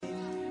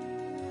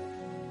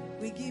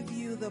We give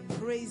you the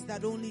praise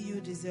that only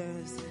you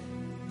deserve.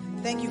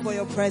 Thank you for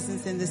your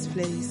presence in this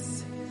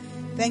place.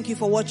 Thank you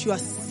for what you are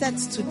set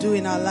to do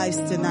in our lives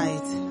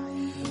tonight.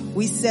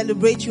 We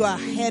celebrate you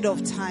ahead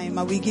of time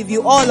and we give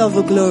you all of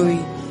the glory.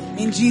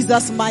 In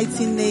Jesus'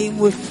 mighty name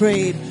we've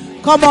prayed.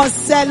 Come on,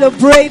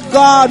 celebrate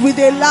God with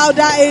a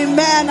louder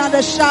amen and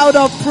a shout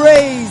of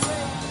praise.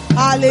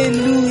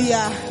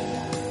 Hallelujah.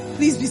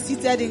 Please be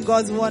seated in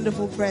God's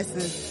wonderful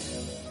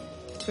presence.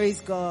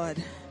 Praise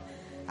God.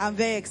 I'm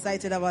very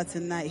excited about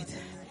tonight.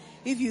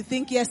 If you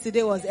think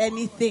yesterday was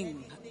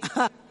anything,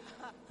 you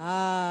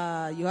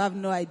have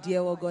no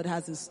idea what God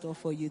has in store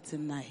for you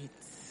tonight.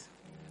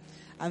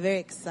 I'm very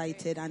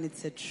excited and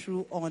it's a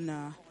true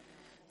honor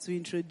to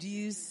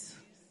introduce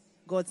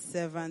God's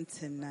servant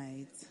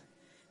tonight.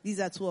 These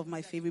are two of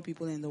my favorite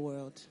people in the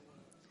world.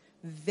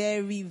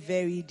 Very,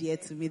 very dear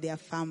to me. They are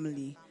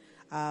family.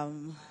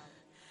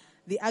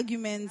 The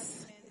argument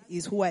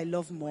is who I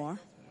love more.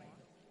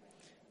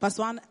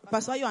 Pastor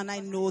Ayo and I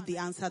know the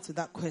answer to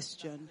that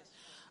question.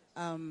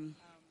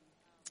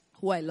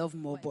 Who I love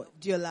more, but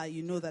Diola,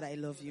 you know that I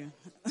love you.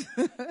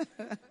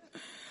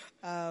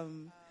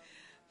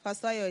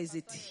 Pastor Ayo is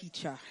a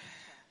teacher.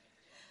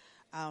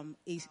 A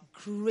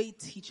great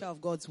teacher of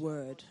God's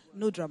word.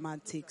 No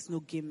dramatics, no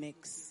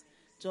gimmicks.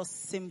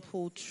 Just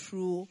simple,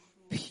 true,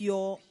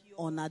 pure,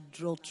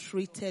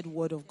 unadulterated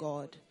word of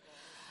God.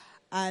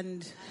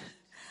 And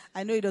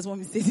I know he doesn't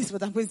want me to say this,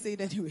 but I'm going to say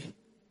it anyway.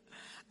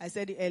 I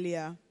said it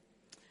earlier.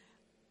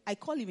 I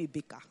call him a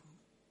baker.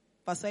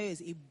 Pastor Ayo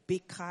is a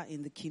baker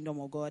in the kingdom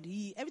of God.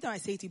 Every time I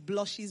say it, he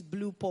blushes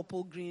blue,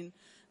 purple, green.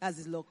 That's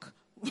his look.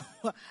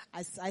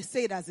 I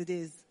say it as it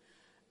is.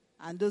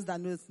 And those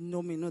that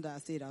know me know that I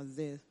say it as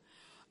it is.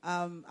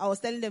 I was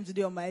telling them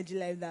today on my IG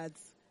Live that,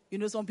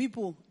 some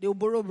people, they will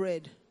borrow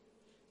bread.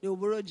 They will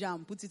borrow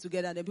jam, put it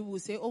together. And then people will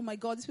say, oh my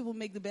God, these people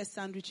make the best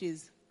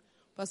sandwiches.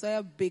 Pastor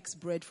Ayo bakes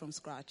bread from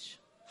scratch.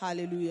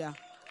 Hallelujah.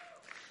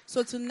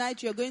 So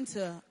tonight you're going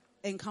to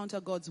encounter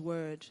God's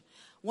word.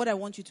 What I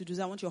want you to do is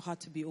I want your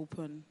heart to be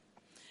open.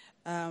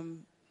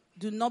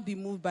 Do not be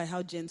moved by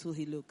how gentle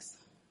he looks.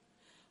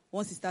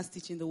 Once he starts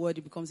teaching the word,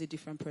 he becomes a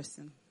different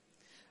person.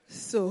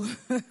 So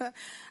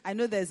I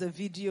know there's a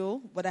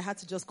video, but I had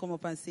to just come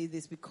up and say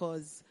this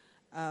because,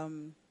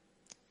 and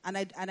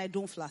I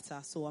don't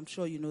flatter. So I'm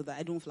sure you know that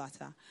I don't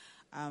flatter.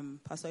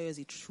 Pastor Ayo is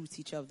a true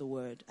teacher of the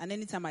word. And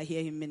anytime I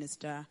hear him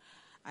minister,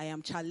 I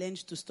am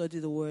challenged to study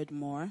the word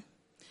more.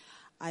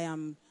 I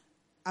am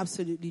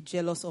absolutely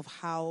jealous of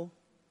how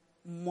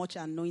much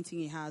anointing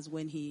he has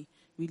when he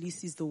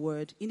releases the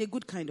word in a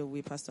good kind of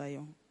way, Pastor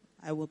Ayo.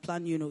 I will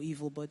plan you no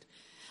evil, but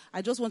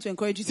I just want to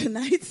encourage you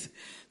tonight.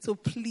 So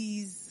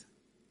please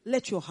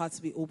let your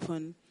hearts be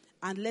open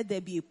and let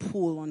there be a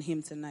pull on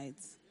him tonight.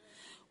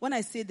 When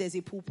I say there's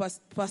a pull,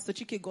 Pastor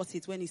Chike got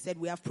it when he said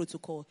we have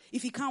protocol.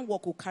 If he can't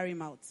walk, we'll carry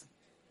him out.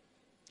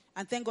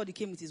 And thank God he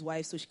came with his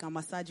wife so she can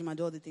massage him and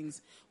do all the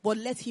things. But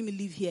let him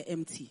leave here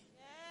empty.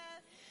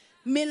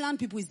 Mainland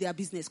people is their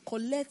business.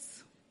 Collect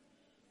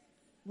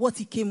what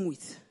he came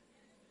with.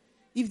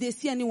 If they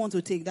see anyone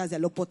to take, that's their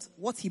luck. But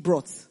what he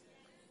brought,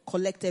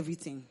 collect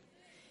everything.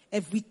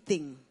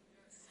 Everything.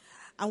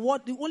 And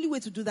the only way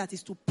to do that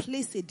is to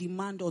place a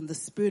demand on the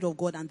Spirit of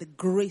God and the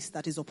grace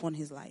that is upon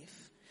his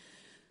life.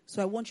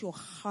 So I want your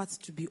heart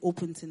to be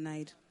open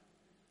tonight.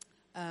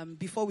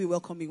 Before we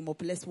welcome him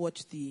up, let's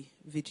watch the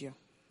video.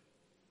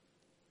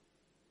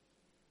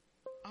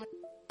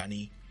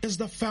 Ajani is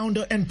the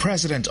founder and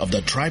president of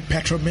the Tribe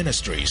Petra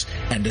Ministries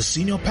and the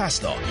senior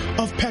pastor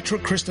of Petra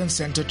Christian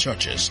Center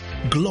Churches,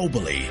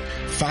 globally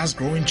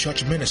fast-growing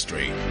church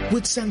ministry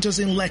with centers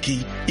in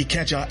Lekki,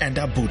 Ikeja, and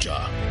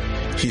Abuja.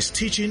 His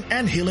teaching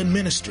and healing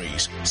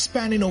ministries,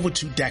 spanning over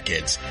 2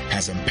 decades,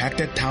 has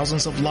impacted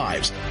thousands of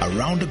lives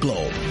around the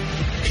globe.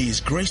 He is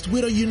graced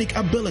with a unique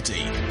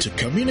ability to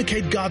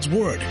communicate God's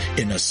word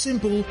in a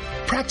simple,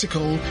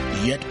 practical,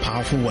 yet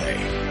powerful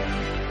way.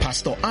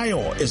 Pastor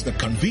Ayo is the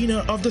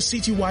convener of the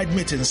citywide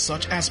meetings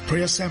such as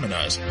prayer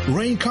seminars,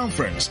 Rain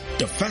Conference,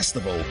 the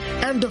festival,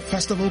 and the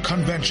festival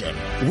convention,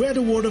 where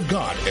the word of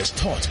God is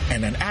taught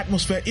and an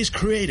atmosphere is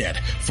created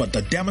for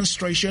the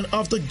demonstration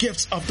of the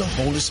gifts of the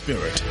Holy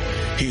Spirit.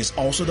 He is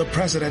also the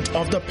president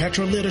of the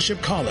Petra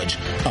Leadership College,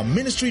 a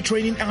ministry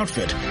training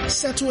outfit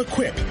set to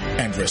equip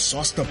and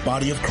resource the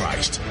body of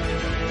Christ.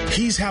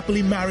 He's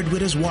happily married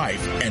with his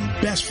wife and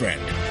best friend,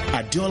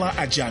 Ayo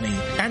Ajani,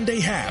 and they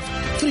have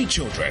 3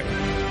 children.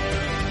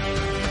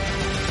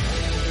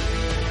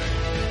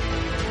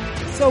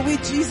 So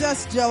with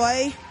Jesus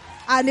joy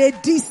and a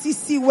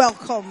DCC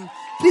welcome,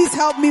 please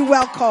help me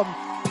welcome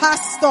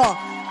Pastor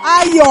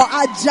Ayo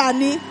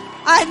Ajani.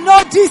 I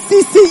know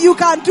DCC, you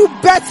can do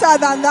better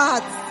than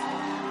that.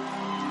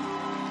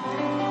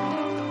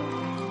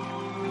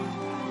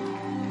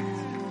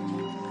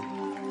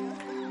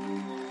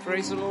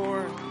 Praise the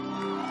Lord.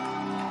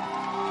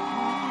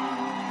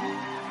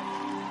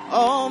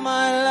 All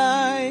my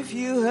life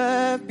you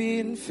have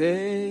been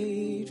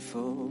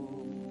faithful.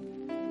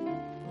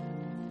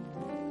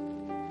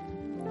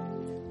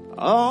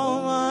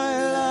 All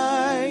my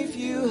life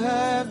you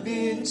have have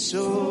been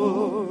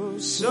so,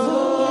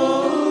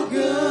 so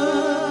good.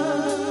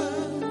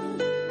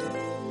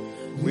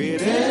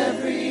 With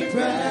every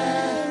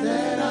breath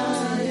that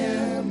I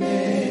am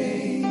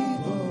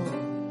able,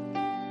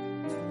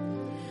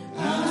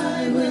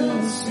 I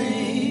will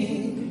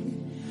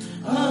sing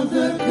of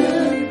the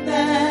goodness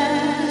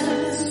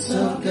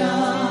of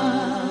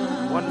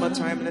God. One more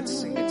time, let's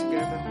sing it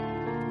together.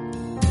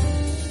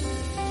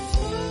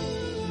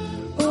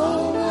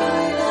 All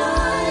my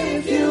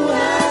life you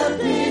have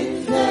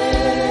been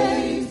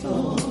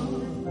faithful.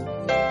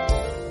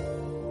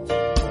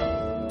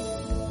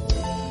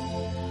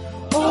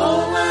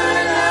 All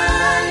my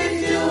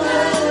life you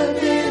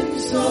have been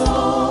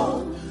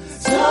so,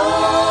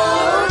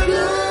 so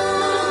good.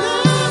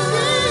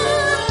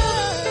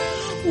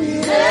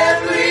 With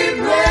every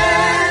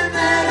breath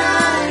that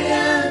I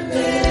am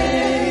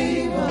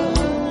able,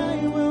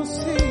 I will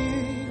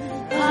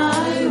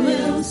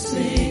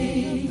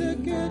sing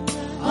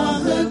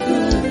of the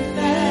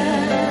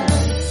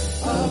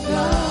goodness of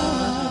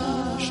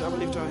God. Shall we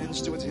lift our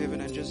hands towards heaven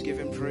and just give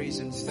him praise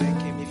and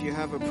thank him? If you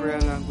have a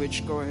prayer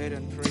language, go ahead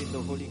and pray in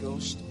the Holy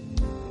Ghost.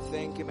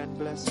 Thank him and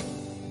bless him.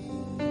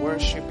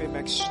 Worship him,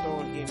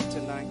 extol him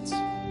tonight.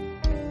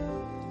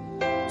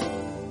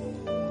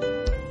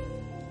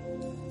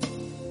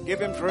 Give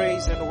him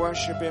praise and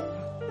worship him.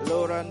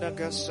 Loranda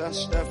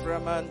gasasta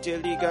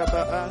framanteliga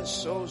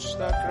baaso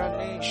sta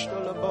kranesh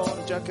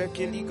tolabon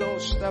jakakiligo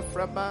sta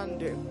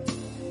framande.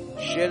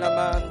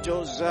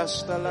 Jelamanto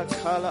zasta la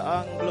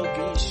kala anglo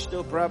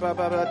gisto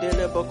prababa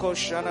dele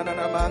bokoshana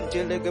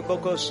namantele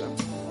bokosa.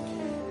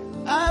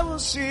 I will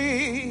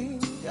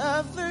sing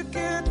of the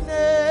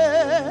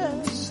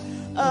goodness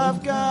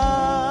of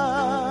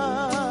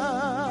God.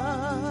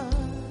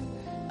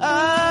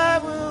 I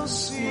will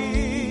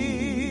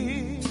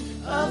sing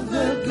of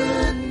the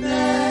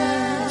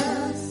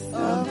goodness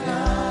of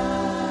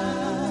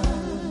God.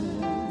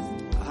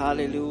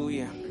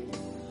 Hallelujah.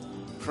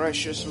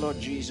 Precious Lord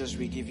Jesus,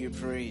 we give you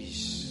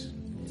praise.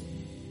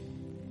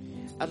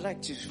 I'd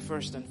like to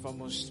first and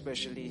foremost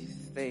especially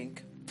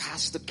thank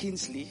Pastor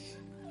Kingsley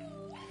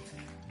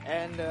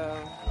and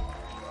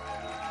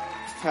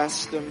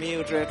Pastor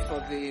Mildred for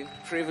the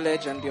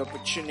privilege and the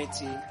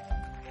opportunity.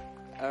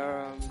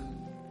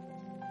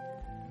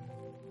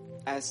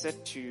 I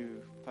said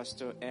to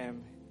Pastor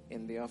M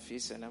in the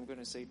office, and I'm going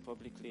to say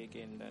publicly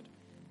again that,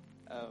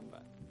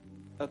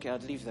 okay, I'll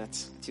leave that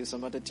till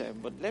some other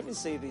time. But let me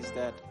say this,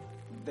 that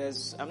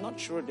I'm not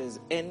sure there's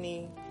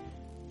any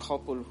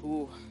couple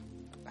who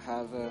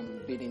have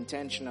been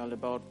intentional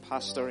about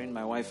pastoring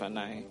my wife and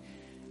I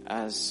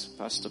as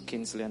Pastor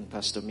Kingsley and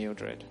Pastor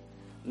Mildred.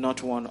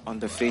 Not one on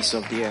the face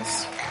of the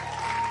earth.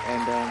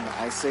 And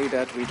I say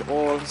that with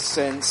all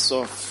sense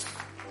of,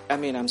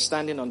 I'm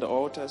standing on the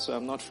altar, so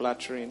I'm not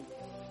flattering.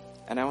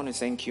 And I want to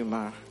thank you,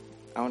 Ma.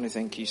 I want to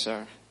thank you,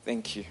 sir.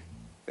 Thank you.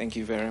 Thank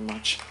you very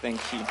much.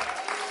 Thank you.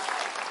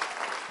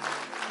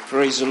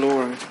 Praise the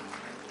Lord.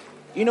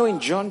 You know, in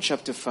John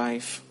chapter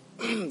 5,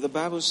 the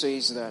Bible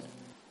says that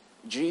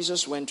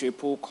Jesus went to a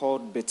pool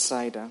called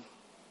Bethsaida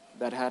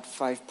that had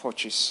 5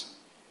 porches.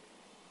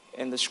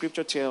 And the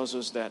scripture tells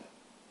us that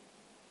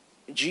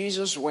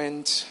Jesus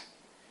went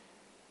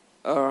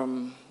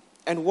and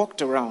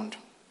walked around.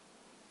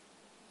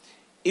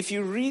 If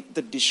you read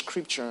the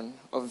description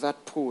of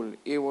that pool,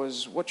 it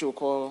was what you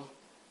call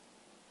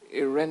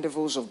a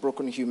rendezvous of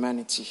broken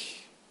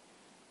humanity.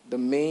 The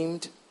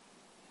maimed,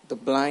 the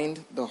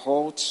blind, the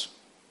halt,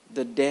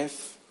 the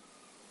deaf,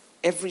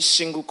 every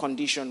single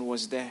condition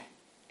was there.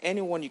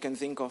 Anyone you can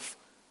think of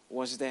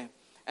was there.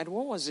 And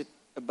what was it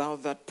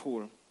about that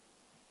pool?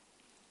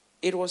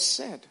 It was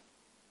said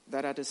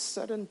that at a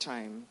certain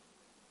time,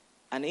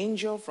 an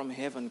angel from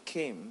heaven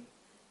came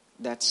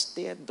that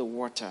stirred the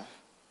water,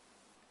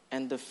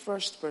 and the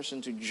first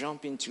person to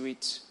jump into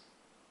it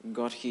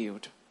got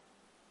healed.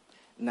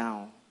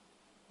 Now,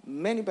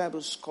 many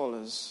Bible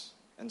scholars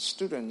and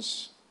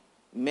students,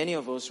 many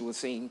of us will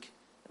think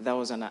that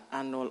was an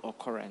annual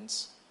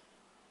occurrence.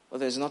 But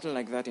there's nothing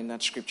like that in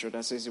that scripture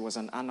that says it was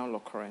an annual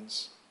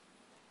occurrence.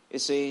 It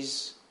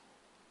says,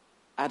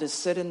 at a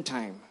certain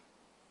time,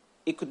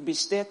 it could be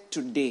stirred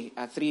today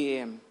at 3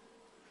 a.m.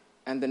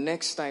 and the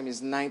next time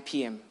is 9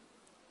 p.m.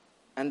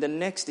 and the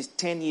next is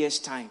 10 years'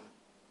 time.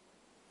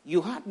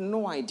 You had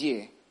no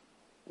idea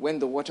when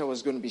the water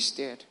was going to be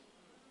stirred.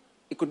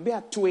 It could be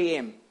at 2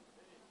 a.m.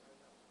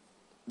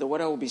 The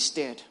water will be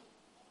stirred.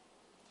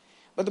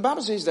 But the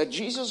Bible says that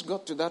Jesus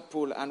got to that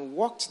pool and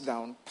walked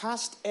down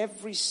past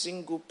every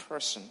single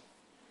person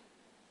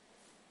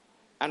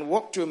and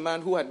walked to a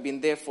man who had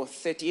been there for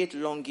 38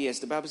 long years.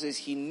 The Bible says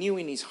he knew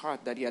in his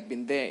heart that he had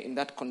been there in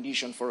that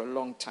condition for a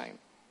long time.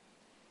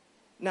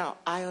 Now,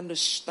 I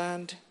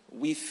understand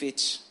we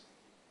faith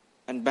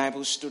and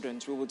Bible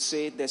students, we would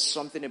say there's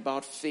something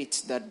about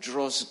faith that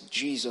draws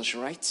Jesus,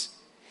 right?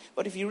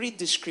 But if you read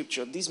the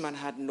scripture, this man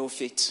had no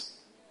faith.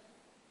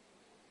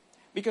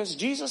 Because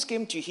Jesus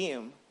came to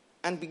him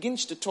and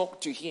begins to talk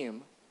to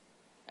him.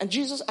 And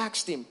Jesus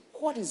asked him,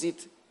 what is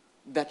it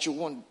that you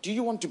want? Do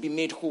you want to be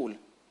made whole?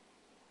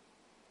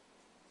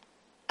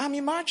 I'm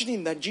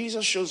imagining that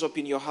Jesus shows up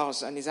in your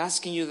house and is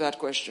asking you that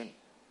question.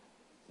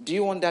 Do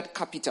you want that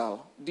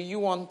capital? Do you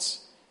want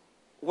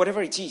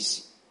whatever it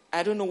is?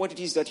 I don't know what it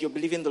is that you're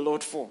believing the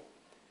Lord for.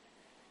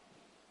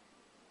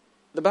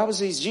 The Bible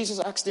says Jesus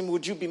asked him,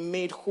 would you be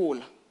made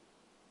whole?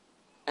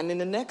 And in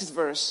the next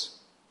verse,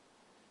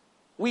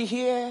 we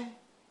hear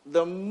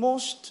the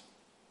most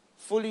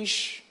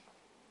foolish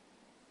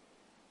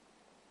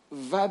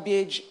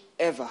verbiage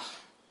ever.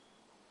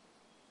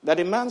 That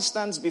a man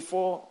stands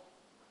before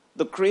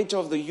the creator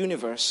of the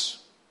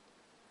universe,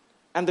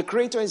 and the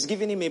creator is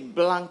giving him a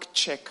blank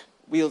check.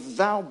 Will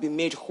thou be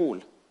made whole?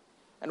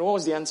 And what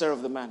was the answer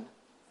of the man?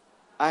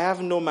 I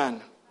have no man.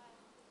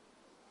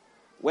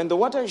 When the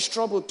water is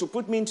troubled, to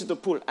put me into the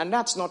pool. And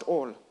that's not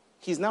all.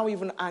 He's now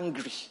even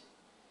angry.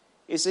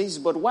 He says,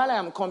 but while I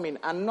am coming,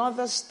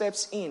 another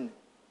steps in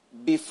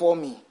before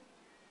me.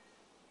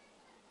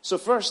 So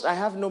first, I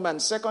have no man.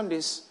 Second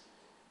is,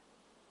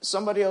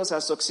 somebody else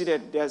has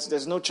succeeded.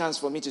 There's no chance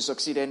for me to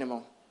succeed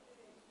anymore.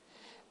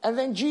 And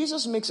then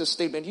Jesus makes a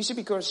statement. You see,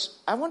 because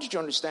I want you to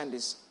understand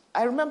this.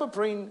 I remember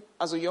praying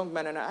as a young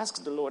man, and I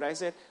asked the Lord, I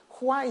said,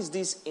 why is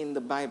this in the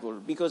Bible?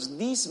 Because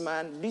this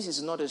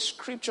is not a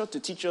scripture to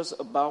teach us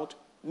about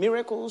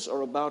miracles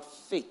or about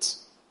faith.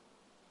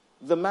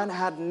 The man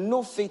had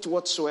no faith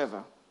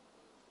whatsoever.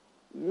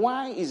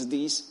 Why is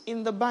this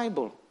in the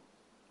Bible?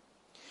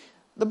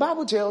 The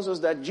Bible tells us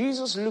that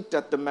Jesus looked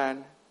at the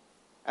man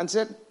and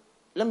said,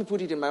 let me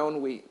put it in my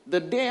own way.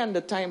 The day and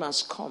the time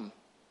has come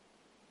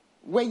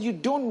where you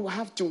don't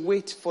have to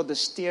wait for the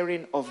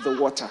stirring of the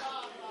water.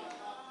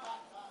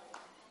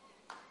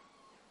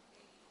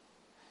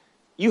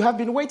 You have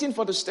been waiting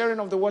for the stirring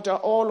of the water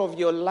all of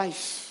your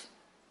life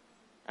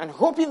and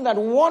hoping that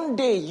one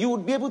day you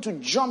would be able to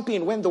jump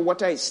in when the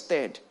water is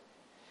stirred.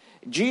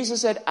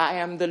 Jesus said, I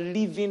am the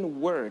living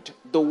word.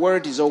 The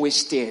word is always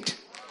stirred.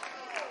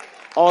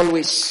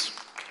 Always.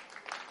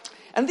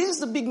 And this is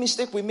the big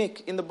mistake we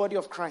make in the body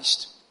of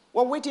Christ.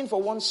 We're waiting for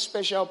one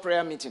special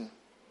prayer meeting.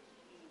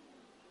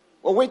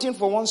 We're waiting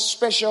for one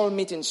special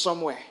meeting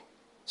somewhere.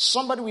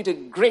 Somebody with a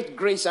great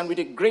grace and with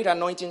a great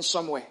anointing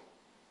somewhere.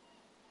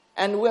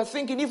 And we're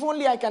thinking, if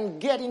only I can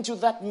get into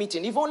that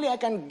meeting. If only I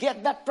can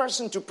get that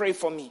person to pray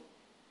for me.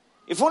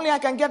 If only I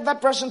can get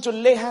that person to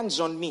lay hands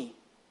on me.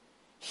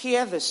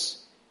 Hear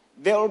this.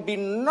 There will be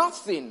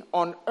nothing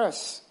on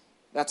earth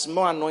that's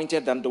more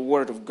anointed than the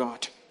word of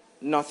God.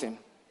 Nothing.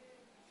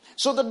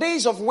 So the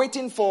days of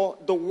waiting for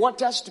the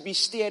waters to be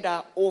stirred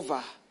are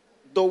over.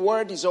 The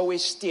word is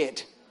always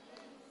stirred.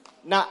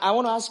 Now, I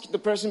want to ask the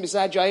person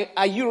beside you,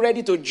 are you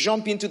ready to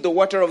jump into the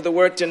water of the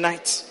word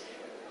tonight?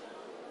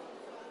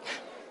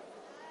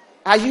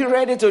 Are you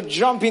ready to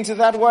jump into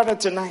that water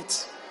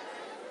tonight?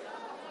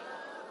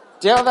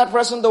 Tell that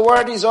person the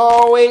word is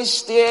always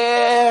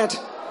stirred.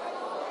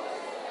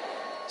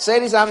 Say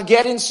this, I'm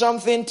getting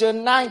something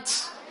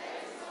tonight.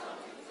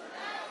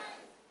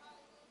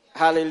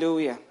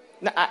 Hallelujah.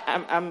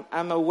 Now,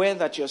 I'm aware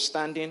that you're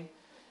standing.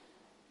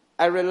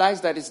 I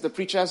realize that it's the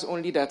preachers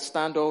only that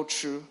stand all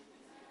through.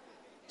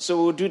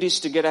 So we'll do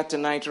this together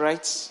tonight,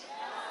 right?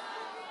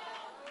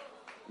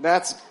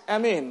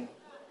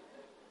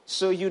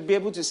 So you'd be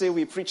able to say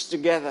we preached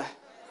together.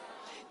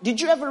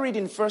 Did you ever read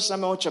in 1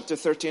 Samuel chapter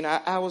 13?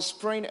 I was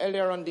praying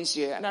earlier on this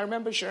year, and I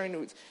remember sharing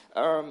with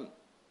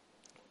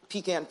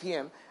PK and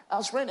PM. I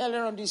was praying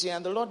earlier on this year,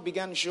 and the Lord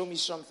began to show me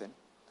something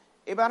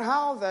about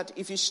how that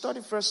if you study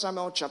 1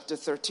 Samuel chapter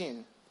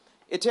 13,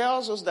 it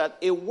tells us that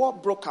a war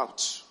broke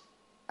out,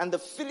 and the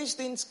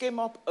Philistines came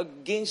up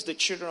against the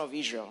children of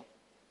Israel.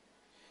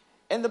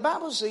 And the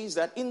Bible says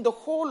that in the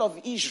whole of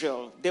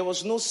Israel, there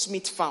was no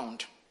smith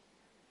found.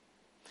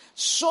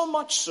 So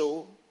much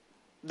so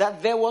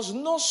that there was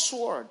no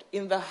sword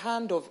in the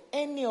hand of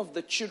any of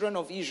the children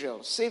of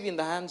Israel, save in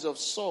the hands of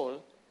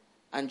Saul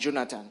and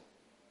Jonathan,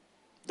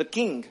 the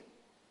king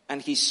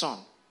and his son.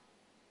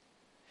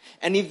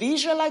 And if the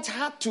Israelites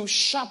had to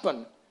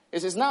sharpen,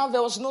 it says, now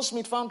there was no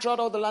smith found throughout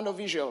all the land of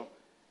Israel.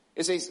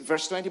 It says,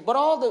 verse 20, but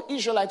all the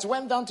Israelites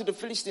went down to the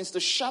Philistines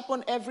to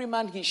sharpen every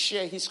man his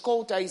share, his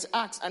coulter, his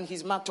axe, and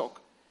his mattock.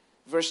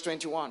 Verse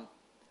 21.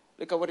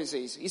 Look at what it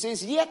says. He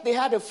says, yet they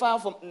had a fire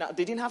from... Now,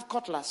 they didn't have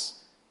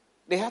cutlass.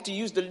 They had to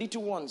use the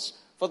little ones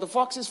for the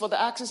foxes, for the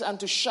axes, and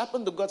to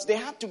sharpen the gods. They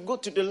had to go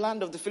to the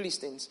land of the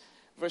Philistines.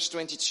 Verse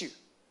 22.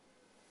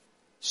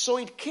 So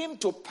it came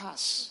to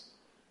pass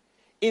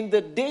in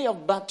the day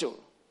of battle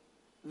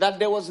that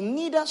there was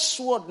neither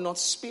sword nor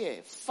spear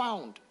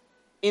found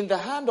in the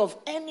hand of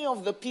any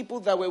of the people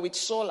that were with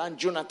Saul and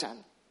Jonathan.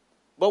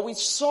 But with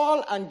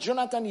Saul and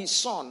Jonathan his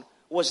son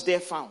was there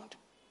found.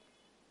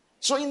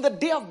 So in the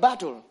day of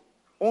battle,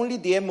 only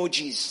the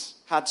emojis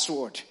had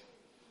sword.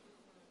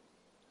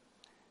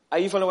 Are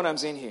you following what I'm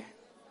saying here?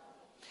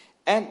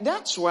 And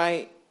that's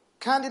why,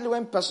 candidly,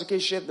 when Pastor K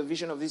shared the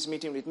vision of this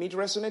meeting with me, it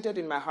resonated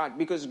in my heart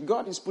because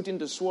God is putting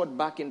the sword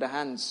back in the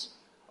hands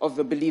of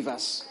the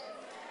believers.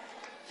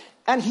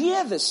 And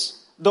hear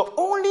this, the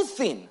only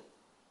thing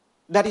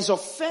that is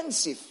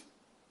offensive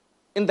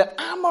in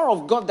the armor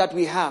of God that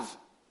we have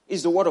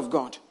is the word of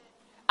God.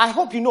 I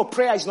hope you know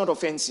prayer is not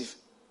offensive.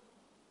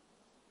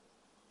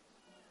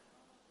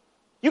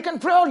 You can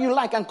pray all you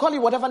like and call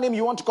it whatever name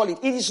you want to call it.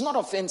 It is not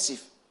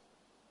offensive.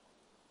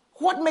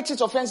 What makes it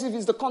offensive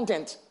is the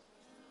content.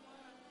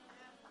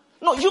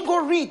 No, you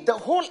go read the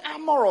whole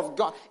armor of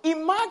God.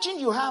 Imagine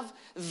you have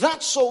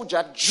that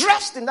soldier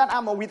dressed in that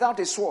armor without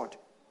a sword.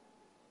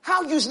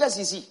 How useless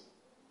is he?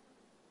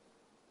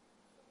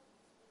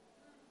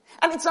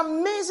 And it's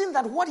amazing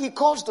that what he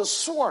calls the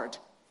sword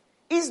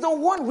is the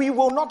one we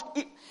will not...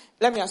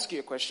 Let me ask you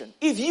a question.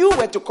 If you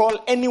were to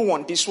call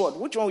anyone this sword,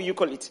 which one will you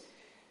call it?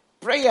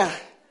 Prayer.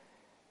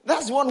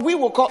 That's the one we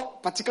will call,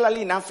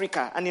 particularly in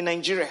Africa and in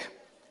Nigeria.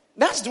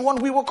 That's the one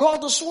we will call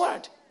the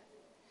sword.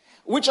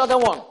 Which other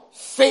one?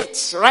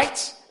 Faith,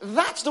 right?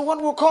 That's the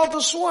one we'll call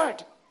the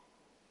sword.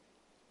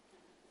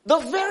 The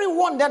very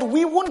one that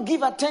we won't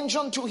give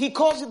attention to, he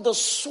calls it the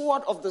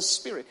sword of the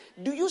Spirit.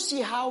 Do you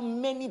see how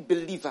many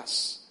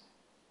believers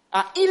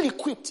are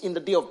ill-equipped in the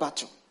day of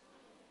battle?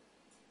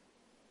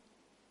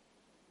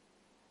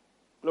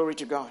 Glory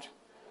to God.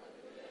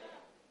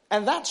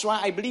 And that's why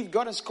I believe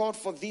God has called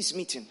for this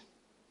meeting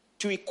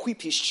to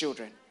equip his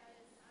children.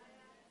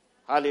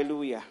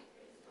 Hallelujah.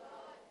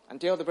 And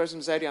tell the person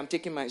beside you, I'm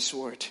taking my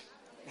sword.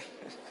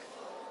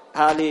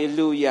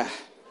 Hallelujah.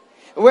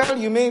 Well,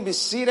 you may be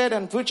seated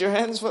and put your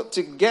hands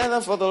together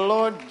for the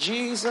Lord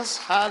Jesus.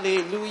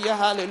 Hallelujah,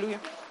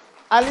 hallelujah.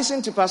 I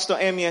listened to Pastor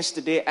M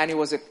yesterday, and it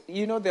was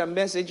there are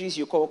messages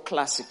you call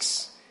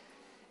classics.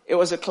 It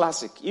was a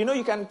classic. You know,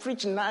 you can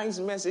preach nice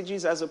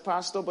messages as a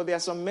pastor, but there are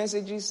some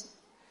messages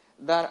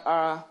that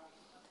are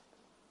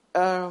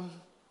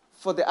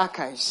for the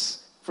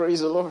archives.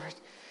 Praise the Lord.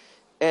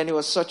 And it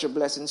was such a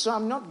blessing. So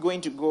I'm not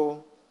going to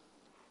go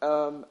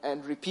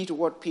and repeat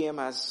what PM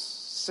has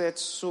said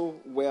so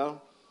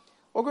well.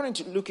 We're going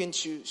to look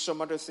into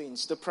some other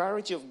things. The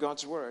priority of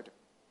God's word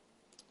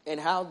and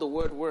how the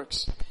word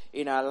works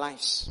in our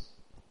lives.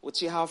 We'll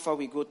see how far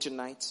we go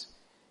tonight.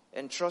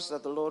 And trust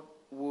that the Lord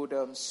would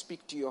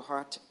speak to your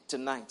heart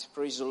tonight.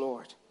 Praise the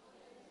Lord.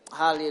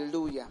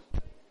 Hallelujah.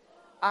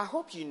 I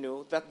hope you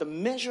know that the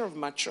measure of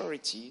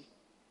maturity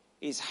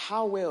is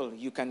how well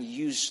you can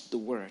use the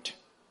word.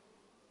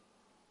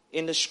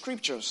 In the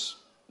scriptures,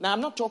 now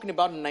I'm not talking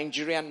about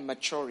Nigerian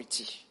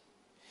maturity.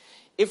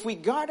 If we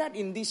gathered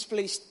in this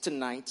place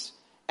tonight,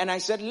 and I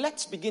said,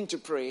 let's begin to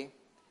pray,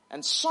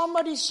 and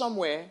somebody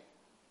somewhere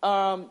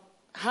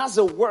has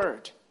a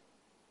word,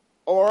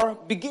 or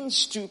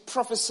begins to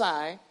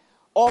prophesy,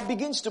 or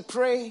begins to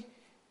pray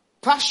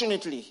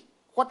passionately,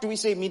 what do we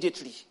say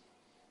immediately?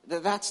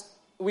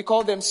 We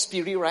call them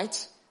spiri,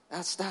 right?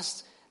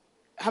 That's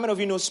how many of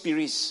you know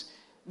spiris?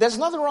 There's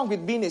nothing wrong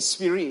with being a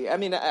spiri. I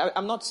mean,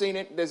 I'm not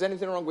saying there's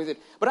anything wrong with it.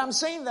 But I'm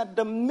saying that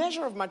the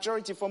measure of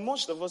maturity for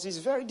most of us is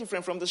very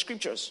different from the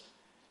scriptures.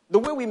 The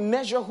way we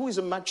measure who is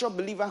a mature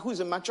believer, who is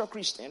a mature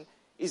Christian,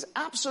 is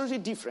absolutely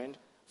different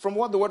from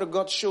what the Word of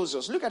God shows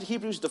us. Look at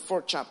Hebrews, the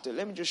 4th chapter.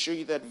 Let me just show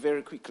you that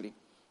very quickly.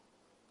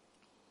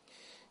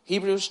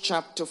 Hebrews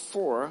chapter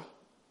 5,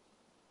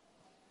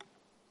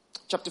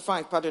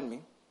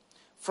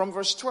 from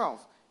verse 12.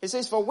 It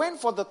says, for when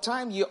for the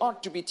time ye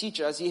ought to be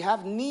teachers, ye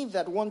have need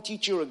that one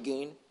teach you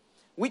again,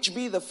 which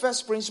be the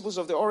first principles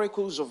of the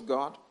oracles of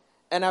God,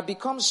 and are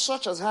become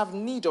such as have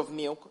need of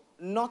milk,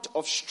 not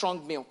of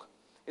strong milk.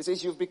 It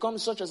says, you've become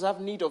such as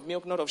have need of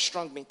milk, not of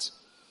strong meat.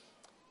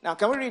 Now,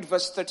 can we read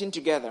verse 13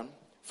 together?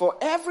 For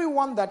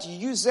everyone that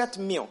useth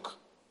milk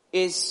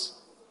is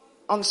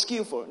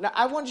unskillful. Now,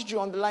 I want you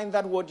to underline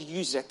that word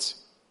use it.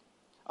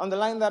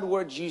 Underline that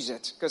word use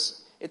it,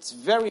 because it's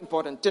very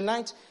important.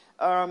 Tonight,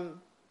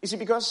 you see,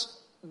 because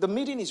the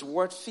meeting is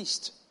word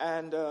feast,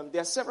 and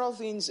there are several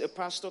things a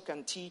pastor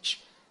can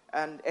teach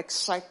and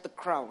excite the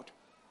crowd.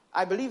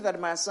 I believe that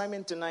my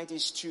assignment tonight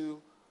is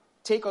to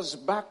take us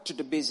back to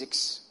the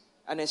basics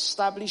and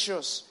establish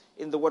us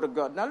in the Word of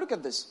God. Now look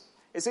at this.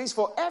 It says,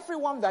 for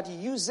everyone that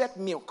useth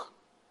milk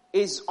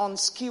is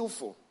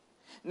unskillful.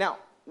 Now,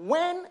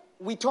 when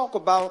we talk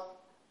about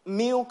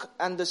milk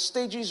and the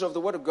stages of the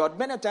Word of God,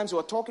 many times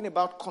we're talking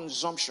about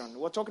consumption.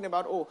 We're talking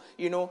about,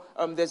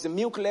 there's the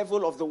milk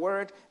level of the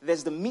Word,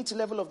 there's the meat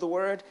level of the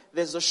Word,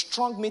 there's the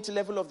strong meat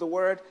level of the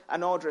Word,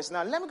 and all the rest.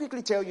 Now, let me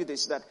quickly tell you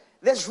this, that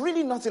there's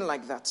really nothing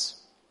like that.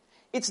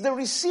 It's the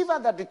receiver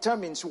that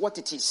determines what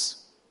it is.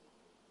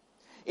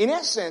 In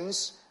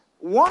essence,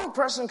 one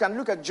person can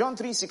look at John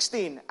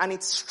 3:16 and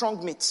it's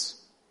strong meat.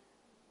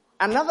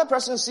 Another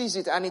person sees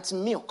it and it's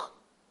milk.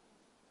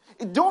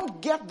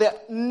 Don't get the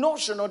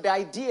notion or the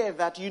idea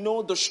that,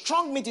 the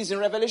strong meat is in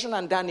Revelation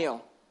and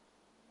Daniel.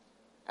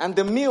 And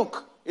the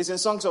milk is in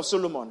Songs of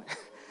Solomon.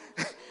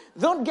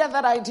 Don't get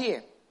that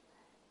idea.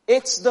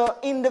 It's the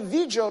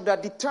individual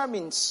that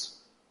determines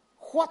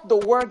what the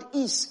word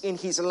is in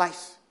his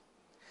life.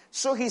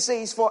 So he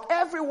says, for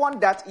everyone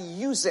that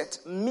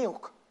useth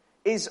milk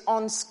is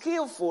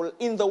unskillful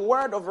in the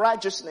word of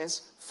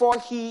righteousness, for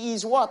he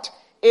is what?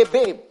 A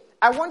babe.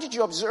 I want you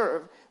to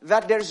observe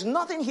that there's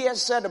nothing here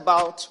said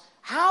about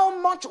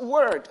how much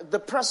word the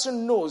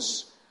person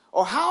knows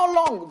or how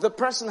long the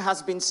person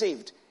has been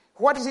saved.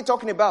 What is he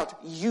talking about?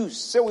 Use.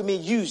 Say with me,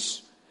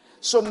 use.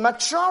 So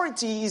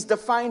maturity is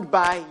defined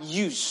by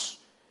use.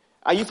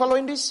 Are you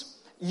following this?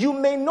 You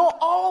may know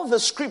all the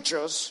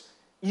scriptures.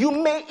 You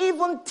may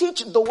even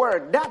teach the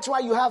word. That's why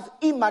you have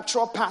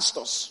immature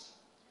pastors.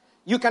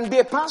 You can be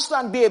a pastor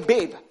and be a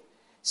babe.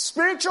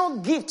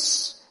 Spiritual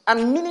gifts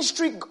and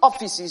ministry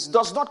offices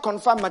does not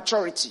confirm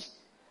maturity.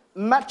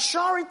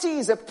 Maturity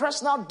is a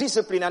personal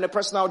discipline and a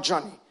personal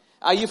journey.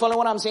 Are you following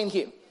what I'm saying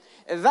here?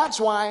 That's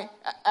why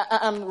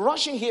I'm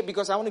rushing here,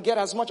 because I want to get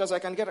as much as I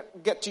can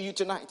get to you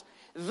tonight.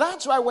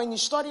 That's why when you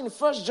study in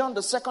 1 John,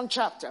 the 2nd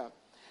chapter,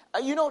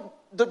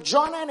 the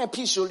John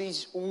epistle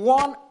is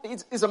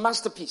a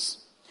masterpiece.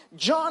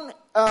 John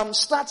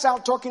starts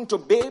out talking to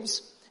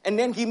babes, and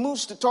then he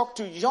moves to talk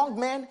to young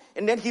men,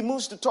 and then he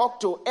moves to talk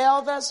to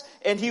elders,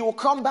 and he will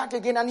come back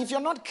again. And if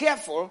you're not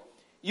careful,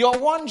 you're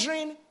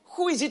wondering,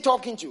 who is he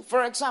talking to?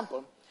 For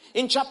example,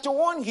 in chapter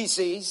 1, he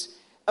says,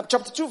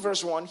 chapter 2,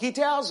 verse 1, he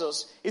tells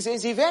us, he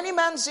says, if any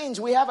man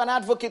sins, we have an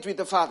advocate with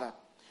the Father.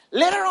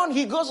 Later on,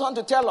 he goes on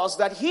to tell us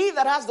that he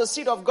that has the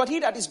seed of God, he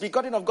that is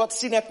begotten of God,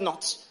 sinneth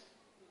not.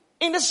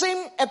 In the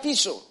same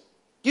epistle,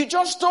 you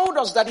just told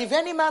us that if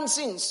any man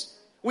sins,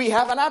 we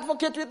have an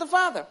advocate with the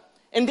Father.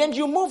 And then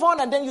you move on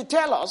and then you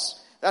tell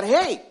us that,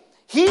 hey,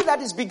 he that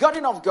is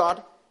begotten of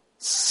God,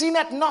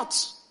 sinneth not.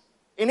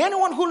 And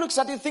anyone who looks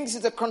at it thinks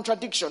it's a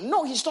contradiction.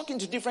 No, he's talking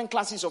to different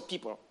classes of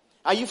people.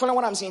 Are you following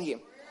what I'm saying here?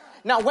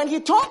 Now, when he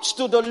talks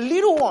to the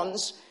little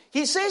ones,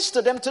 he says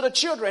to them, to the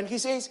children, he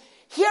says,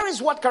 here is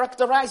what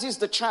characterizes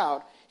the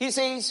child. He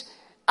says,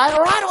 I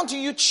write unto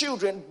you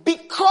children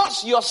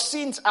because your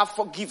sins are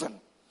forgiven.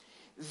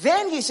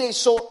 Then he says,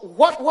 so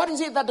what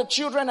is it that the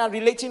children are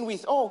relating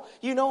with? Oh,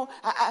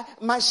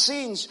 my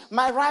sins,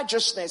 my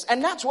righteousness.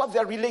 And that's what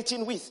they're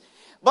relating with.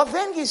 But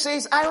then he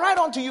says, I write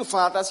unto you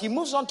fathers. He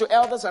moves on to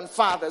elders and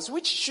fathers,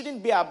 which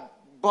shouldn't be a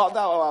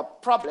bother or a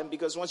problem,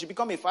 because once you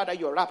become a father,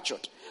 you're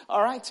raptured.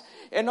 All right?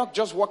 Enoch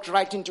just walked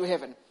right into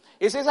heaven.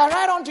 He says, I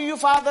write unto you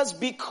fathers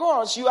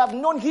because you have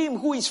known him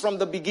who is from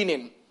the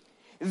beginning.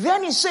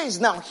 Then he says,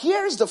 now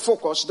here is the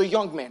focus, the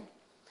young men.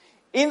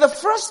 In the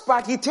first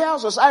part, he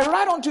tells us, I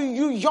write unto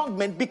you young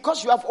men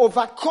because you have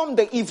overcome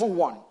the evil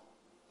one.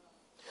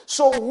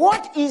 So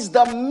what is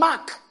the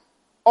mark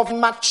of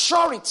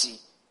maturity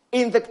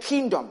in the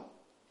kingdom?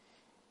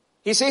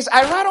 He says,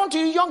 I write unto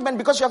you young men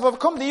because you have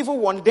overcome the evil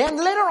one. Then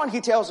later on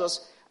he tells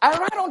us, I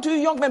write unto you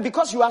young men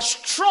because you are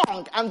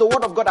strong and the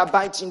word of God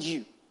abides in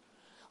you.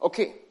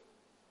 Okay.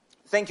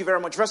 Thank you very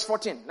much. Verse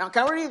 14. Now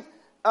can we read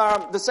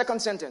the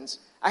second sentence?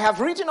 I have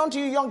written unto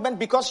you young men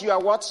because you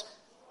are what?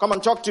 Come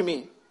and talk to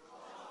me.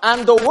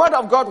 And the word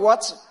of God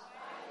what?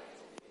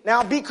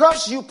 Now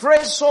because you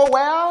pray so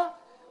well,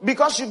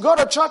 because you go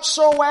to church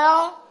so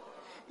well,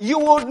 you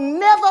will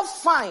never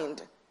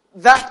find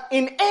that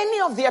in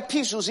any of the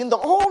epistles in the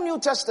whole New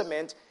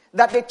Testament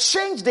that they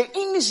change the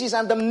indices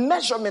and the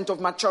measurement of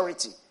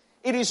maturity.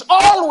 It is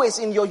always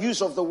in your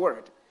use of the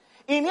word.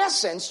 In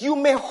essence, you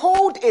may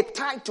hold a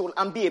title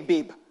and be a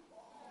babe.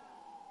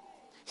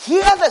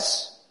 Hear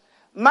this.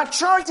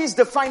 Maturity is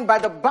defined by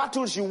the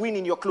battles you win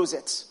in your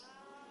closets.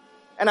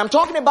 And I'm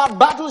talking about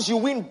battles you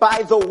win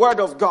by the word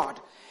of God.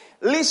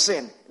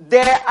 Listen,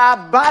 there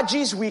are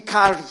badges we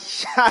carry.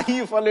 Are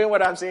you following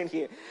what I'm saying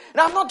here?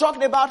 Now, I'm not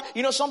talking about,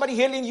 somebody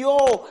hailing you,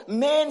 oh,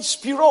 man,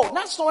 Spiro.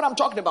 That's not what I'm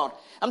talking about.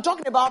 I'm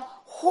talking about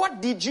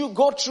what did you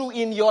go through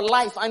in your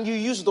life and you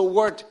use the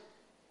word.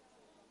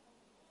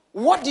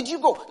 What did you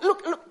go?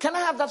 Look, can I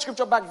have that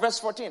scripture back, verse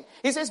 14?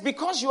 He says,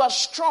 because you are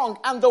strong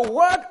and the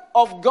word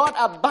of God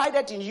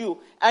abideth in you,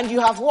 and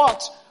you have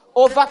what?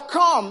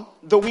 Overcome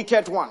the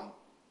wicked one.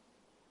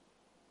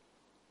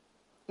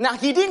 Now,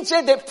 he didn't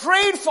say they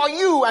prayed for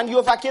you and you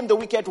overcame the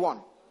wicked one.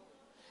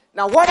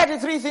 Now, what are the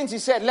three things he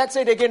said? Let's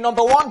say it again.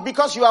 Number one,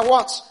 because you are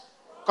what?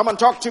 Come and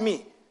talk to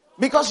me.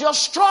 Because you're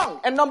strong.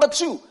 And number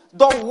two,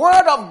 the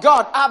word of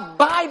God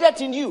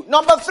abideth in you.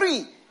 Number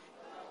three,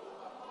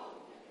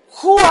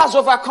 who has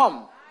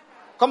overcome?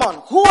 Come on,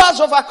 who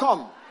has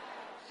overcome?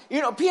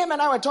 PM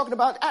and I were talking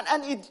about,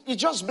 and it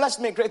just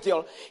blessed me a great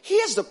deal.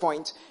 Here's the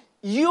point.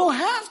 You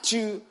have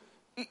to,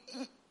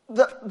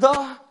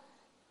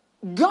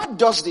 God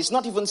does this,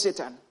 not even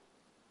Satan.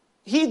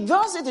 He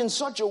does it in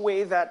such a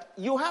way that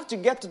you have to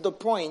get to the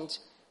point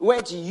where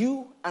it's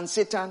you and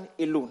Satan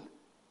alone.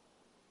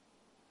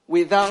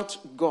 Without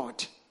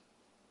God,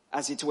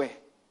 as it were.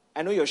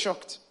 I know you're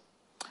shocked.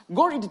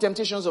 Go read the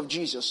temptations of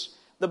Jesus.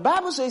 The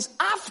Bible says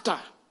after,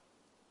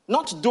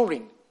 not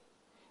during.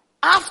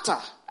 After.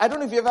 I don't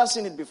know if you've ever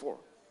seen it before.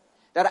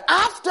 That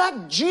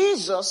after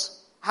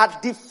Jesus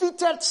had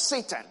defeated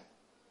Satan,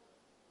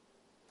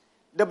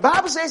 the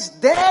Bible says,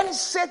 then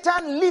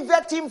Satan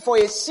left him for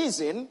a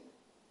season,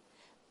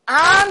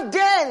 and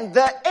then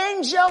the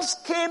angels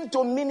came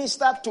to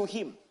minister to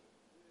him.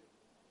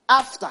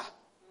 After.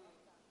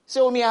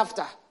 Say with me,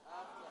 after.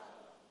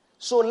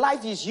 So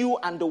life is you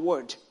and the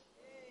word.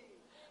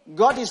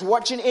 God is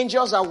watching,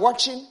 angels are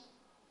watching,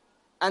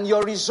 and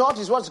your result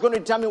is what's going to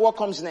determine what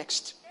comes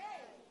next.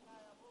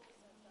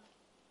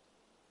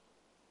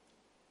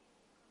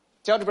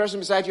 Tell the person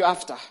beside you,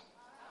 after.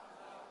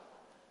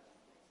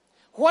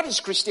 What is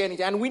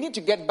Christianity? And we need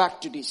to get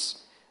back to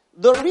this.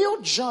 The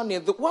real journey,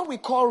 what we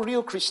call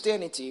real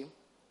Christianity,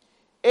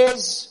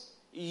 is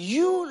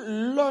you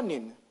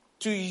learning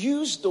to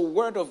use the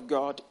word of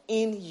God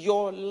in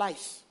your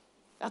life.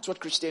 That's what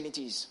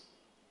Christianity is.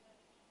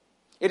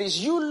 It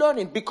is you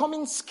learning,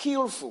 becoming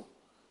skillful.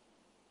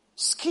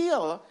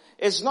 Skill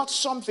is not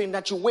something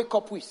that you wake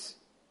up with.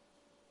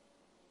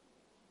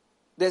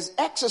 There's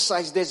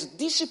exercise, there's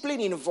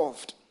discipline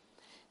involved.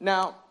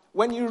 Now,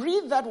 when you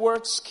read that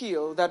word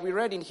skill that we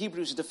read in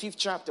Hebrews, the 5th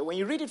chapter, when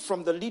you read it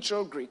from the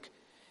literal Greek,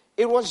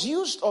 it was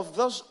used of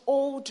those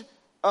old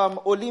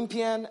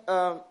Olympian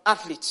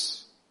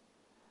athletes.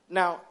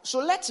 Now, so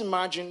let's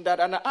imagine that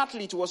an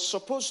athlete was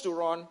supposed to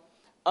run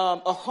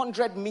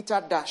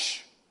 100-meter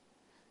dash.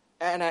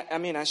 And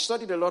I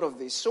studied a lot of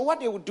this. So what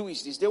they would do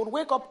is this. They would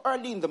wake up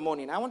early in the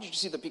morning. I want you to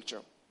see the picture.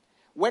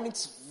 When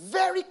it's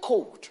very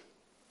cold.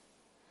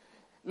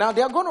 Now,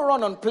 they are going to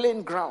run on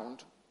plain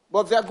ground.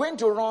 But they are going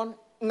to run.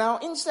 Now,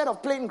 instead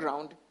of plain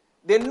ground,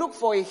 they look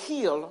for a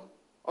hill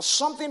or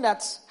something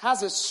that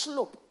has a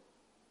slope.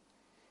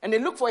 And they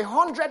look for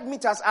 100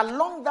 meters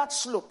along that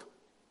slope.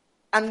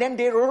 And then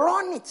they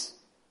run it.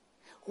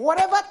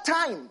 Whatever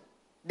time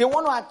they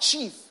want to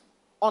achieve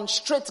on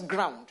straight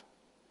ground,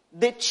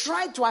 they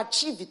try to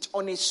achieve it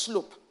on a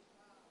slope.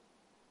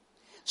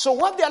 So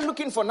what they are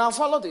looking for, now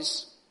follow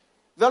this.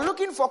 They're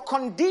looking for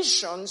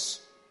conditions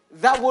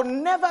that will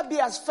never be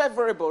as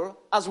favorable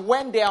as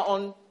when they are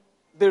on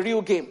the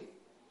real game.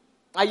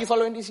 Are you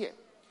following this here?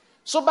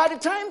 So by the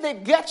time they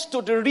get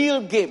to the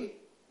real game,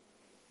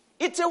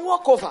 it's a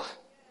walkover.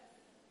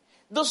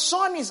 The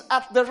sun is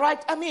at the right,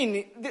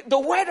 the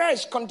weather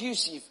is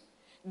conducive.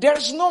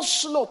 There's no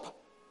slope.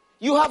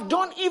 You have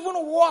done even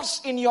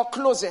worse in your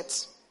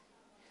closet.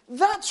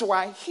 That's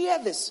why,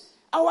 hear this,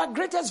 our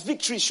greatest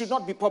victories should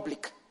not be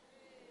public.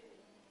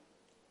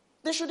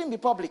 They shouldn't be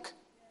public.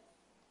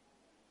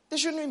 They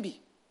shouldn't be.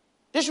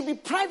 They should be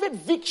private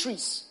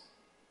victories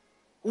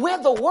where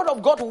the word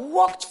of God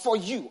worked for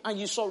you and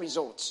you saw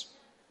results.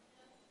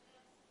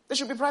 They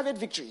should be private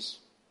victories.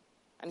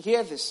 And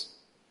hear this.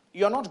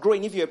 You are not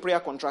growing if you're a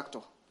prayer contractor.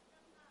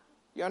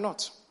 You are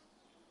not.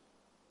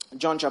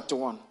 John chapter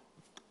 1.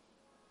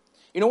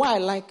 You know why I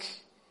like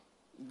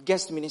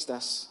guest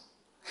ministers?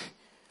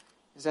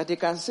 Is that they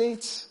can say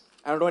it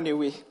and run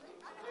away.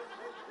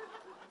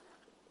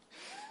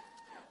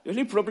 The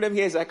only problem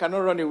here is I cannot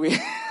run away.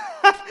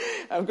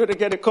 I'm going to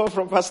get a call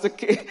from Pastor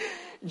K.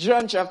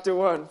 John chapter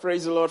 1.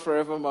 Praise the Lord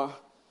forevermore.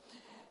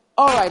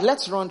 All right,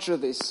 let's run through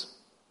this.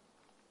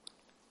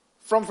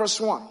 From verse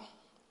 1.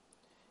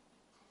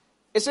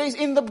 It says,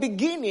 in the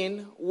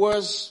beginning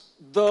was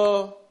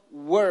the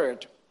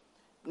Word.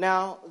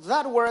 Now,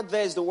 that word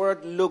there is the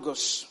word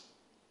logos.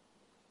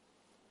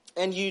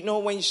 And you know,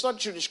 when you study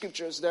through the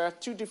scriptures, there are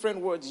two different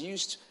words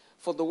used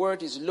for the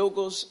word is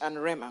logos and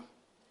rhema.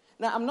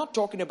 Now, I'm not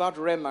talking about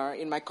rhema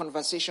in my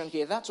conversation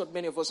here. That's what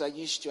many of us are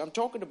used to. I'm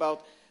talking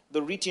about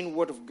the written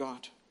word of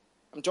God.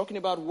 I'm talking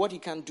about what he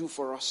can do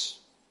for us.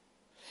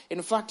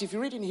 In fact, if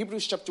you read in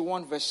Hebrews chapter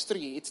 1 verse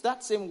 3, it's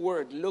that same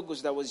word,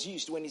 logos, that was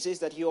used when he says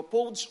that he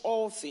upholds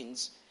all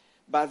things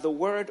by the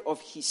word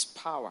of his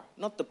power,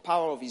 not the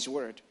power of his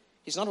word.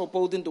 He's not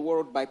upholding the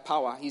world by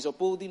power. He's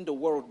upholding the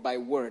world by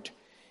word.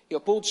 He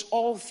upholds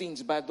all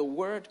things by the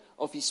word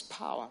of his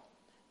power.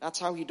 That's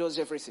how he does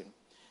everything.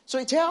 So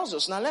he tells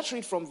us, now let's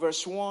read from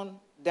verse 1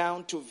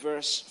 down to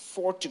verse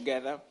 4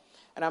 together.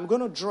 And I'm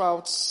going to draw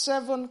out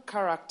 7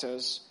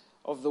 characters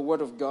of the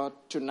word of God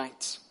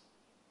tonight.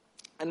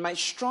 And my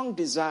strong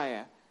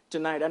desire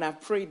tonight, and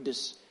I've prayed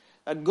this,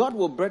 that God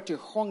will birth a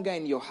hunger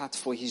in your heart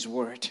for his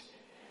word.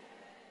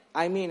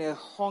 I mean a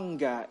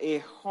hunger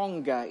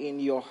in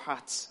your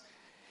heart.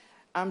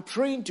 I'm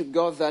praying to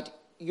God that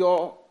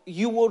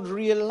you would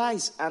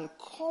realize and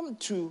come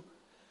to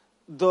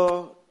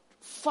the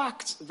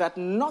fact that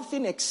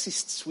nothing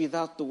exists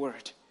without the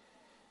word.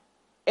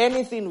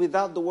 Anything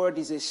without the word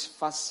is a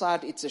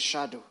facade, it's a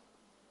shadow.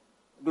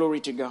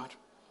 Glory to God.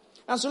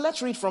 And so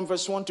let's read from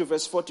verse 1 to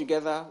verse 4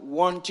 together.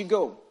 1 to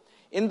go.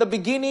 In the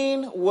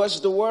beginning was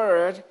the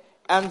Word,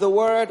 and the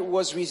Word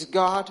was with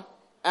God,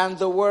 and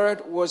the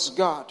Word was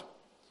God.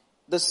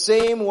 The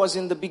same was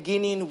in the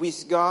beginning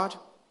with God.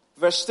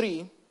 Verse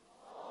 3.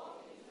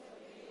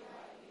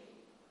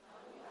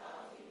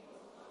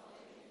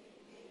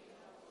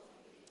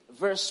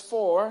 Verse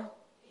 4.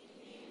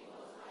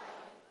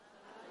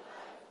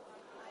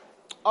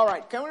 All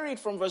right, can we read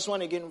from verse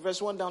 1 again?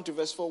 Verse 1 down to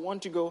verse 4. 1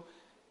 to go.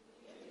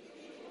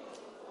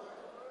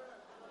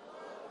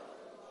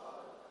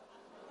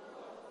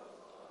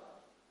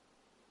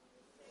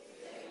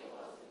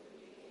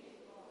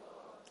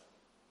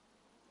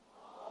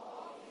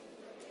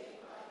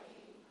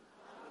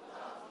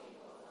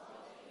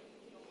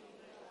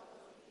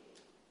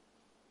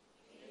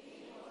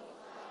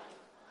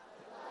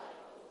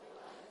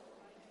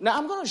 Now,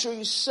 I'm going to show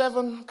you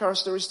 7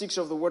 characteristics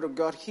of the Word of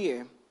God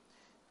here.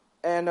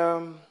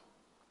 And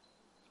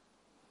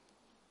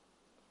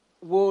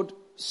we'll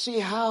see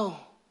how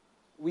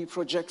we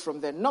project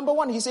from there. Number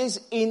 1, he says,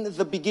 in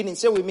the beginning.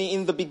 Say with me,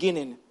 in the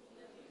beginning.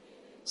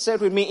 Say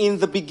it with me, in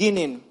the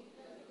beginning.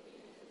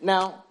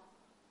 Now,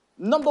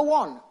 number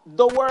 1,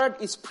 the Word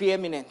is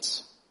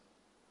preeminent.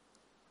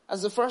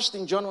 as the first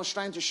thing John was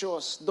trying to show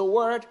us. The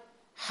word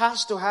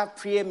has to have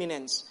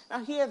preeminence.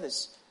 Now hear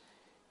this.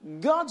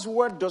 God's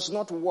word does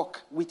not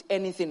work with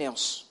anything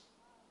else.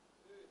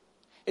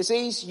 It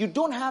says you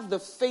don't have the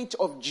faith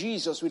of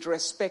Jesus with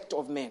respect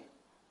of men.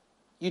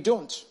 You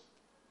don't.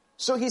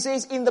 So he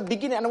says in the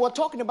beginning, and we're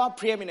talking about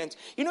preeminence.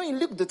 You know, in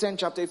Luke the 10th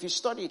chapter, if you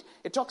study it,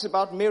 it talks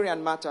about Mary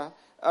and Martha.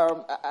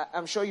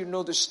 I'm sure you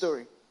know the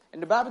story.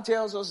 And the Bible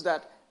tells us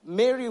that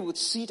Mary would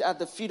sit at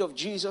the feet of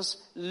Jesus,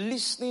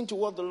 listening to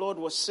what the Lord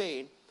was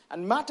saying.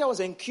 And Martha was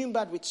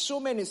encumbered with so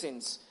many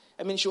things.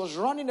 I mean, she was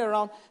running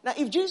around. Now,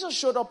 if Jesus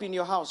showed up in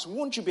your house,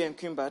 won't you be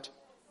encumbered?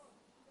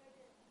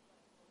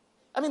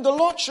 I mean, the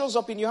Lord shows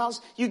up in your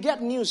house. You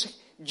get news.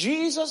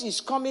 Jesus is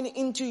coming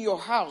into your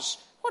house.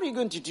 What are you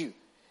going to do?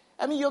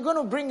 I mean, you're going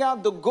to bring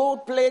out the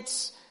gold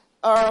plates.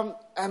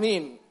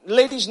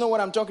 Ladies know what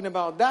I'm talking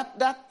about.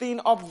 That thing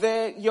up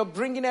there, you're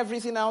bringing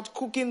everything out,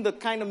 cooking the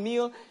kind of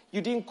meal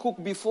you didn't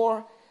cook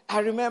before. I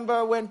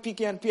remember when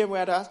PK and PM were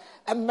at us,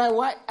 and my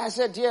wife, I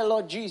said, dear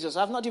Lord Jesus,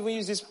 I've not even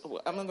used this.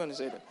 I'm not going to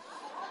say that.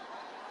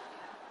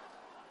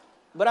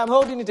 But I'm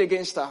holding it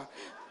against her.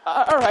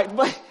 All right,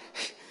 but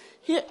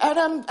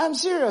and I'm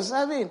serious.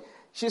 I mean,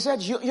 she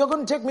said, you're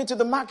going to take me to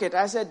the market.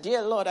 I said,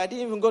 dear Lord, I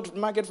didn't even go to the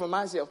market for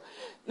myself.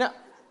 Now,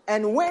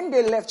 and when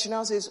they left, she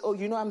now says, oh,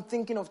 I'm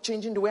thinking of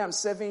changing the way I'm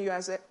serving you. I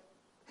said,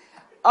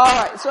 all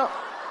right, so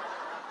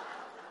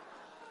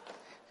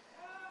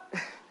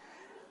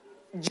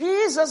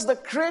Jesus, the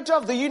creator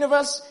of the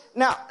universe.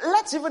 Now,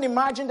 let's even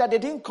imagine that they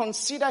didn't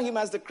consider him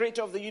as the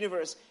creator of the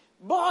universe.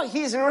 Boy,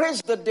 he's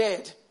raised the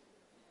dead.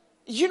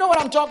 You know what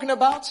I'm talking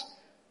about?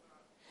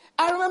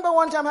 I remember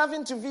one time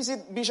having to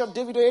visit Bishop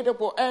David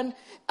Oyedepo, and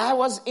I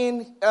was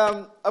in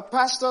a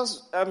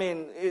pastor's,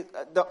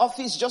 the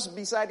office just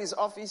beside his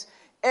office,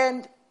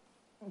 and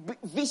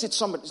visit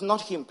somebody, it's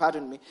not him,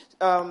 pardon me,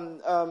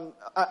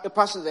 a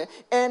pastor there,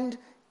 and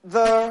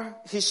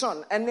his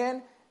son. And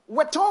then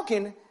we're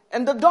talking,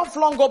 and the door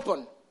flung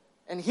open.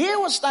 And here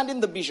was standing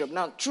the bishop.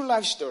 Now, true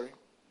life story.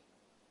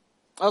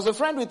 I was a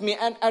friend with me,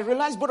 and I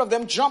realized both of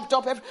them jumped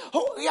up. And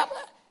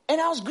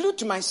I was glued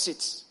to my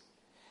seat.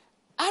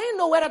 I didn't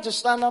know whether to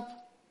stand up,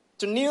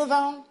 to kneel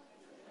down,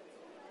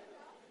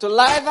 to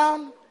lie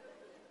down.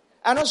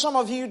 I know some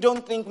of you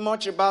don't think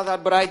much about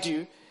that, but I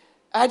do.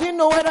 I didn't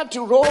know whether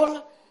to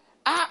roll.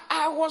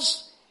 I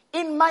was,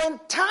 in my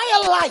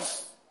entire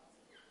life,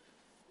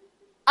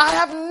 I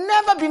have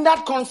never been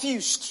that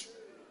confused.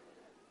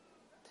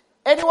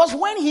 And it was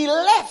when he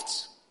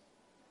left,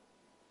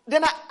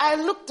 then I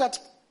looked at,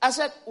 I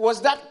said,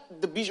 was that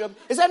the bishop?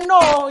 He said,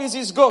 no, it's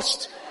his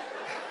ghost.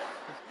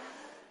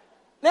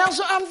 Now,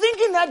 so I'm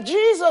thinking that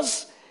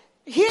Jesus,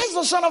 here's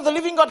the Son of the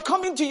living God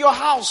coming to your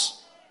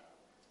house,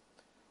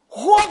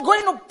 who are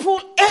going to pull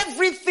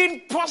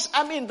everything,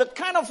 the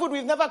kind of food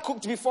we've never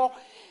cooked before.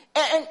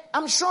 And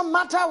I'm sure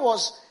Martha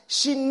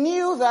she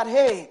knew that,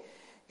 hey,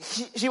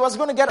 she was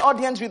going to get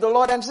audience with the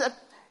Lord, and said,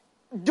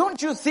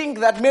 don't you think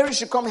that Mary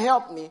should come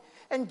help me?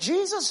 And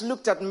Jesus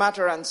looked at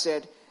Martha and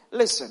said,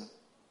 listen,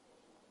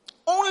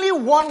 only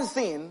one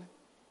thing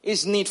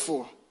is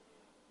needful.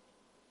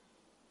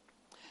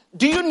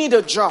 Do you need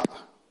a job?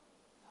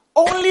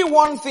 Only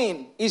one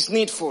thing is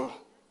needful.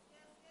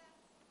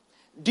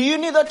 Do you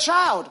need a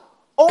child?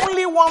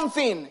 Only one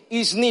thing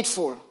is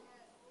needful.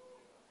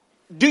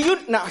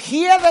 Now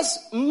hear this,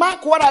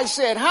 mark what I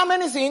said. How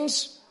many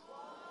things?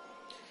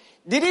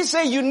 Did he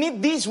say you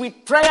need these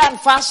with prayer and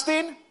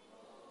fasting?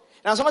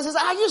 Now someone says,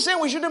 are you saying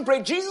we shouldn't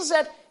pray? Jesus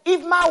said,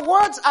 if my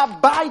words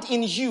abide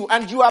in you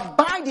and you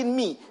abide in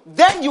me,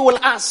 then you will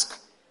ask.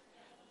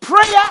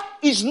 Prayer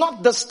is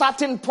not the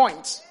starting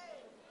point.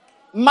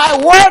 My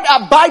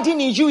word abiding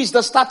in you is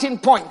the starting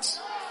point.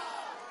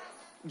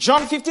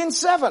 John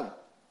 15:7.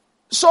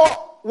 So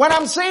when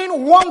I'm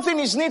saying one thing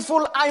is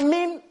needful, I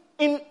mean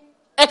in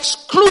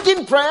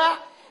excluding prayer,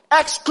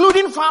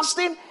 excluding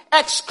fasting,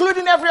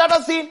 excluding every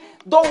other thing,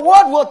 the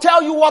word will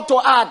tell you what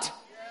to add.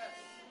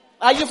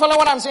 Are you following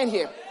what I'm saying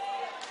here?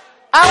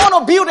 I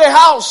want to build a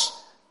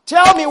house.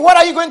 Tell me, what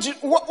are you going to,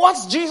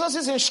 what's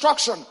Jesus'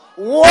 instruction?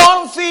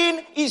 One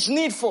thing is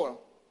needful.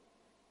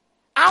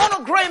 I want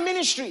to grow a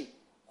ministry.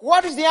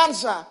 What is the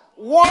answer?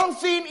 One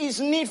thing is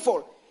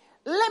needful.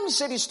 Let me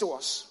say this to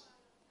us.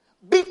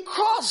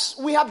 Because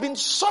we have been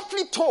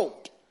subtly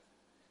told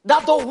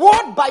that the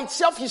word by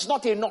itself is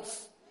not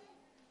enough.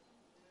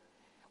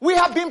 We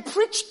have been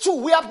preached to.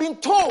 We have been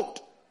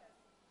told.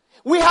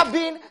 We have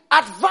been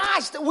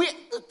advised.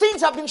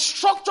 Things have been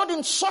structured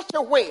in such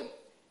a way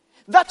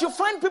that you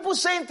find people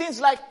saying things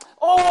like,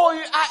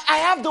 oh, I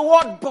have the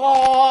word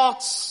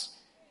but.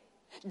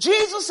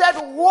 Jesus said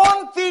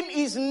one thing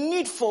is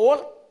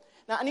needful.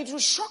 Now, I need to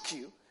shock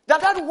you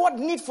that word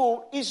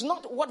needful is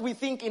not what we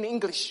think in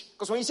English.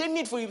 Because when you say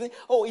needful, you think,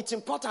 oh, it's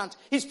important,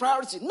 it's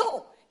priority.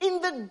 No,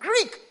 in the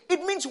Greek,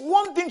 it means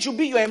one thing should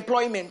be your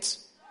employment.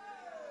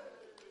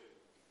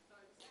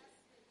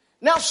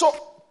 Now, so,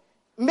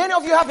 many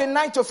of you have a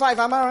 9 to 5,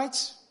 am I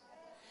right?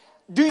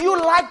 Do you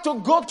like to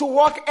go to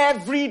work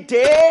every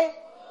day?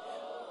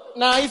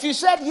 Now, if you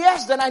said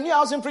yes, then I knew I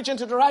wasn't preaching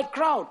to the right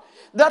crowd.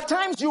 There are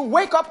times you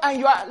wake up and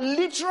you are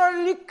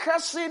literally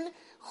cursing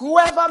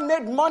whoever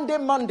made Monday,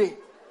 Monday.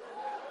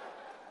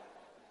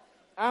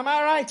 Am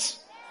I right?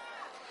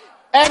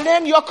 And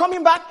then you're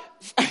coming back.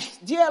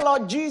 Dear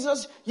Lord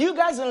Jesus, you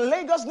guys in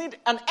Lagos need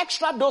an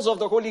extra dose of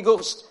the Holy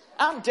Ghost.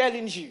 I'm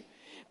telling you.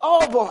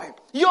 Oh boy.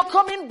 You're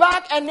coming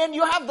back and then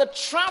you have the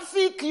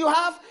traffic.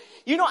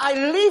 I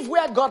live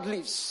where God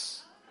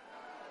lives.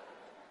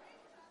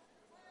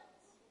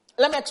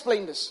 Let me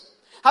explain this.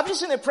 Have you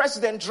seen a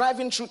president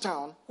driving through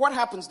town? What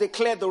happens? They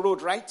clear the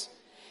road, right?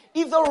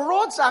 If the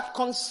roads are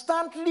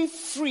constantly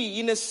free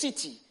in a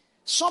city,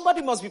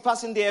 somebody must be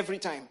passing there every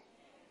time.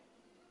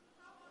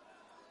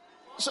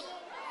 So,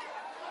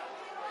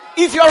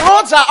 if your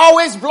roads are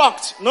always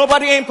blocked,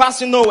 nobody ain't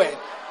passing nowhere.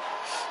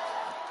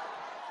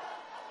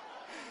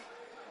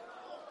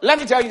 Let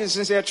me tell you the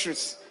sincere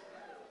truth.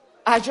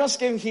 I just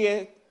came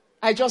here.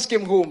 I just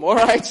came home, all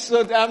right?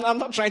 So I'm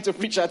not trying to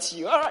preach at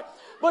you, all right?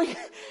 But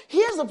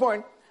here's the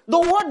point. The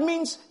word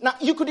means, now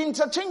you could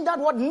interchange that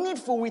word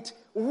needful with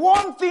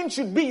one thing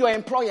should be your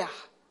employer.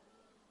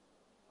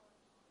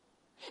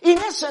 In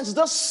essence,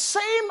 the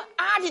same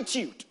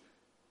attitude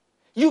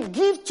you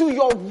give to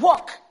your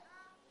work.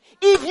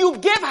 If you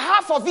gave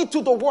half of it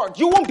to the word,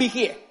 you won't be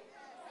here.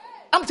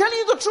 I'm telling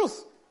you the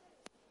truth.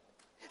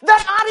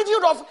 That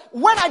attitude of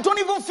when I don't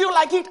even feel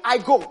like it, I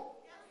go.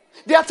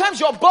 There are times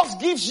your boss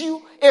gives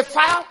you a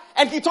file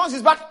and he turns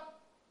his back.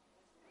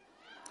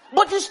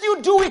 But you still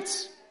do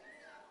it.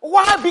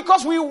 Why?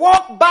 Because we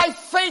walk by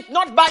faith,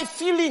 not by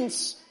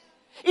feelings.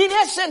 In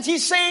essence,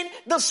 he's saying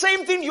the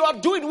same thing you are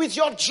doing with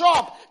your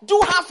job.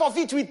 Do half of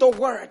it with the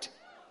word.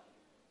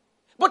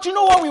 But you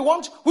know what we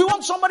want? We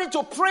want somebody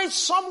to pray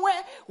somewhere,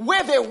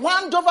 wave a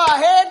wand over our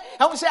head,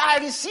 and we say, I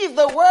received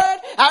the word,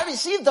 I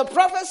received the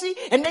prophecy,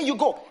 and then you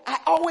go. I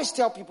always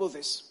tell people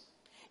this.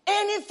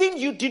 Anything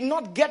you did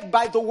not get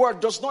by the word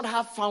does not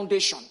have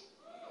foundation.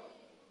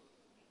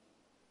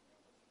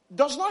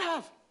 Does not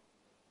have.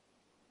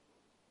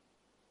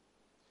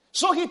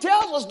 So he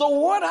tells us the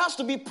word has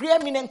to be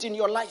preeminent in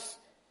your life.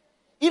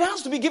 It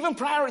has to be given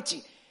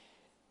priority.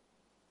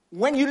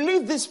 When you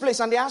leave this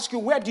place and they ask you,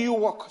 where do you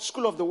work?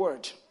 School of the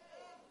word.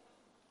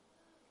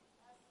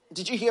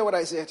 Did you hear what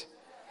I said?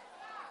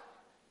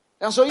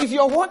 And so if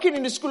you're working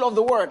in the school of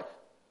the word,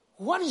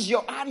 what is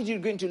your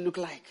attitude going to look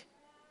like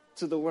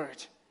to the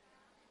word?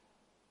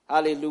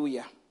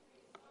 Hallelujah.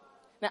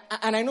 Now,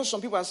 and I know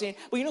some people are saying,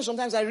 but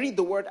sometimes I read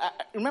the word.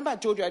 Remember I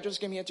told you I just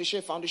came here to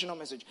share a foundational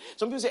message.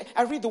 Some people say,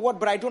 I read the word,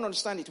 but I don't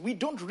understand it. We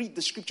don't read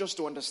the scriptures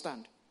to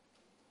understand.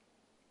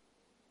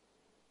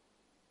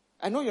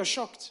 I know you're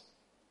shocked.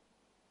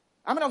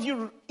 How many of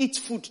you eat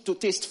food to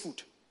taste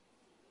food?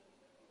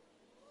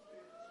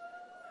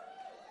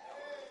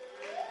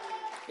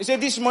 You say,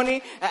 this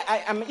morning,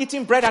 I'm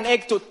eating bread and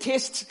egg to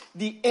taste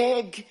the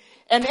egg.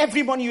 And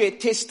every morning you're a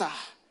taster.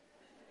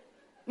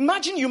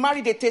 Imagine you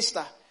married a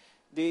taster.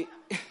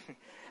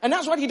 And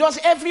that's what he does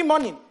every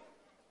morning.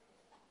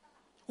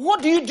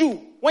 What do you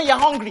do when you're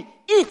hungry?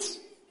 Eat.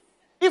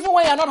 Even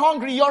when you're not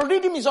hungry, your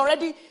rhythm is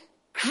already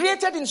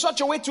created in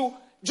such a way to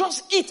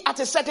just eat at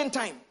a certain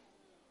time.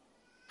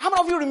 How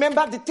many of you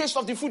remember the taste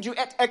of the food you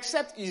ate?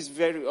 Except it's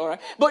very, all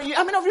right. But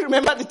how many of you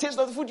remember the taste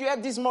of the food you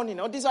ate this morning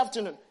or this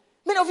afternoon?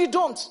 Many of you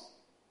don't.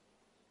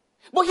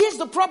 But here's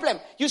the problem.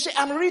 You say,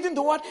 I'm reading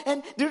the word,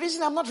 and the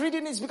reason I'm not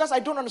reading it is because I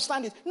don't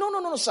understand it.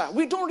 No, sir.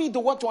 We don't read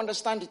the word to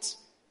understand it.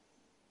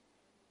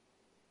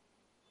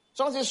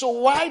 Someone says, so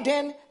why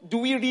then do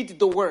we read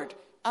the word?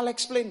 I'll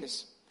explain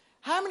this.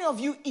 How many of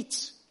you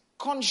eat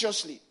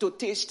consciously to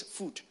taste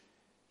food?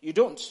 You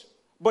don't.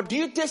 But do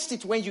you taste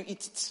it when you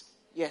eat it?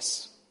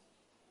 Yes.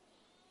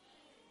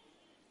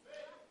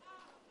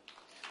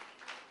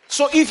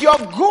 So if you're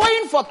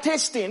going for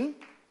tasting,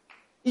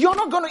 you're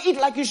not going to eat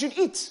like you should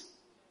eat.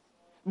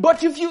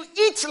 But if you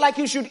eat like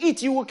you should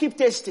eat, you will keep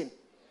tasting.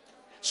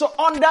 So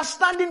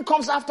understanding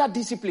comes after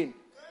discipline.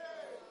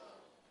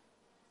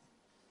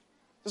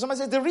 So somebody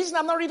says, the reason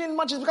I'm not reading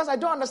much is because I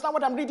don't understand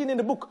what I'm reading in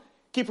the book.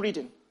 Keep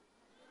reading.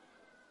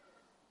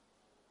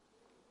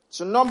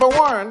 So number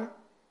one,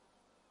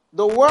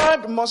 the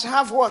word must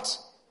have what?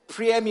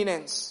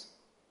 Preeminence.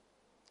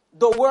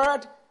 The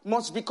word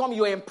must become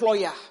your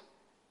employer.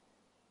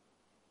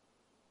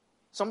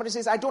 Somebody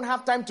says, I don't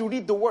have time to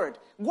read the word.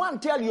 Go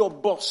and tell your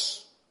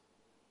boss,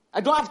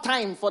 I don't have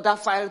time for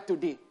that file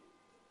today.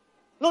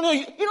 No,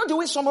 you know the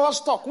way some of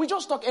us talk? We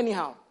just talk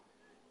anyhow.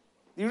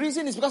 The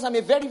reason is because I'm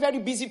a very, very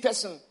busy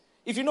person.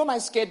 If you know my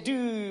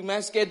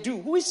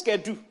schedule, who is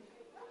schedule?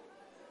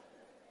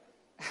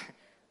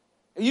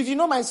 If you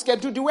know my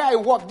schedule, the way I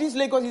work, this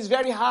Lagos is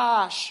very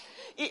harsh.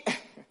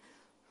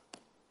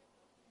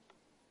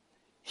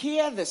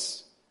 Hear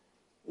this.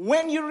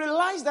 When you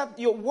realize that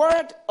your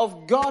word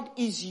of God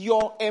is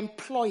your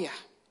employer,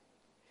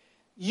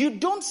 you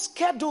don't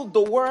schedule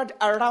the word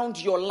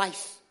around your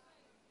life.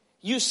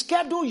 You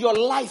schedule your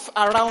life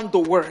around the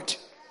word.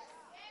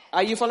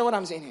 Are you following what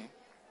I'm saying here?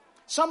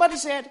 Somebody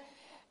said,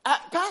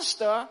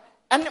 Pastor,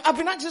 And I've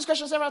been asked this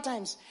question several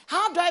times.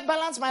 How do I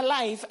balance my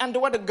life and the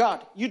word of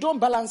God? You don't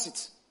balance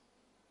it.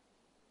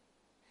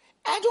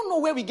 I don't know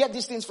where we get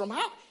these things from.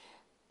 How?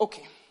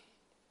 Okay.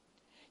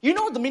 You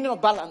know the meaning of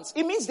balance?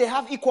 It means they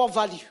have equal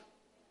value.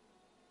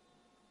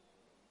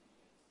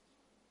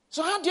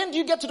 So how then do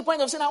you get to the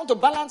point of saying, I want to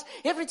balance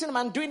everything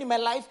I'm doing in my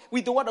life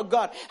with the word of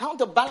God? I want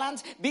to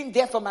balance being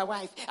there for my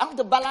wife. I want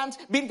to balance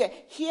being there.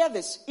 Hear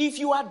this. If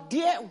you are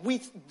there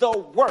with the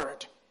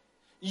word,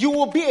 you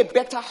will be a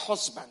better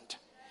husband.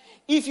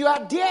 If you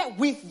are there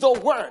with the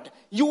word,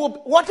 you will,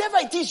 whatever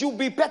it is, you'll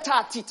be better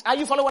at it. Are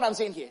you following what I'm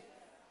saying here?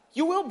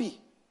 You will be.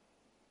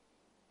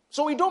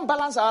 So we don't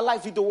balance our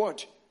life with the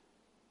word.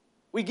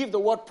 We give the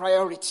word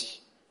priority.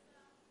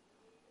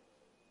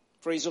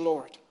 Praise the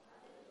Lord.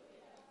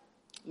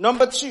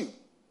 Number 2.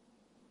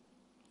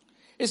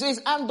 It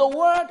says, and the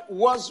word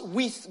was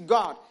with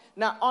God.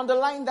 Now,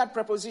 underline that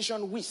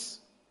preposition with.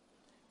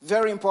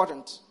 Very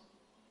important.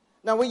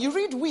 Now, when you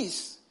read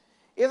with,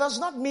 it does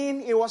not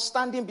mean it was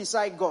standing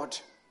beside God.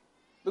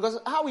 Because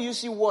how will you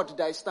see word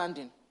that is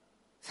standing?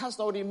 That's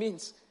not what it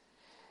means.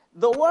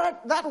 The word,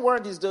 that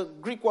word is the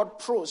Greek word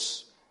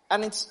pros.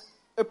 And it's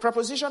a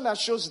preposition that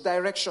shows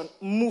direction,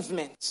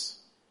 movement.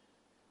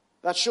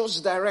 That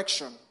shows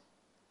direction.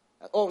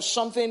 Oh,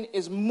 something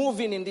is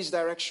moving in this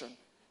direction.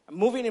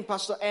 Moving in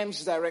Pastor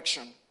M's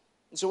direction.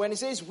 And so when it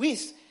says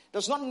with,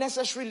 does not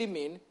necessarily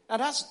mean,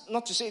 and that's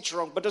not to say it's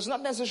wrong, but does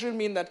not necessarily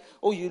mean that,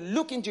 oh, you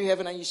look into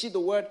heaven and you see the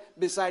word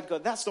beside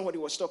God. That's not what he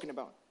was talking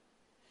about.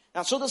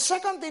 Now, so the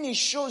second thing he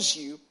shows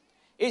you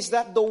is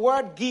that the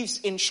word gives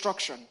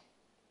instruction.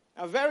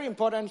 Now, very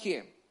important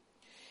here.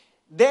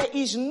 There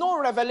is no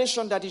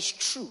revelation that is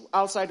true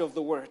outside of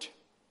the word.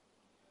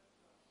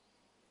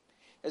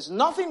 There's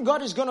nothing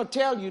God is going to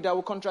tell you that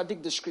will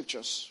contradict the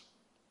scriptures.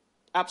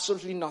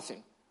 Absolutely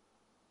nothing.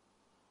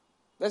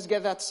 Let's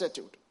get that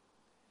settled.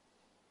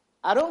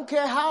 I don't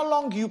care how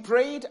long you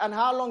prayed and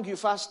how long you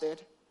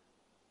fasted.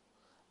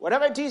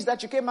 Whatever it is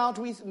that you came out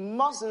with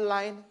must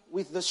align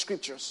with the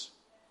scriptures.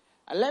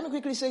 And let me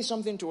quickly say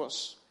something to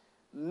us.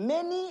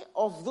 Many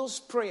of those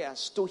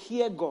prayers to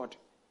hear God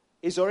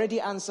is already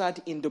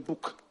answered in the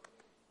book.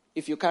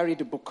 If you carry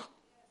the book.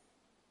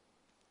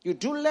 You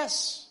do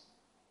less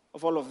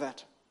of all of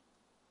that.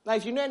 Now,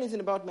 if you know anything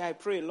about me, I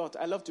pray a lot.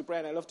 I love to pray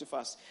and I love to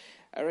fast.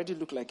 I already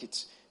look like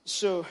it.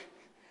 So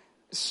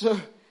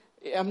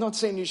I'm not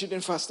saying you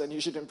shouldn't fast and you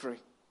shouldn't pray.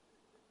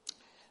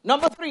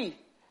 Number 3,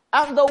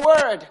 and the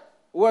word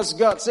was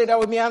God. Say that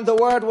with me, and the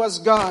word was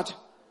God.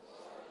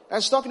 I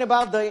was talking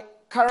about the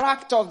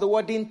character of the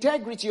word, the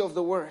integrity of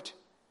the word.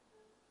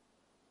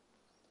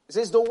 It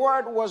says the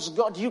word was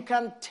God. You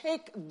can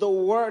take the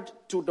word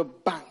to the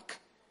bank.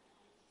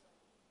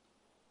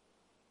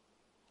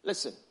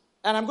 Listen,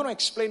 and I'm going to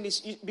explain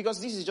this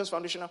because this is just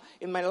foundational.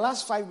 In my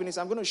last 5 minutes,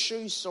 I'm going to show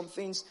you some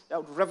things that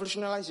would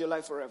revolutionize your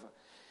life forever.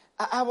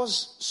 I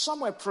was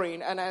somewhere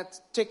praying and I had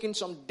taken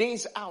some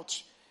days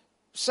out,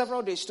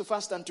 several days to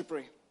fast and to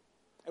pray.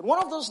 And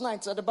one of those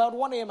nights at about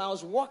 1 a.m. I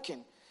was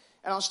walking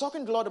and I was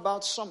talking to the Lord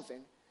about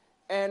something.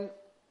 And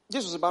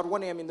this was about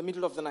 1 a.m. in the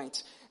middle of the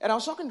night. And I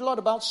was talking to the Lord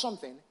about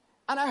something.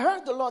 And I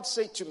heard the Lord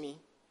say to me,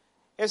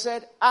 he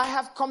said, I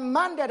have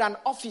commanded an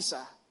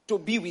officer to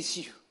be with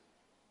you.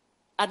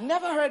 I'd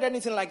never heard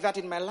anything like that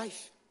in my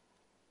life.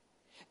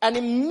 And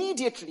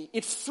immediately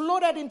it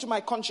flooded into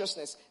my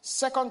consciousness.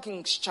 2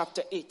 Kings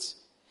chapter 8.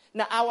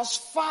 Now I was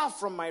far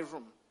from my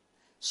room.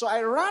 So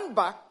I ran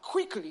back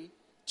quickly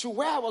to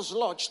where I was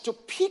lodged to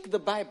pick the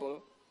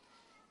Bible.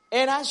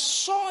 And I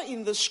saw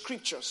in the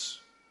scriptures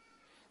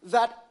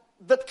that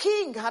the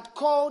king had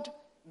called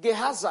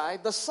Gehazi,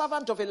 the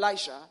servant of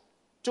Elisha,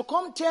 to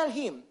come tell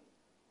him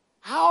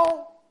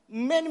how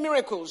many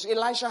miracles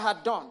Elisha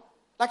had done.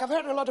 Like, I've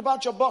heard a lot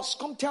about your boss.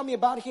 Come tell me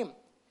about him.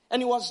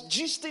 And he was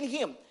gisting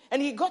him.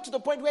 And he got to the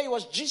point where he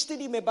was gisting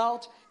him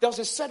about, there was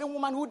a certain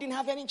woman who didn't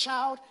have any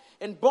child.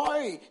 And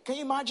boy, can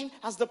you imagine,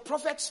 as the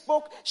prophet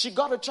spoke, she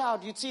got a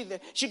child. You'd see there.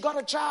 She got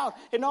a child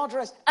and all the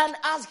rest. And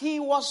as he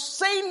was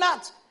saying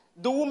that,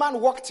 the woman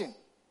walked in.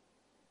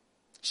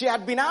 She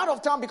had been out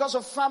of town because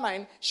of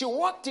famine. She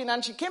walked in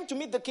and she came to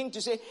meet the king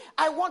to say,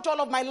 I want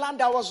all of my land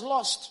that was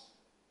lost.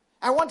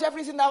 I want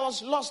everything that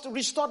was lost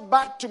restored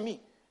back to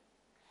me.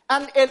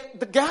 And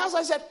the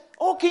Gehazi said,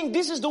 oh king,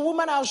 this is the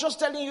woman I was just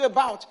telling you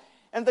about.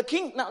 And the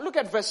king, now look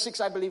at verse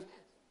 6, I believe.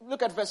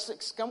 Look at verse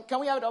 6. Can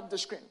we have it up the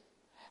screen?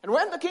 And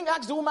when the king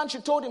asked the woman, she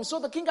told him, so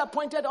the king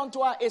appointed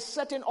unto her a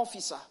certain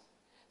officer,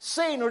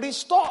 saying,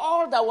 restore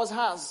all that was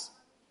hers,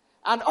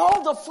 and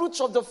all the fruits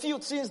of the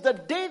field since the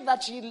day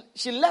that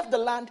she left the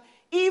land,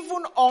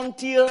 even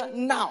until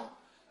now.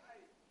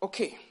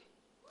 Okay.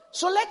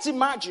 So let's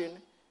imagine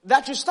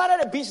that you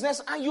started a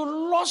business and you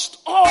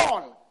lost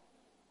all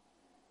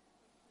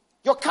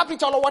your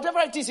capital or whatever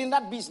it is in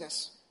that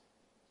business.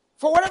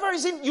 For whatever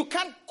reason, you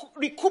can't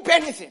recoup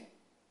anything.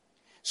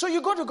 So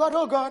you go to God,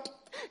 oh God,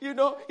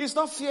 it's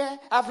not fair.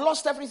 I've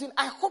lost everything.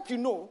 I hope you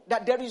know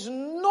that there is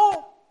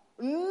no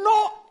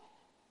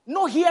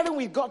hearing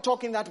with God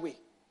talking that way.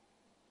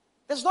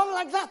 There's nothing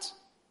like that.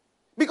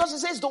 Because it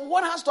says the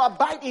word has to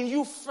abide in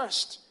you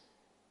first.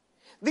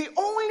 The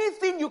only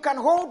thing you can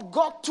hold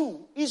God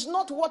to is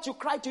not what you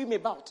cry to him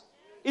about.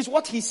 It's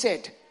what he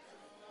said.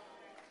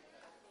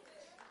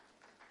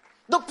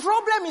 The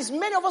problem is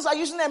many of us are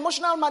using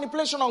emotional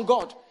manipulation on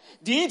God.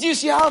 Didn't you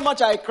see how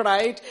much I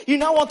cried? You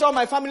now want all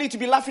my family to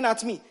be laughing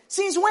at me.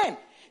 Since when?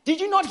 Did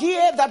you not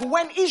hear that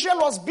when Israel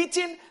was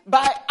beaten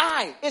by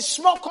Ai, a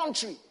small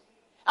country,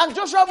 and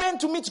Joshua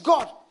went to meet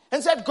God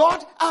and said,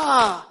 God,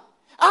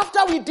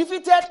 after we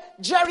defeated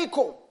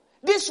Jericho,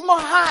 this small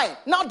Ai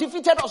now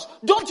defeated us.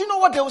 Don't you know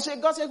what they will say?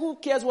 God said, who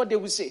cares what they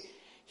will say?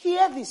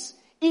 Hear this.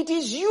 It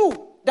is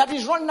you that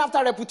is running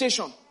after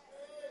reputation.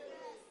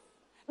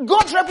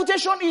 God's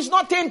reputation is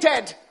not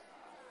tainted.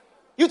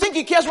 You think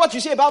he cares what you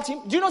say about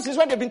him? Do you know since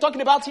when they've been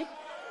talking about him?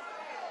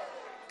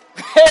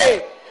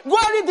 Hey, go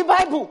and read the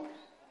Bible.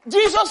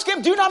 Jesus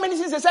came. Do you know how many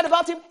things they said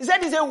about him? He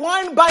said he's a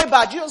wine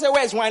bibber. Jesus said,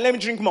 where's wine? Let me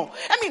drink more.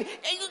 I mean,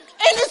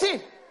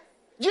 anything.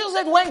 Jesus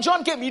said when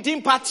John came, he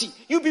didn't party.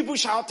 You people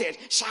shouted.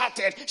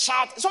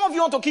 Some of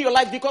you want to kill your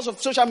life because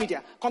of social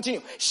media.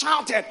 Continue.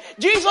 Shouted.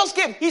 Jesus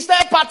came. He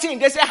started partying.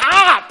 They said,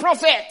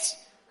 prophet.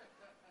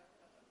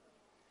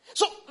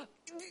 So,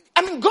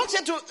 I mean, God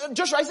said to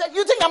Joshua, he said,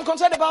 you think I'm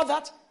concerned about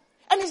that?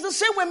 And it's the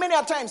same way many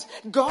a times.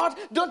 God,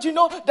 don't you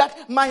know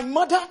that my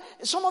mother,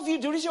 some of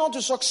you, the reason you want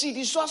to succeed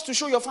is so as to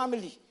show your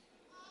family.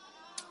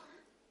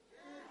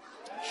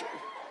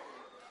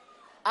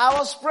 I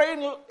was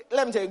praying,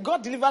 let me tell you,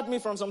 God delivered me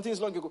from some things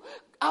long ago.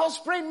 I was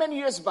praying many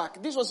years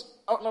back. This was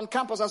on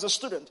campus as a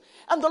student.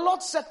 And the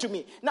Lord said to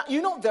me, now,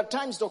 you know, there are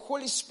times the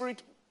Holy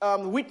Spirit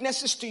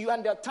witnesses to you,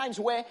 and there are times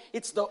where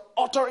it's the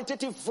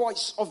authoritative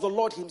voice of the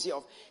Lord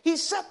himself. He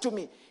said to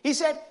me, he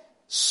said,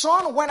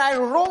 son, when I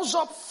rose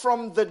up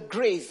from the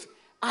grave,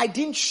 I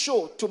didn't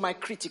show to my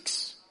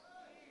critics.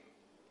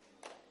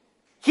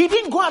 He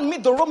didn't go and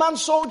meet the Roman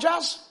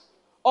soldiers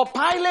or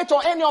Pilate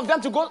or any of them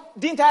to go,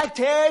 didn't I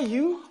tell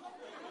you?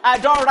 I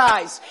don't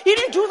rise. He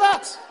didn't do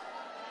that.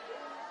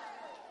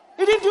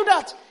 He didn't do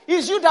that.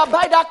 It's you that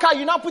buy that car,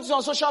 you now put it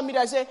on social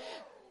media and say,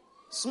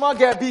 small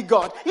girl, big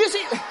God. You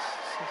see,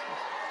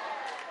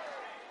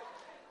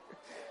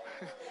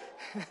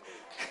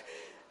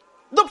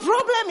 the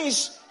problem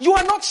is you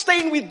are not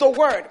staying with the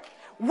word.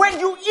 When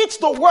you eat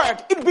the word,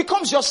 it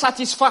becomes your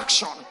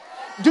satisfaction.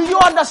 Do you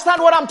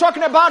understand what I'm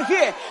talking about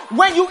here?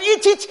 When you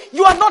eat it,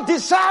 you are not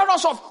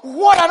desirous of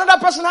what another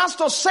person has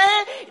to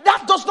say.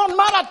 That does not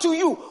matter to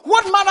you.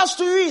 What matters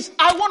to you is,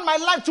 I want my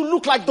life to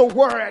look like the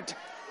word.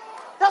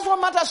 That's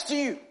what matters to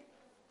you.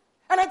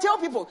 And I tell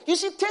people, you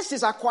see, taste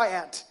is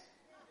acquired.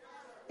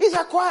 It's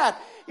acquired.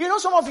 You know,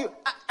 some of you,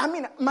 I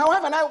mean, my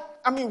wife and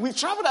I mean, we've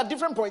traveled at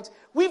different points.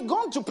 We've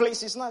gone to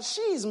places. Now,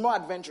 she is more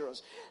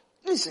adventurous.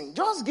 Listen,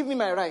 just give me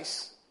my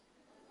rice.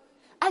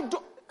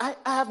 I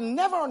have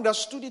never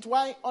understood it,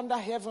 why under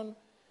heaven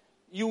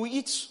you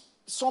eat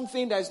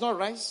something that is not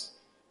rice,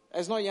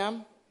 that is not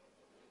yam,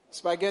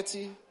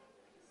 spaghetti,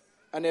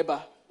 and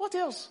eba. What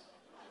else?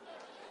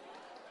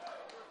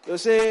 They'll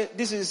say,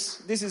 this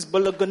is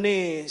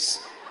bolognese.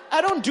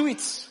 I don't do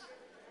it.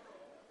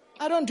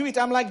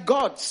 I'm like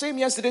God. Same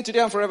yesterday, today,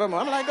 and forevermore.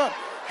 I'm like God.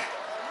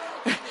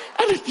 I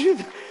don't do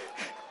that.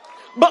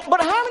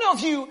 But how many of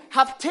you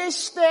have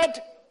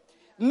tasted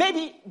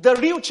maybe the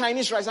real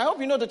Chinese rice? I hope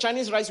you know the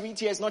Chinese rice we eat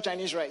here is not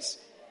Chinese rice.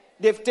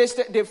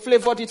 They've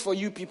flavored it for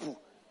you people.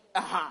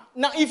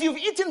 Now, if you've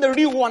eaten the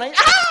real one,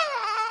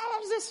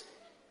 what's this?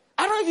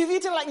 I don't know if you've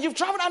eaten, like you've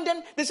traveled and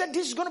then they said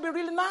this is going to be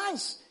really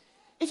nice.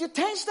 If you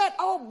taste that,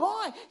 oh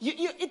boy,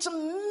 it's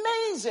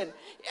amazing.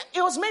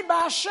 It was made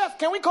by a chef.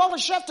 Can we call the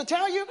chef to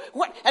tell you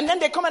what? And then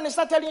they come and they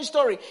start telling you a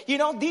story. You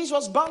know, this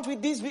was burnt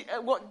with this.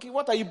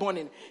 What are you born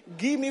in?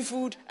 Give me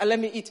food and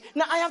let me eat.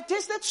 Now, I have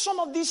tasted some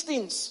of these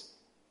things.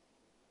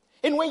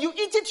 And when you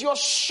eat it, you're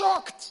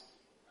shocked.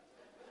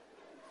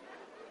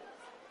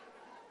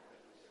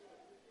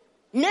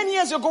 Many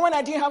years ago when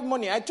I didn't have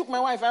money, I took my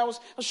wife. I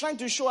was trying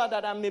to show her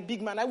that I'm a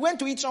big man. I went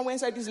to eat somewhere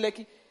inside this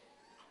lekki.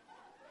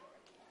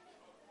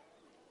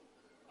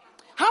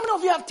 How many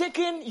of you have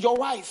taken your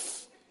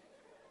wife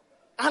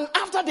and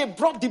after they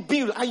brought the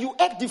bill and you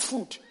ate the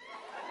food?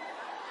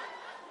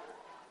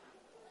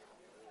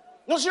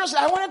 No, seriously,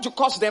 I wanted to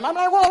curse them. I'm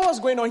like, what's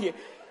going on here?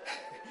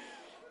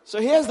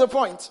 So here's the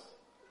point.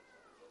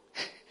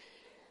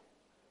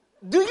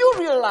 Do you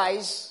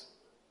realize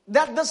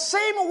that the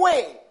same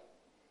way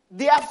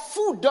their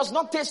food does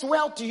not taste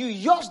well to you,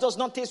 yours does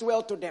not taste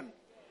well to them?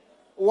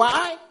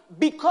 Why?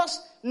 Because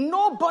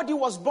nobody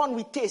was born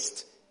with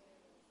taste.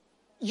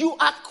 You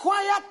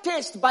acquire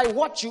taste by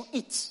what you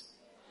eat.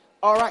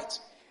 All right.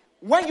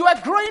 When you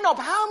are growing up,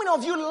 how many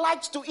of you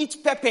liked to eat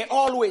pepper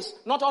always?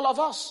 Not all of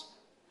us.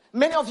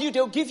 Many of you,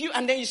 they'll give you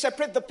and then you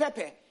separate the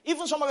pepper.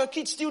 Even some of your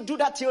kids still do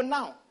that till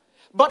now.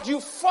 But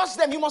you force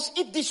them, you must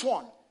eat this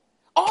one.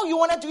 All you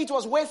wanted to eat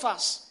was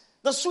wafers,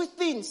 the sweet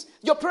things.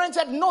 Your parents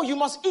said, no, you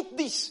must eat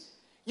this.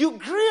 You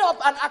grew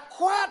up and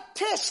acquired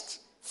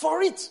taste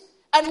for it.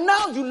 And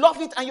now you love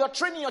it and you're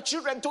training your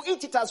children to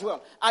eat it as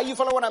well. Are you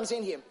following what I'm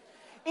saying here?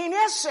 In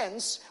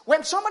essence,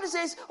 when somebody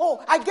says,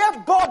 oh, I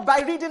get bored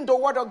by reading the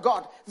word of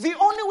God, the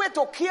only way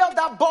to kill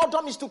that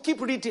boredom is to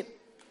keep reading.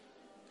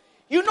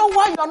 You know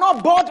why you are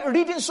not bored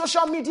reading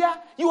social media?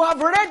 You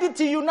have read it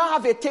till you now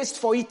have a taste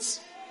for it.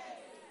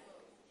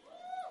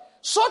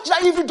 Such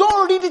that if you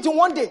don't read it in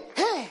one day,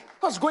 hey,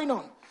 what's going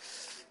on?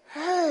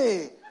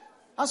 Hey,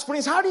 has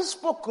Prince Harry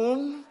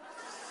spoken?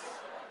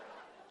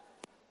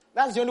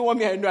 That's the only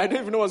one I know. I don't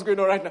even know what's going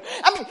on right now.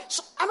 I mean,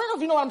 how many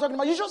of you know what I'm talking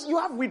about? You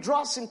have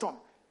withdrawal symptom.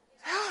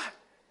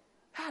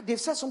 They've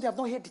said something. I've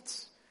not heard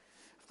it.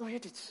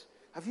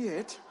 Have you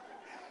heard?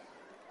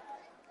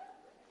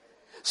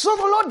 So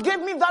the Lord gave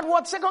me that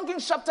word, 2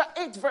 Kings chapter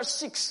 8, verse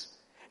 6.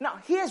 Now,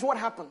 here's what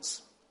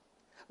happens.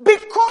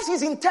 Because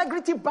his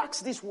integrity backs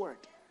this word,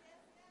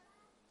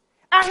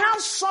 I have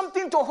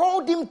something to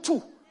hold him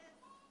to.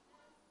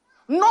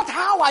 Not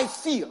how I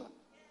feel.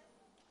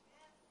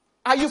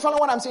 Are you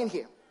following what I'm saying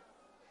here?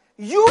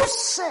 You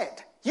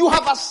said you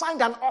have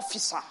assigned an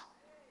officer.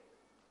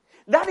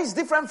 That is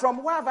different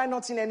from why have I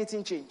not seen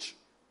anything change?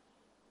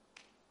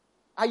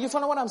 Are you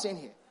following what I'm saying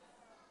here?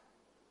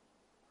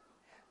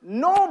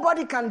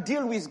 Nobody can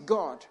deal with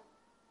God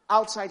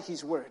outside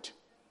his word.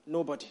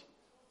 Nobody.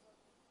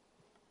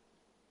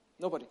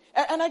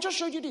 And I just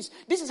showed you this.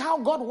 This is how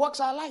God works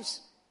our lives.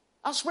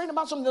 I was praying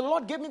about something. The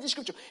Lord gave me this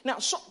scripture. Now,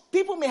 so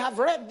people may have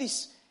read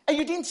this and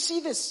you didn't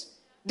see this.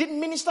 Didn't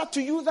minister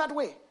to you that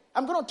way.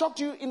 I'm going to talk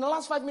to you in the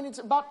last 5 minutes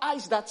about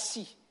eyes that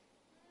see.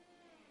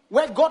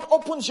 Where God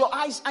opens your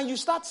eyes and you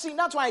start seeing.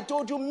 That's why I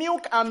told you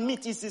milk and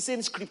meat is the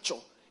same scripture.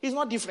 It's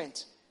not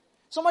different.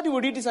 Somebody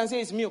will read this and say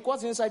it's milk.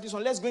 What's inside this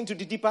one? Let's go into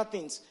the deeper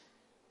things.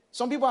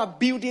 Some people are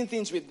building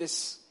things with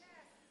this.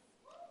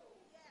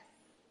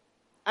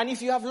 And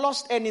if you have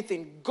lost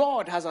anything,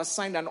 God has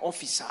assigned an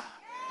officer.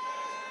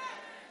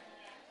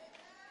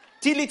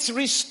 Till it's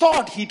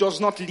restored, he does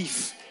not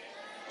leave.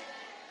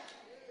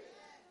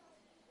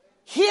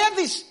 Hear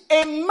this.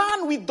 A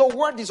man with the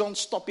word is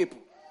unstoppable.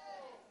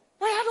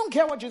 I don't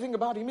care what you think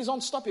about him. He's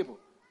unstoppable.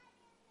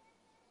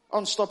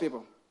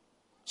 Unstoppable.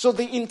 So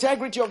the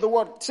integrity of the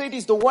word. Say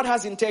this, the word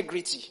has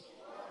integrity.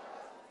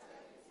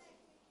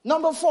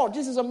 Number 4,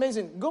 this is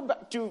amazing. Go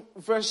back to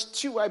verse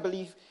 2, I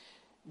believe.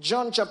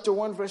 John chapter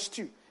 1, verse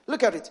 2.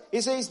 Look at it.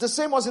 It says, the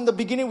same was in the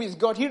beginning with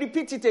God. He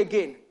repeats it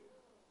again.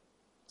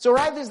 So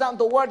write this down.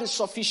 The word is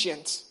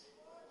sufficient.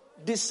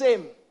 The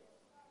same.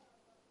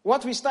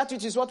 What we start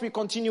with is what we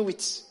continue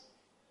with.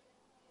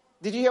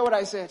 Did you hear what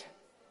I said?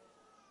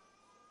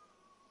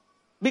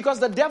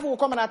 Because the devil will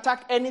come and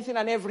attack anything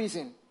and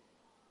everything.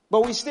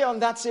 But we stay on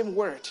that same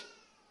word.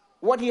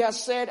 What he has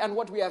said and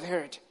what we have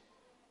heard.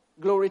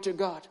 Glory to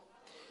God.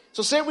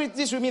 So say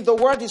this with me. The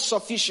word is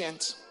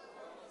sufficient.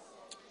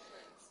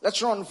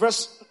 Let's run. The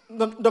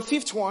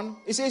 5th one.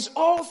 It says,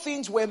 all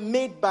things were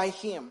made by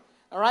him.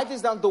 Now write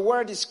this down. The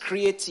word is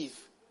creative.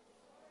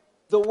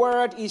 The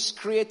word is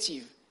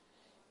creative.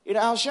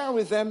 I was sharing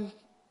with them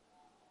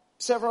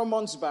several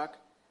months back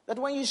that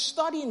when you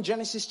study in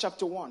Genesis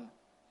chapter 1,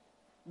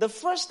 the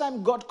first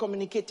time God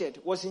communicated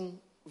was in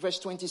verse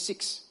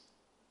 26.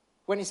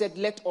 When he said,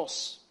 let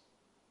us.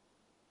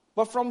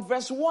 But from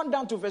verse 1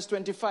 down to verse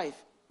 25,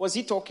 was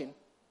he talking?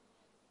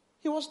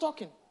 He was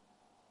talking.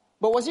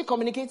 But was he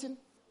communicating?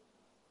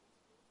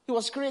 He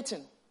was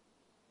creating.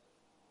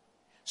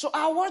 So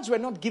our words were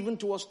not given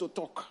to us to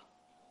talk.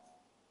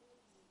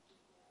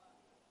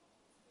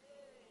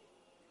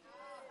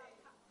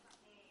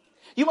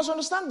 You must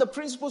understand the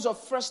principles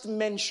of first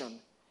mention.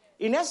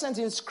 In essence,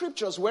 in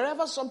scriptures,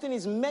 wherever something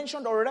is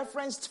mentioned or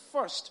referenced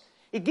first,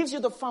 it gives you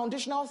the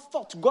foundational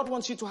thought God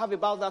wants you to have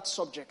about that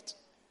subject.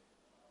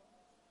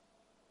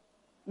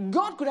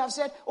 God could have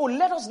said,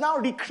 let us now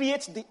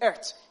recreate the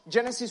earth.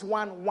 Genesis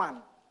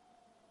 1:1.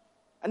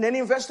 And then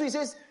in verse 2 he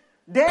says,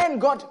 then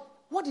God,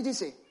 what did he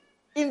say?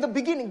 In the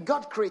beginning,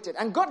 God created.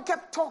 And God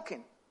kept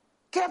talking.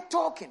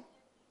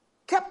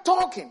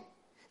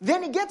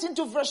 Then he gets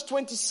into verse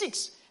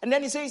 26. And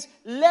then he says,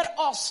 let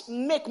us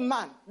make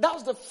man. That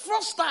was the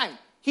first time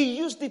he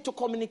used it to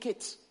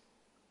communicate.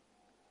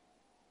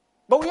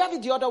 But we have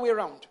it the other way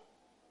around.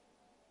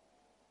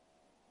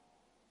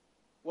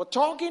 We're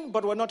talking,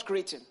 but we're not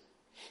creating.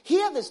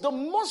 Hear this. The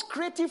most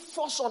creative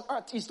force on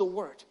earth is the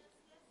word.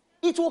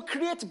 It will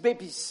create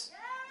babies.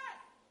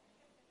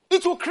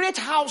 It will create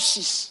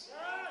houses.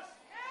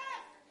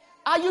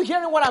 Are you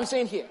hearing what I'm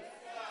saying here?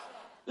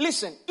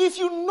 Listen, if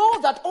you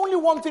know that only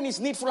one thing is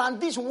needful and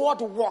this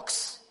word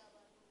works,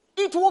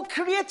 it will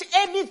create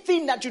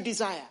anything that you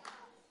desire.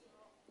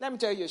 Let me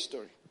tell you a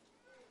story.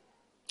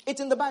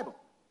 It's in the Bible.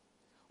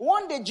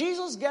 One day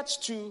Jesus gets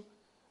to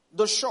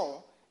the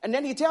shore and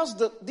then he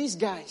tells these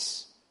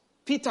guys,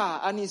 Peter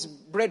and his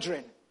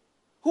brethren,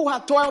 who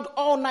had toiled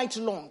all night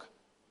long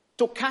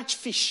to catch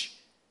fish.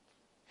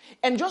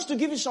 And just to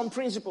give you some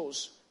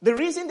principles, the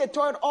reason they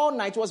toiled all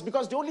night was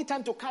because the only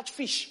time to catch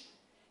fish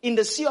in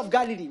the Sea of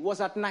Galilee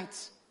was at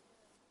night.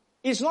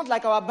 It's not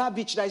like our bar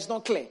beach that is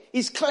not clear.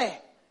 It's clear.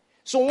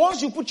 So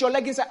once you put your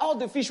leg inside, all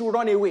the fish will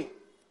run away.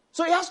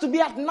 So it has to be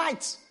at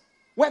night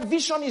where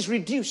vision is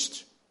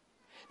reduced.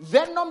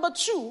 Then number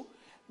 2,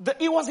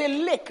 it was a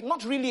lake,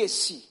 not really a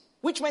sea,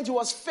 which meant it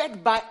was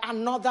fed by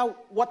another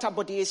water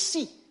body, a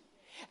sea.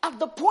 At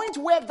the point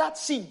where that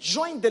sea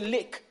joined the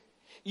lake,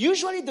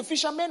 Usually the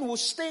fishermen will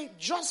stay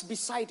just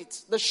beside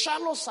it, the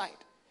shallow side,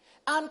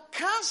 and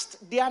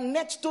cast their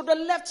net to the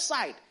left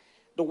side.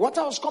 The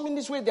water was coming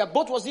this way, their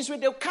boat was this way,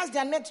 they'll cast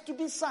their net to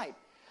this side.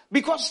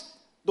 Because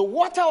the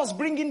water was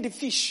bringing the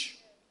fish.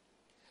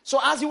 So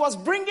as he was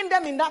bringing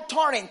them in that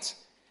torrent,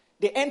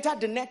 they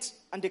entered the net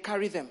and they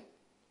carried them.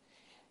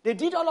 They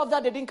did all of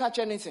that, they didn't catch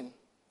anything.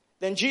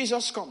 Then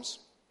Jesus comes.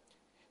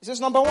 He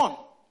says, number one,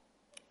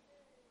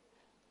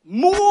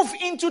 move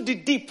into the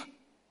deep.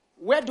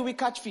 Where do we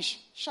catch fish?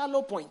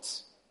 Shallow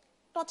points,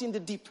 not in the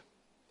deep.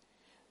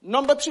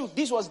 Number two,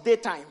 this was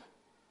daytime,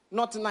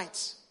 not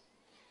night.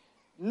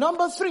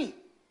 Number three,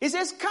 he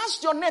says,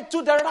 cast your net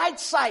to the right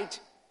side.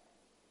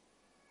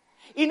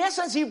 In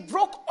essence, he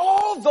broke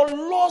all the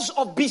laws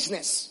of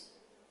business.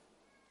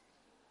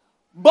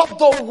 But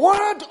the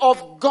word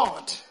of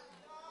God,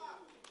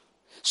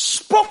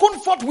 spoken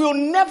forth, will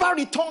never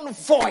return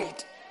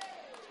void.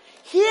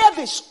 Hear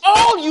this.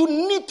 All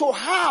you need to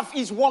have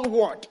is one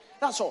word.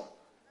 That's all.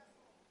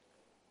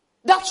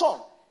 That's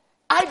all.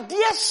 I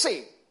dare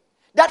say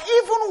that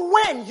even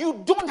when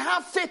you don't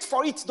have faith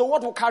for it, the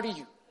word will carry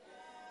you.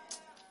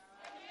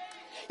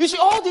 You see,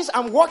 all this,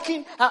 I'm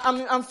working,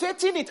 I'm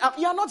faithing it.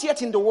 You are not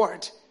yet in the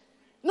word.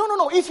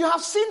 No. If you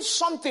have seen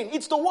something,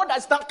 it's the word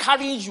that's not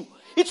carrying you.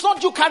 It's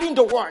not you carrying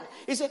the word.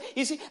 He said,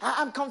 you see,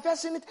 I'm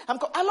confessing it.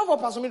 I love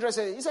what Pastor Midra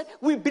said. He said,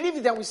 we believe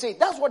it and we say it.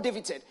 That's what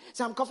David said. He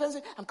said, I'm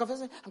confessing.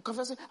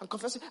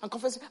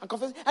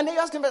 And then you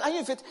ask him, are you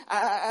in faith?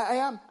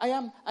 I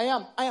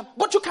am.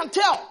 But you can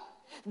tell.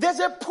 There's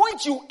a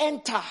point you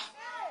enter.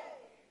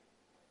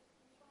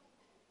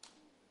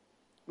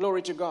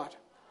 Glory to God.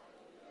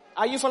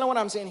 Are you following what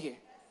I'm saying here?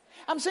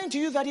 I'm saying to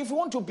you that if you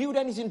want to build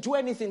anything, do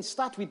anything,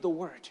 start with the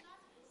word.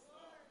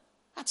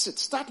 That's it.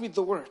 Start with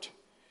the word.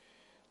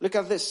 Look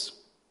at this.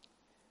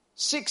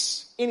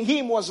 6, in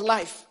him was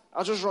life.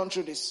 I'll just run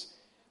through this.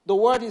 The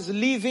word is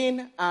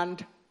living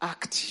and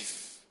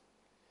active.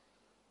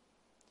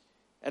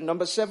 And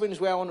number 7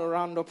 is where I want to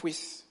round up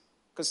with,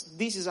 because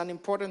this is an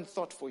important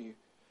thought for you.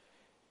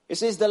 It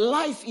says the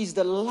life is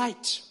the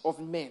light of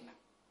men.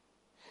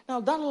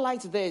 Now that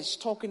light there is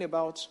talking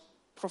about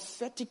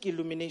prophetic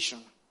illumination.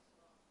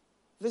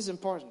 This is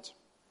important.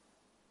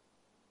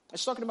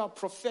 It's talking about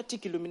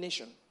prophetic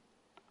illumination.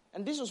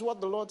 And this is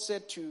what the Lord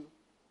said to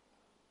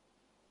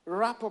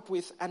wrap up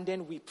with, and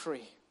then we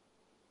pray.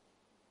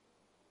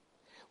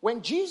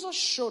 When Jesus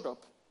showed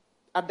up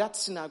at that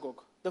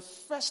synagogue the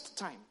first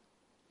time,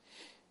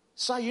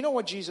 so you know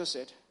what Jesus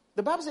said?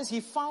 The Bible says he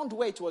found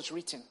where it was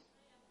written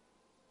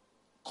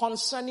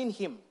concerning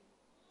him.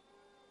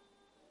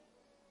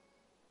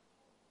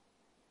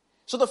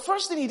 So the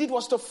first thing he did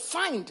was to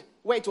find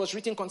where it was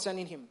written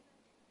concerning him.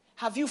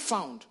 Have you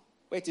found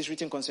where it is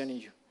written concerning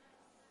you?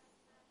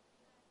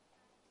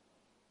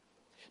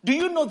 Do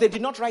you know they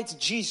did not write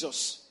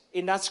Jesus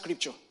in that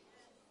scripture?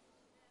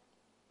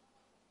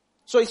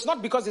 So it's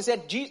not because they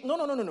said Jesus.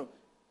 No.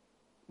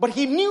 But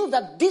he knew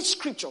that this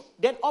scripture,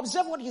 then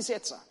observe what he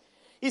said, sir.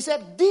 He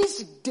said,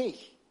 this day,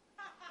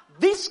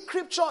 this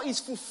scripture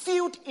is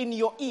fulfilled in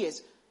your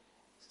ears.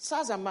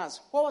 Sirs and Mars,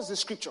 what was the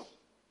scripture?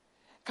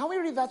 Can we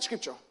read that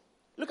scripture?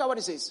 Look at what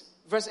it says.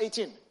 Verse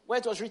 18, where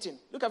it was written.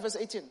 Look at verse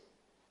 18.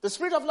 The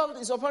Spirit of Lord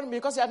is upon me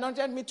because he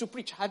anointed me to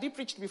preach. Had he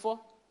preached before?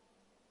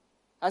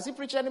 Has he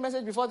preached any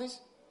message before this?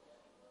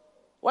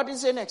 What did he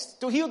say next?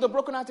 To heal the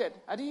brokenhearted.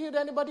 Had he healed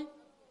anybody?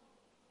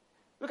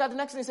 Look at the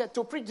next thing he said.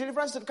 To preach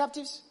deliverance to the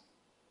captives.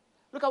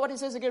 Look at what he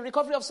says again.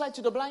 Recovery of sight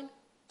to the blind.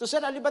 To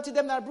set at liberty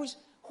them that are bruised.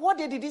 What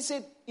day did he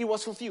say it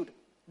was fulfilled?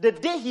 The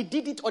day he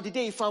did it or the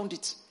day he found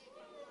it?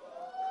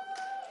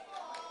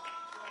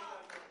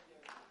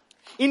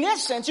 In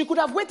essence, you could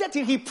have waited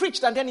till he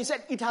preached and then he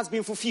said, it has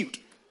been fulfilled.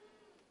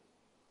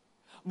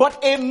 But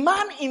a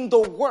man in the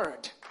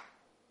word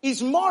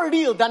is more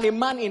real than a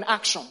man in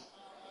action.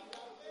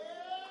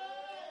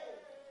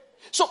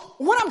 So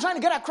what I'm trying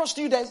to get across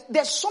to you,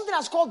 there's something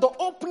that's called the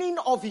opening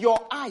of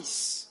your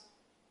eyes,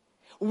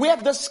 where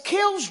the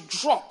scales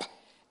drop.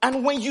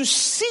 And when you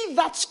see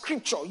that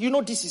scripture, you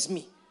know this is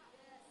me.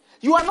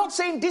 You are not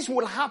saying this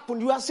will happen.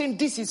 You are saying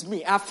this is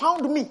me. I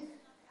found me.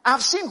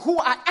 I've seen who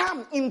I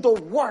am in the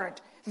word.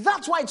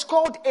 That's why it's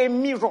called a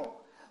mirror.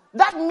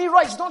 That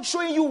mirror is not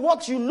showing you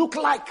what you look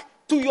like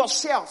to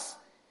yourself.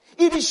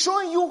 It is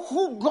showing you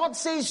who God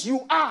says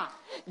you are.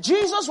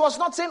 Jesus was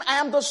not saying, I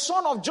am the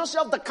son of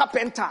Joseph the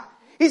carpenter.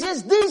 He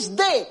says, this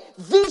day,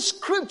 this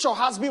scripture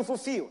has been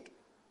fulfilled.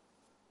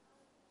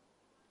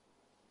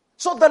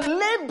 So the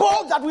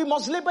labor that we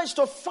must labor is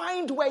to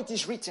find where it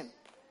is written.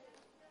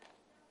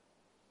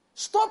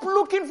 Stop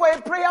looking for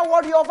a prayer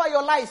warrior over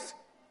your life.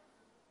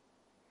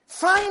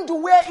 Find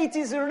where it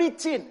is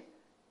written.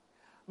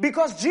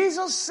 Because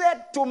Jesus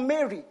said to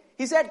Mary,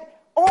 he said,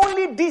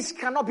 only this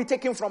cannot be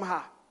taken from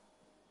her.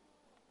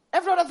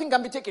 Every other thing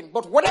can be taken,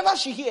 but whatever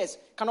she hears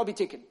cannot be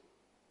taken.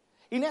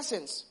 In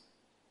essence,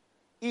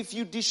 if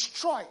you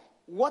destroy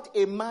what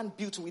a man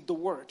built with the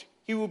word,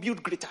 he will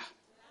build greater.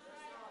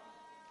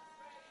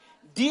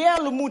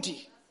 D.L.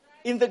 Moody,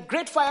 in the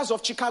great fires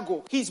of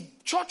Chicago, his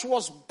church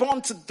was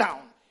burnt down.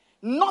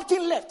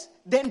 Nothing left.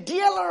 Then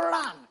DL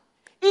ran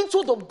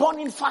into the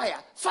burning fire.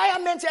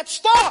 Firemen said,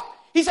 stop.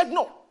 He said,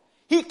 no.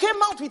 He came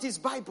out with his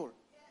Bible.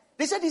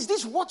 They said, is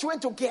this what you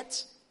went to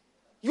get?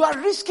 You are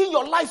risking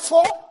your life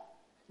for?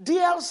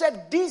 DL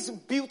said, this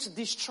built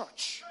this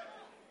church.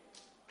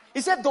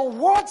 He said, the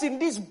words in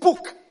this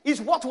book is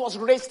what was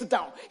raised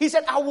down. He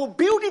said, I will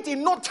build it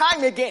in no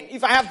time again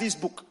if I have this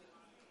book.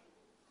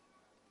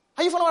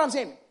 Are you following what I'm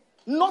saying?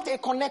 Not a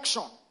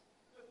connection.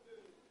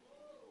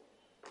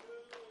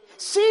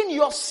 Seeing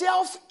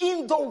yourself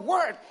in the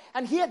word.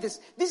 And hear this.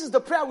 This is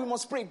the prayer we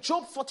must pray.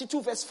 Job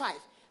 42 verse 5.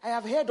 I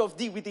have heard of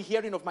thee with the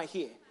hearing of my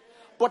ear.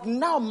 But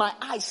now my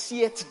eyes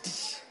seeth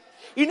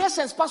thee. In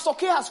essence, Pastor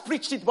K has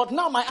preached it, but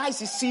now my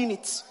eyes is seeing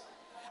it.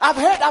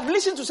 I've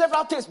listened to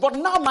several tapes, but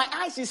now my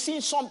eyes is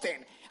seeing something.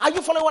 Are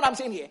you following what I'm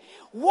saying here?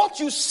 What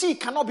you see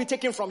cannot be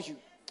taken from you.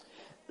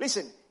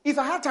 Listen, if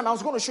I had time, I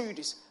was going to show you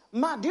this.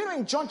 Ma, do you know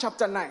in John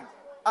chapter 9?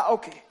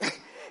 Okay.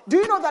 Do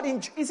you know that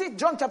is it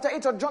John chapter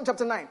 8 or John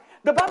chapter 9?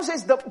 The Bible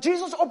says that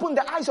Jesus opened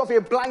the eyes of a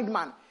blind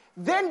man.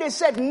 Then they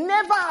said,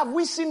 never have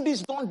we seen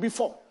this done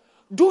before.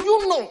 Do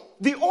you know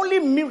the only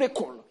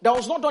miracle that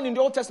was not done in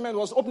the Old Testament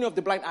was opening of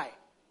the blind eye?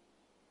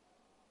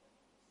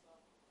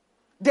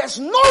 There's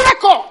no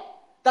record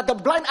that the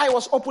blind eye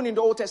was opened in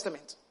the Old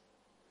Testament.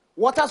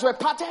 Waters were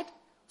parted.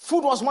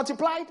 Food was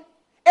multiplied.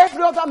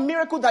 Every other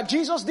miracle that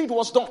Jesus did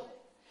was done.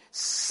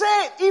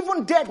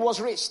 Even dead was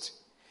raised.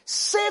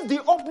 Save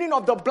the opening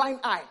of the blind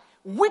eye.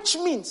 Which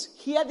means,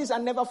 hear this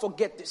and never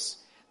forget this.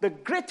 The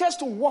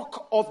greatest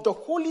work of the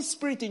Holy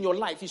Spirit in your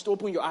life is to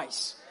open your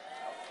eyes.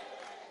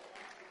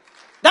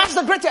 That's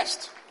the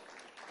greatest.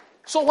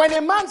 So when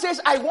a man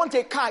says, I want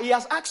a car, he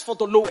has asked for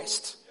the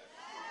lowest.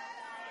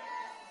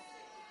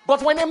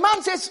 But when a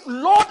man says,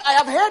 Lord, I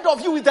have heard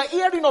of you with the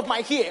hearing of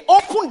my ear,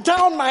 open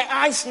down my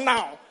eyes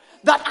now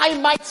that I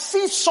might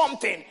see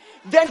something,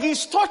 then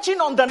he's touching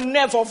on the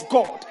nerve of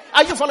God.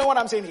 Are you following what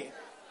I'm saying here?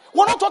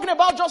 We're not talking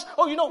about just,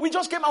 we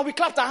just came and we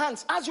clapped our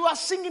hands. As you are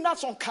singing that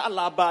song,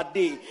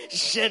 Kalabade,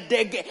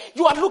 Jedege,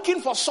 you are looking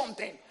for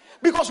something.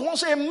 Because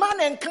once a man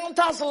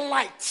encounters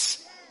light,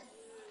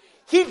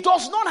 he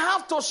does not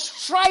have to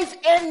strive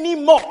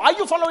anymore. Are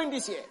you following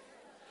this here?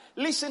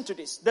 Listen to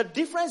this. The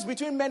difference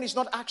between men is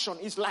not action,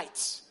 it's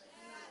light.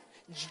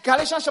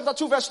 Galatians chapter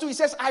 2 verse 2, he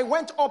says, I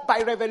went up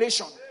by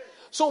revelation.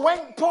 So when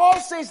Paul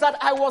says that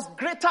I was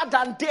greater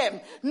than them,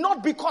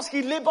 not because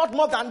he labored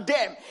more than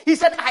them, he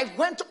said, I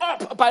went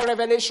up by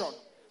revelation.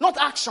 Not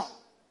action.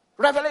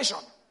 Revelation.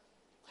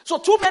 So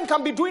two men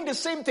can be doing the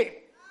same thing,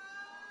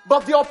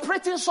 but the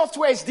operating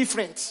software is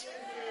different.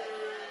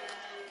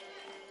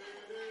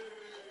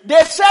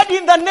 They said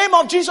in the name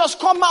of Jesus,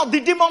 come out.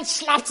 The demons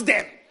slapped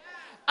them.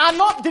 And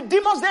not the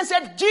demons then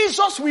said,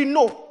 Jesus we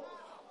know.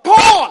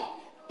 Paul,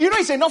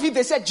 it's enough if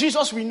they said,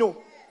 Jesus we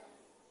know.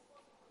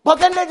 But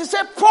then they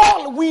said,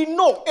 Paul we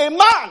know. A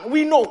man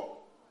we know.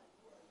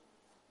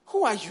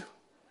 Who are you?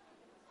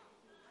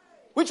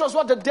 Which was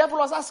what the devil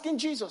was asking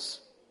Jesus.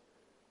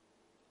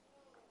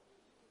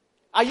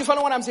 Are you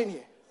following what I'm saying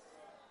here?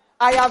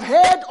 I have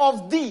heard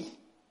of thee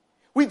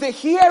with the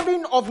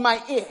hearing of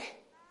my ear.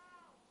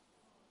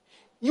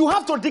 You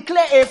have to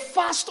declare a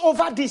fast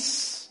over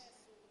this.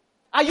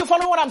 Are you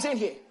following what I'm saying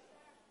here?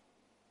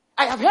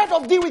 I have heard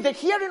of thee with the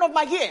hearing of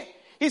my ear.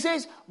 He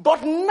says,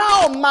 but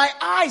now my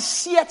eyes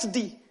seeth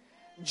thee.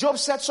 Job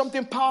said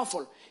something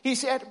powerful. He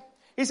said,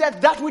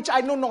 that which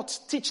I know not,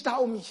 teach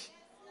thou me.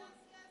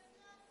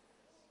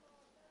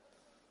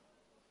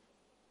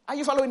 Are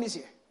you following this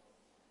here?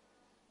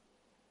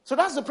 So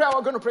that's the prayer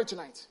we're going to pray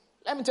tonight.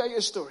 Let me tell you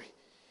a story.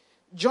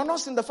 John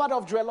Austin, the father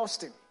of Joel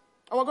Austin.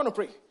 And we're going to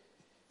pray.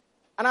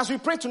 And as we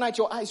pray tonight,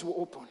 your eyes will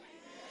open.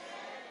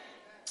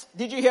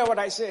 Did you hear what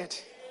I said?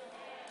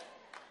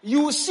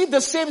 You will see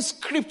the same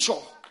scripture.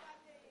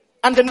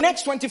 And the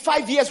next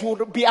 25 years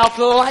will be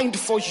outlined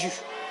for you.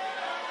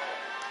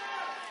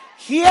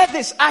 Hear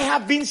this. I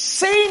have been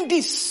saying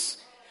this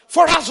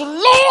for as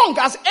long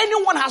as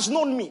anyone has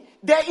known me.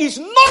 There is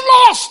no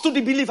loss to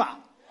the believer.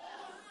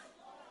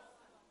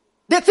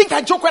 They think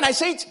I joke when I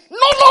say it.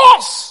 No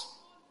loss.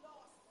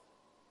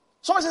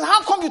 Someone says,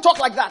 how come you talk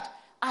like that?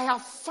 I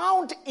have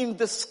found in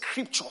the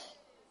scripture.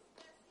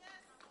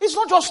 It's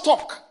not just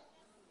talk.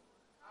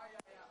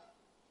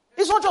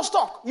 It's not just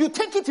talk. You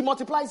take it, he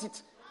multiplies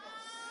it.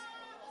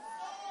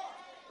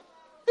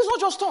 It's not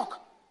just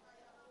talk.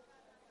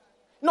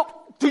 No,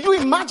 do you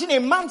imagine a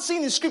man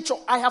saying in scripture,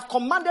 I have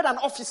commanded an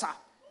officer.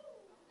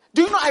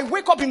 Do you know, I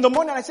wake up in the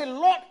morning and I say,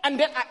 Lord, and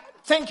then I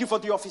thank you for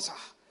the officer.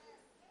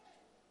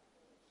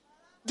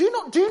 Do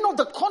you know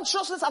the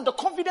consciousness and the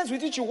confidence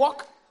with which you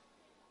walk?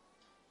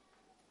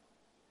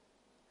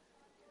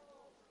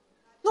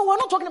 No, we're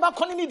not talking about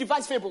cunningly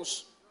devised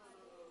fables.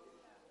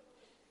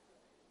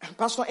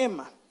 Pastor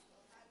Emma,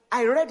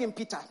 I read in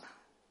Peter.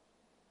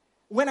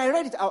 When I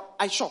read it,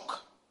 I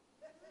shock.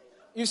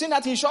 You seen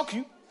that he shocked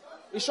you?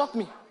 It shocked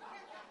me.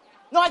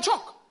 No, I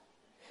shock.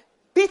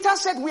 Peter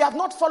said, we have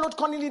not followed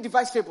cunningly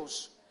devised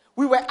fables.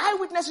 We were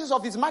eyewitnesses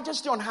of his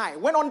majesty on high.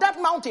 When on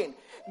that mountain,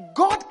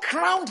 God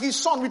crowned his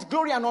son with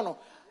glory and honor.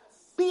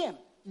 PM,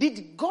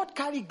 did God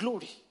carry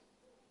glory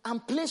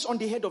and place on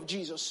the head of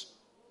Jesus?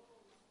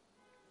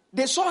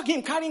 They saw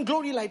him carrying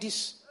glory like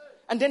this.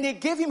 And then they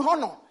gave him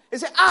honor. They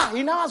said,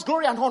 he now has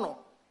glory and honor.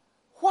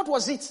 What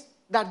was it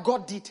that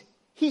God did?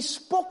 He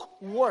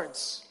spoke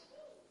words.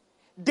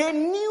 They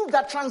knew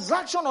that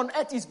transaction on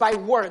earth is by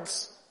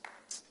words.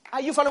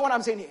 Are you following what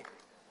I'm saying here?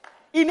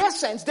 In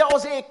essence, there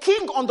was a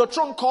king on the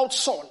throne called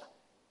Saul.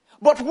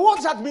 But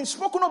words had been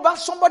spoken about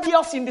somebody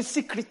else in the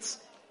secret.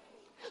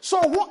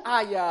 So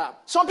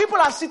some people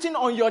are sitting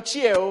on your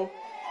chair.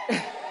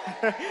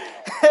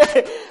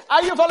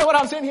 Are you following what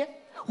I'm saying here?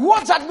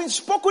 Words had been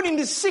spoken in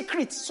the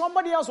secret.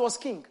 Somebody else was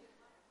king.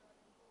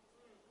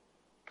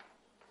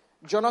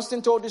 John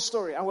Austin told this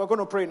story, and we're going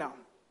to pray now.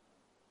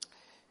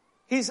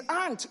 His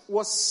aunt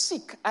was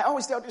sick. I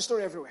always tell this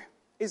story everywhere.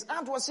 His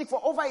aunt was sick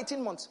for over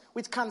 18 months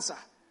with cancer.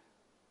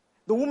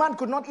 The woman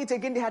could not eat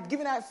again. They had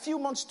given her a few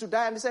months to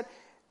die, and they said,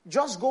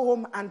 just go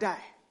home and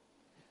die.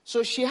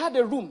 So she had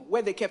a room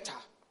where they kept her.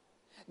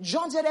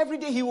 John said every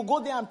day he will go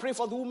there and pray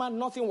for the woman.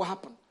 Nothing will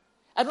happen.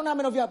 I don't know how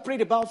many of you have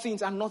prayed about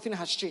things and nothing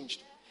has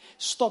changed.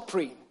 Stop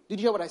praying. Did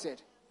you hear what I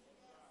said?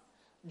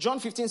 John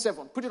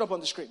 15:7. Put it up on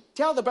the screen.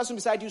 Tell the person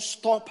beside you,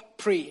 stop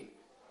praying.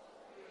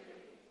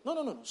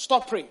 No.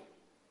 Stop praying.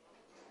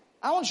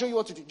 I want to show you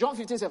what to do. John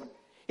 15:7.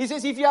 He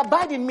says, if you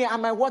abide in me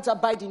and my words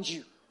abide in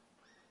you,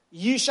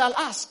 you shall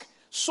ask.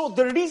 So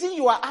the reason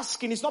you are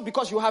asking is not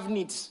because you have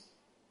needs.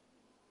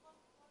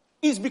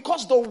 It's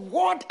because the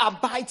word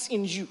abides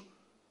in you.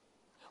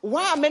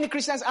 Why are many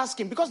Christians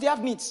asking? Because they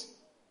have needs.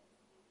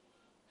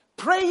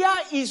 Prayer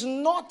is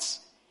not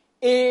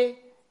the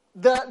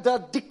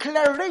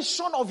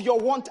declaration of your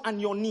want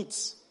and your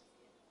needs.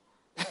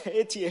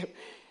 ATM.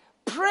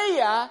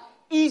 Prayer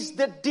is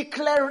the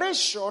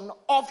declaration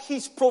of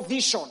his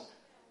provision.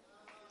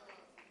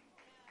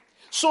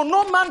 So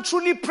no man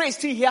truly prays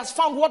till he has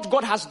found what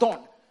God has done.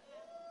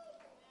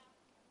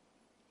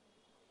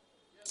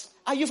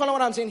 Are you following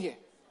what I'm saying here?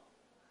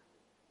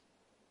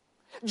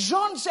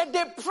 John said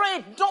they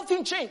prayed,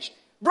 nothing changed.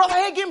 Brother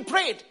Hagin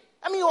prayed.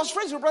 He was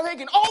friends with Brother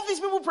Hagin. All these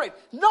people prayed.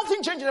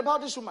 Nothing changed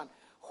about this woman.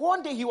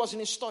 One day he was in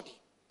his study.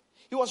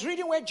 He was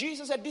reading where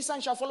Jesus said, this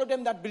sign shall follow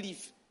them that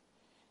believe.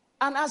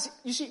 And as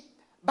you see,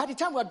 by the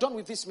time we are done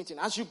with this meeting,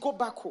 as you go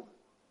back home,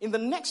 in the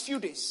next few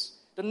days,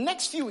 the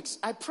next few weeks,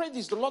 I pray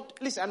this, the Lord,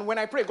 listen, and when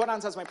I pray, God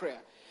answers my prayer.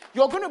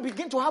 You're going to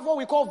begin to have what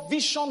we call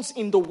visions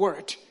in the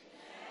word.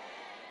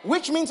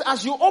 Which means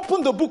as you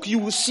open the book, you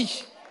will see.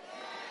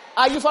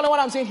 Are you following what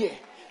I'm saying here?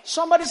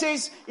 Somebody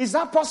says, is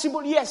that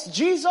possible? Yes.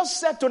 Jesus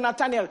said to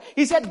Nathanael,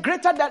 he said,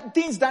 greater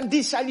things than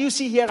this shall you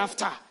see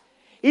hereafter.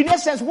 In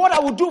essence, what I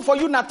will do for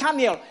you,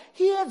 Nathanael,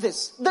 hear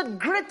this. The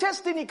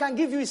greatest thing he can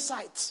give you is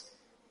sight.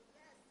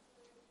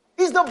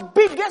 It's the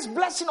biggest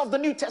blessing of the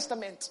New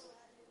Testament.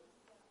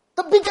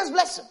 The biggest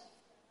blessing.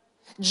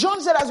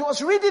 John said as he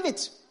was reading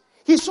it,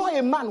 he saw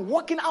a man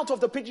walking out of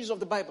the pages of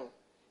the Bible.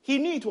 He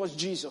knew it was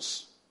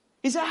Jesus.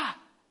 He said,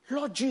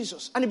 Lord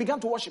Jesus. And he began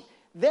to worship.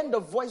 Then the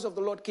voice of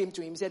the Lord came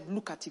to him. He said,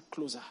 look at it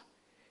closer.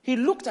 He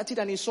looked at it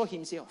and he saw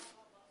himself.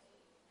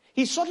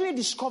 He suddenly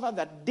discovered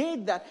that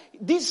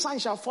these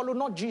signs shall follow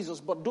not Jesus,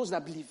 but those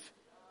that believe.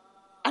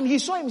 And he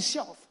saw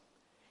himself.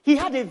 He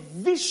had a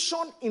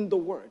vision in the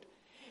word.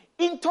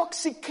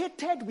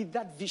 Intoxicated with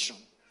that vision.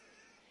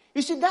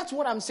 You see, that's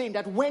what I'm saying,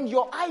 that when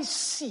your eyes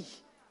see,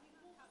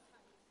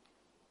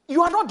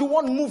 you are not the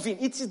one moving.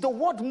 It is the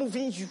word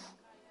moving you.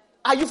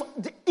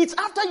 It's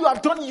after you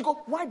have done it, you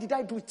go, why did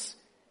I do it?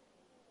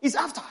 It's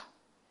after.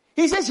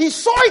 He says he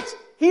saw it.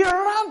 He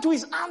ran to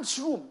his aunt's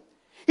room.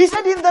 He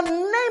said, in the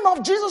name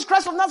of Jesus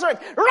Christ of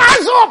Nazareth,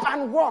 rise up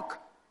and walk.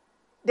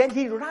 Then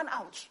he ran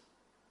out.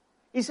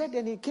 He said,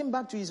 then he came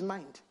back to his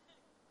mind.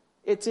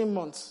 18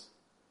 months.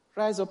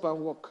 Rise up and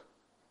walk.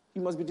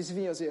 You must be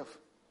deceiving yourself.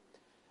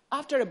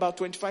 After about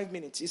 25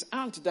 minutes, his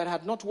aunt that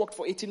had not walked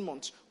for 18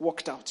 months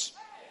walked out.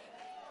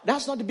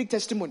 That's not the big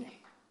testimony.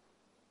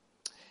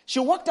 She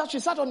walked out, she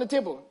sat on the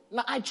table.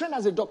 Now, I train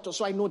as a doctor,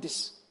 so I know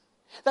this.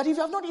 That if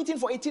you have not eaten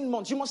for 18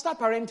 months, you must start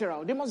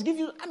parenteral. They must give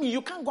you,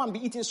 you can't go and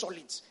be eating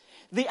solids.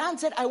 The aunt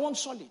said, I want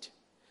solid.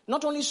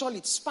 Not only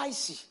solid,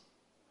 spicy.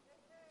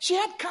 She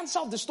had cancer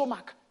of the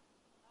stomach.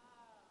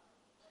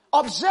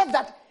 Observe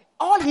that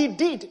all he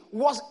did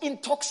was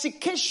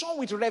intoxication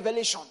with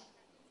revelation.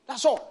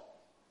 That's all.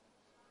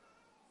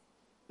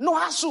 No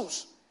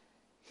hassles.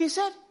 He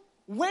said,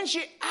 when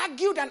she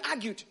argued and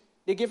argued,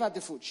 they gave her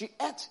the food. She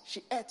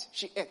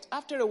ate.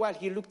 After a while,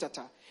 he looked at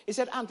her. He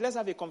said, Aunt, let's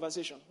have a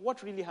conversation.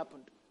 What really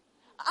happened?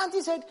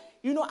 Auntie said,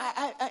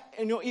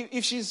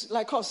 if she's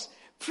like us,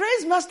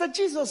 praise Master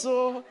Jesus.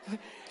 Oh.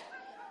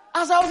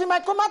 As I was in my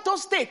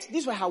comatose state,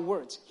 these were her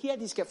words. Hear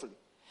this carefully.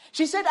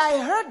 She said, I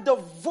heard the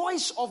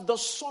voice of the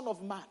Son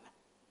of Man.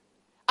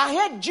 I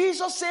heard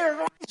Jesus say,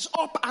 rise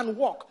up and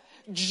walk.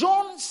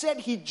 John said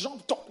he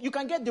jumped up. You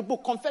can get the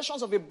book,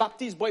 Confessions of a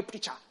Baptist Boy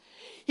Preacher.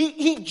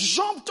 He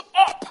jumped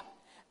up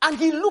and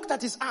he looked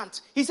at his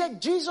aunt. He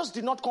said, Jesus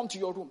did not come to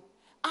your room.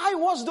 I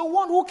was the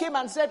one who came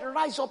and said,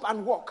 rise up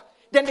and walk.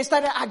 Then they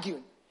started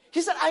arguing.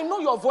 He said, I know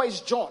your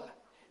voice, John.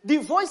 The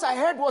voice I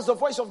heard was the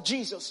voice of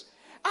Jesus.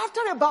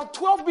 After about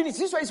 12 minutes,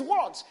 these were his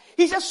words.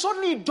 He said,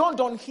 suddenly it dawned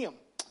on him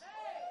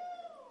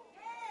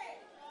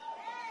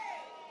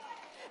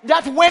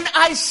that when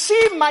I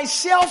see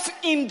myself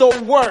in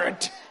the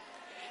word,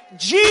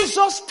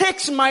 Jesus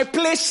takes my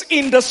place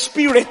in the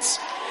spirit.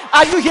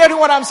 Are you hearing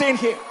what I'm saying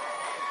here?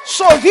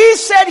 So he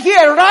said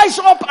here, rise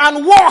up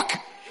and walk.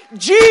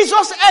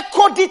 Jesus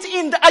echoed it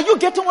in the, are you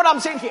getting what I'm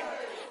saying here?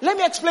 Let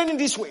me explain it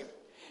this way.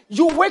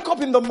 You wake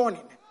up in the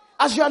morning.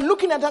 As you are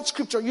looking at that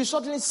scripture, you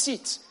suddenly see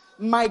it.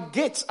 My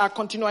gates are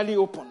continually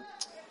open.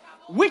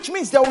 Which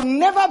means there will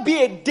never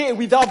be a day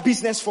without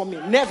business for me.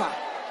 Never.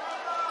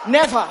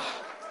 Never.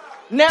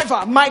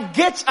 Never. My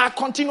gates are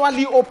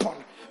continually open.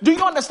 Do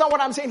you understand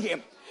what I'm saying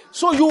here?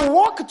 So you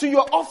walk to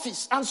your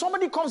office and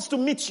somebody comes to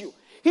meet you.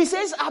 He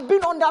says, I've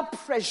been under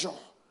pressure.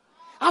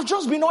 I've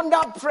just been under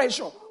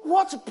pressure.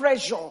 What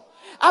pressure?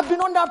 I've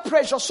been under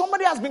pressure.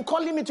 Somebody has been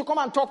calling me to come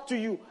and talk to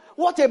you.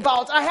 What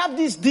about? I have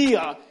this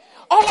deal.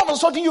 All of a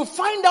sudden you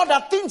find out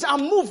that things are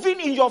moving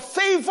in your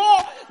favor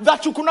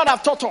that you could not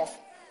have thought of.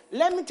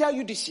 Let me tell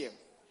you this here.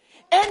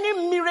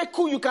 Any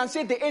miracle you can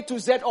say the A to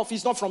Z of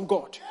is not from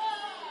God.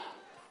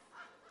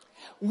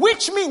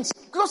 Which means,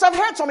 because I've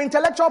heard some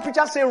intellectual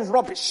preachers say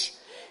rubbish.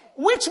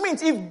 Which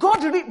means if God,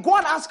 go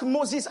and ask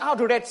Moses how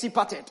the Red Sea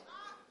parted.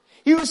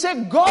 He will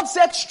say, God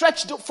said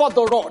stretched for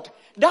the rod.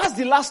 That's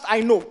the last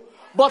I know.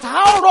 But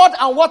how rod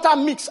and water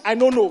mix, I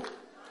don't know.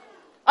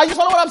 Are you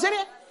following what I'm saying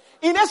here?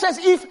 In essence,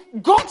 if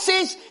God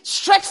says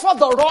stretch for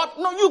the rod,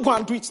 no, you go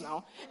and do it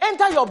now.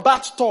 Enter your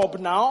bathtub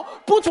now.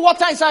 Put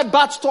water inside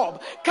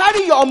bathtub.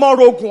 Carry your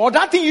morogun, or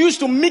that thing you used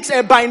to mix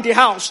eba in the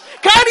house.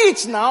 Carry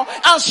it now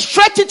and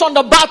stretch it on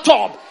the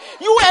bathtub.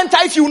 You enter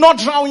if you will not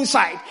drown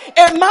inside.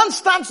 A man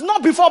stands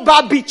not before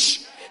bar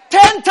beach.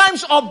 10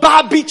 times of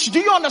bar beach. Do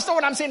you understand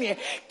what I'm saying here?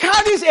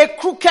 Carries a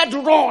crooked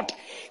rod.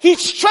 He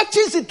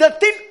stretches it, the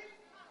thing.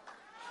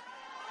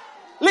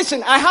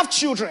 Listen, I have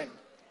children.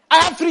 I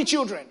have 3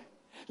 children.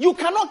 You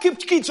cannot keep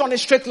kids on a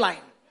straight line.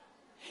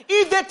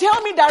 If they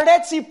tell me the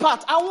Red Sea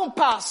part, I won't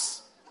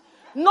pass.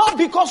 Not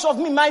because of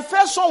me. My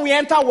first son will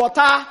enter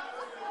water.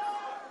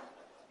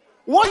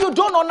 What you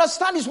don't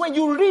understand is when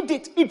you read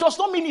it, it does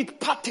not mean it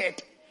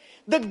parted.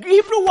 The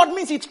Hebrew word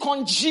means it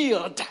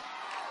congealed.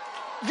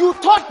 You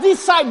thought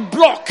this side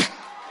block.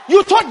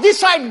 You thought this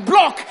side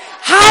block.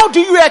 How do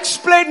you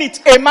explain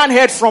it? A man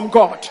heard from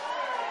God.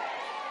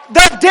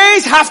 The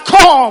days have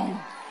come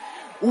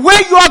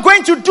where you are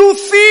going to do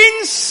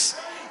things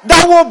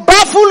that will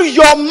baffle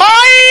your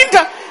mind,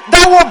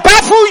 that will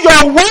baffle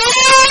your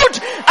world.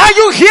 Are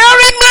you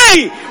hearing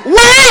me?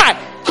 Why?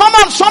 Come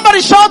on,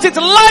 somebody shout it.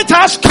 Light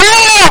has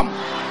come.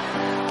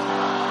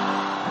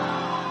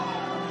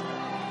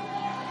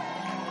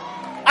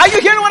 Are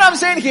you hearing what I'm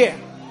saying here?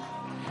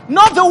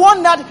 Not the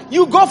one that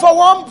you go for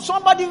one,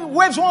 somebody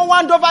waves one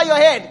wand over your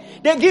head.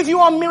 They give you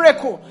a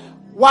miracle.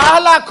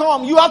 Wahala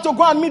come. You have to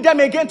go and meet them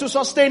again to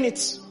sustain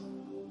it.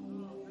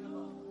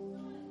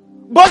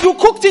 But you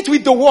cooked it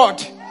with the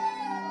word.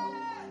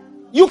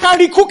 You can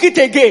recook it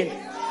again.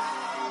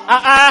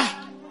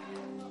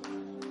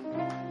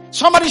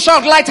 Somebody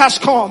shout, light has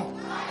come.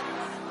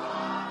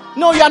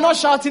 No, you are not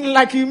shouting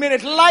like you mean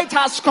it. Light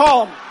has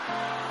come.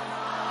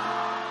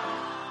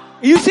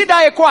 You see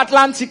that Eco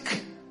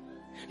Atlantic?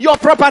 Your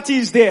property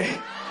is there.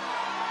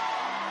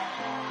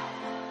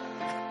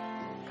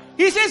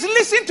 He says,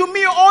 listen to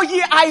me, all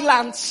ye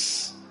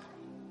islands.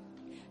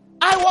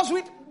 I was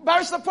with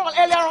Barrister Paul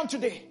earlier on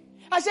today.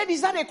 I said,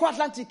 is that Eco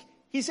Atlantic?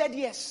 He said,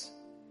 yes.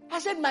 I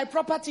said, my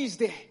property is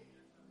there.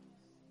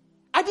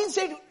 I didn't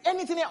say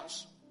anything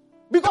else.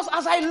 Because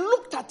as I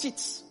looked at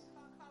it,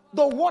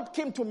 the word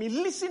came to me.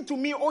 Listen to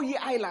me, all ye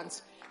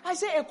islands. I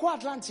said, Eco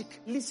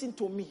Atlantic, listen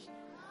to me.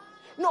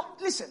 No,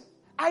 listen.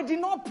 I did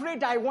not pray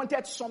that I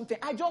wanted something.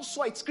 I just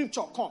saw it,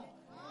 scripture come.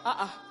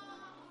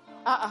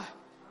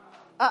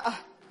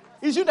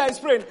 It's you that is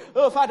praying.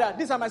 Oh, Father,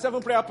 these are my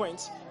 7 prayer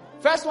points.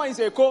 First one is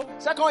Echo.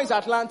 Second one is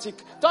Atlantic.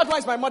 Third one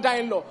is my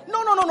mother-in-law.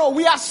 No.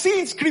 We are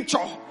seeing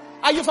scripture.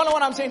 Are you following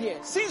what I'm saying here?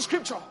 Seeing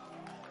scripture.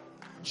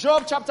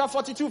 Job chapter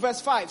 42 verse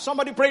 5.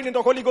 Somebody praying in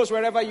the Holy Ghost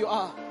wherever you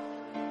are.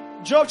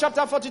 Job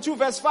chapter 42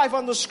 verse 5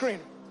 on the screen.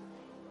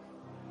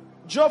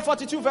 Job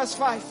 42 verse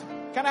 5.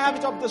 Can I have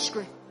it up the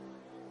screen?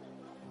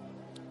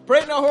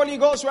 Pray in the Holy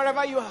Ghost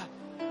wherever you are.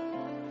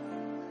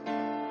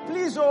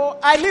 Please,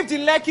 I lived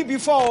in Lekki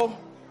before.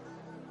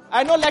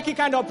 I know Lekki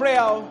kind of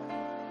prayer.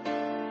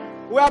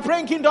 We are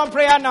praying kingdom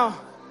prayer now.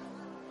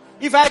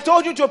 If I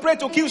told you to pray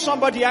to kill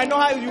somebody, I know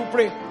how you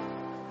pray.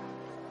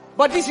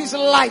 But this is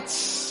light.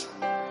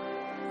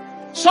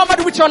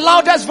 Somebody with your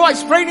loudest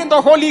voice praying in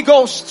the Holy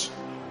Ghost.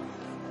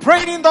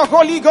 Praying in the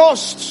Holy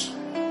Ghost.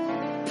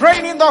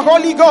 Praying in the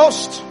Holy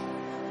Ghost.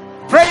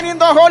 Praying in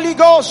the Holy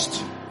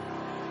Ghost.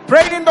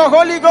 Praying in the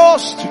Holy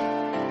Ghost.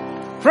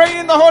 Praying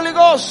in the Holy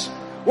Ghost.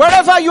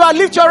 Wherever you are,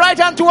 lift your right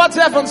hand towards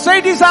heaven.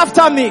 Say this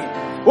after me.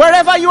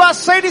 Wherever you are,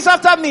 say this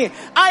after me.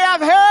 I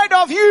have heard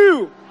of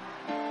you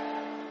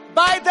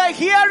by the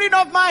hearing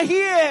of my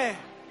ear.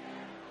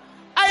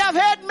 I have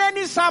heard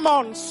many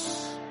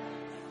sermons.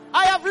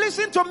 I have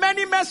listened to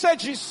many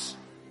messages.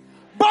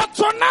 But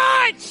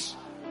tonight,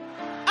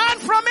 And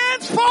from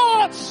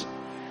henceforth,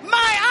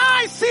 my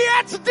eyes see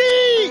at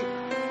thee.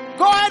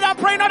 Go ahead and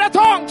pray in other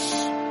tongues.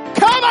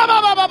 Come on,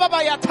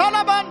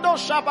 Talabando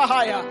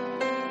Shabahaya.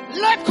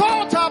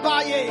 Lekota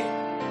baye.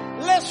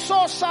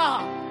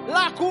 Lesosa.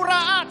 La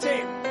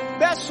curaate.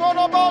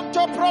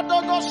 Besorobonto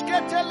prodogos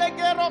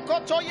ketelegero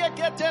kotoye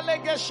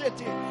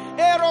ketelegesheti.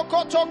 Ero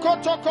koto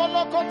koto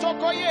kolo koto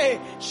koye.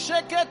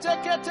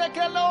 Shekete kete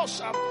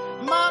kelosa.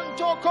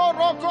 Manto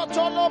koroko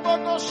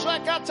tolobogo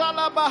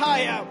shakatala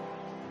bahaya.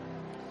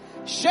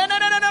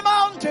 Shenene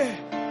monte.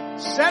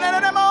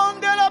 Senene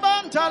monde la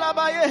banta la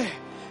baye.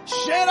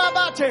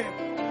 Sherabate.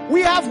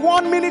 We have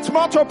 1 minute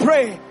more to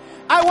pray.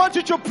 I want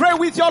you to pray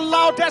with your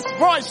loudest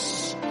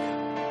voice.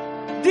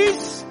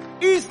 This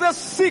is the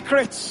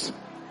secret.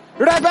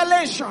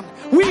 Revelation.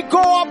 We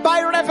go up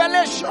by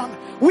revelation.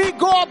 We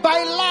go up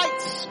by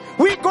light.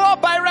 We go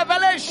up by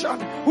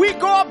revelation. We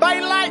go up by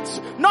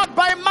light. Not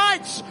by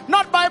might.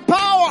 Not by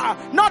power.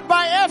 Not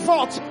by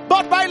effort.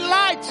 But by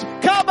light.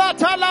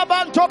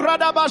 Kabatalabanto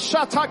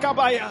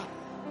bradabashatakabaya.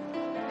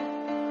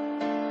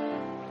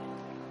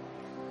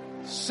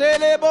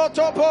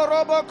 Seleboto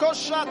poroboko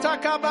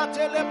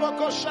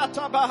shatakabateleboko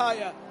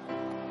shatabahaya.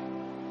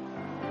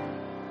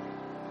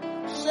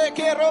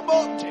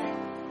 Sekerobote.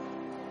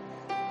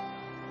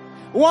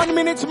 1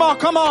 minute more,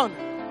 come on.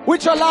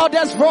 With your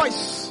loudest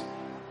voice.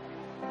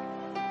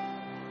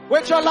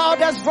 With your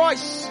loudest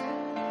voice.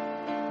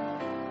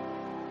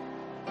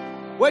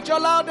 With your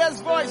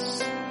loudest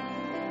voice.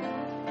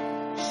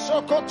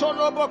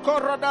 Sokotoloboko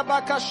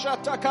rodabaka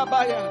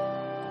shatakabaya.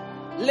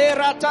 Le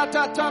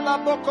ratatata la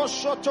boko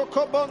shoto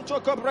kobonto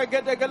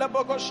kobregede gele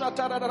boko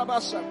shatara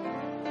rabasa.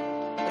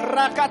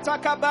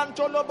 Rakataka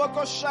banto lo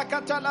boko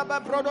shakata la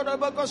babrodo lo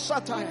boko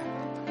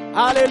sataya.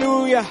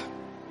 Hallelujah.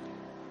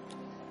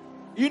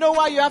 You know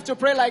why you have to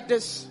pray like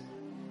this?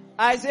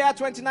 Isaiah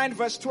 29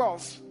 verse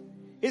 12.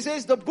 It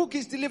says, the book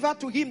is delivered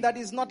to him that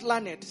is not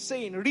learned,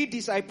 saying, read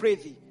this, I pray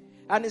thee.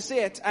 And he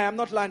said, I am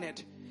not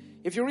learned.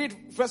 If you read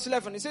verse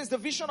 11, it says, the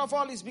vision of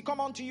all is become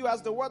unto you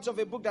as the words of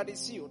a book that is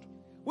sealed,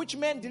 which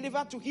men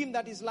deliver to him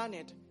that is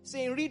learned,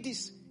 saying, read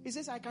this. He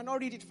says, I cannot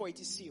read it, for it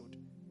is sealed.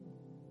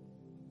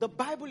 The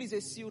Bible is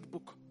a sealed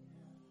book.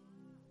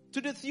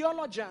 To the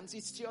theologians,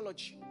 it's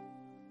theology.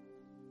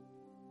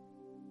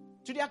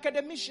 To the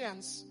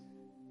academicians,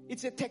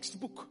 it's a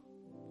textbook.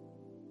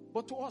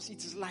 But to us,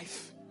 it is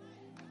life.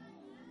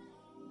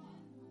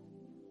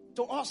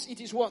 To us, it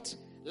is what?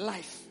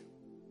 Life.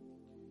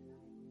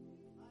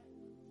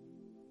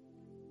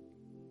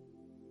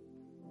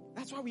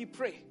 That's why we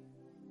pray.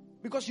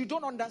 Because you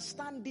don't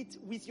understand it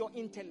with your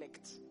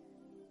intellect.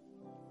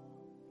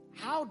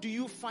 How do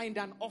you find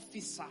an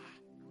officer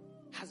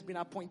has been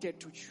appointed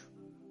to you?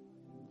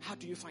 How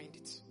do you find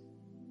it?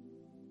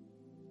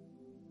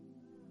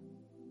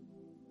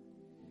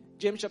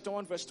 James chapter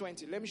 1 verse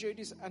 20. Let me show you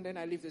this and then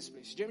I leave this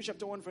place. James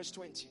chapter 1 verse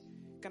 20.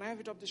 Can I have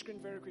it up the screen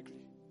very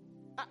quickly?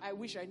 I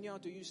wish I knew how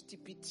to use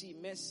TPT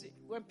message.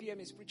 When PM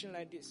is preaching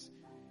like this,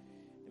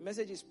 the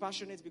message is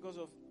passionate because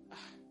of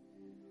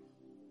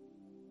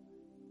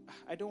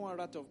I don't want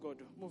wrath of God.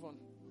 Move on.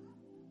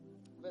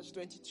 Verse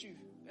 22.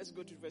 Let's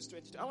go to verse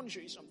 22. I want to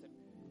show you something.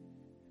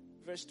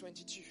 Verse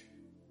 22.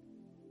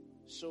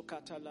 So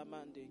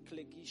katalamande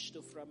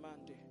klegisto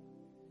framande.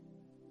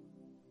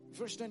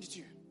 Verse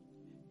 22.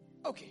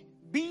 Okay.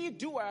 Be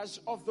doers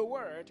of the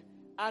word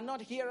and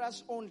not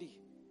hearers only,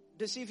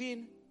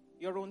 deceiving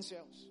your own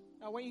selves.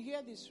 Now when you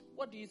hear this,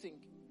 what do you think?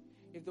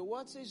 If the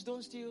word says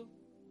don't steal,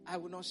 I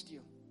will not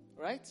steal.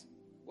 Right?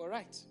 Well,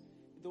 right.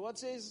 If the word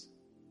says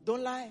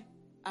don't lie,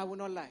 I will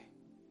not lie.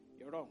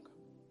 You're wrong.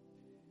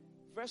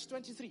 Verse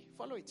 23.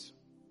 Follow it.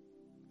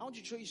 I want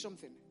to show you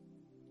something.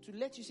 To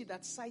let you see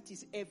that sight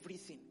is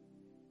everything.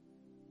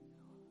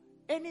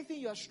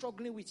 Anything you are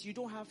struggling with, you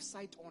don't have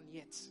sight on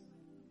yet.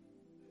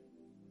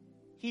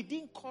 He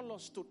didn't call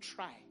us to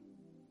try.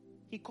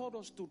 He called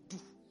us to do.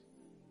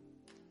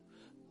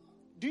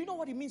 Do you know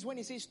what it means when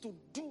he says to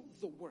do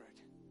the word?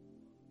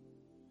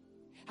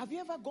 Have you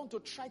ever gone to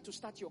try to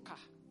start your car?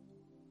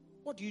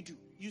 What do?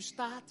 You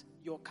start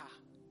your car.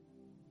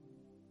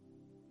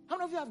 How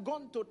many of you have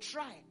gone to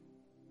try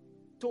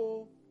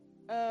to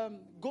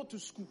go to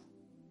school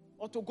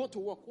or to go to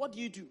work? What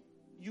do?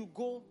 You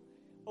go,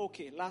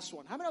 okay, last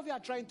one. How many of you are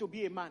trying to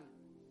be a man?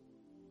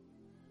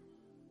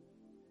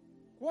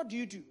 What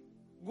do?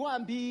 Go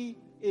and be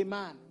a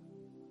man.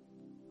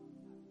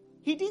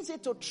 He didn't say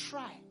to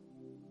try.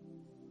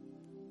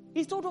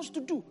 He told us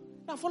to do.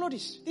 Now follow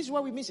this. This is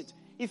where we miss it.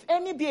 If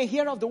any be a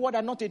hearer of the word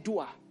and not a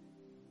doer,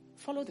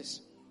 follow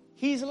this.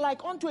 He is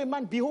like unto a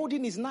man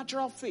beholding his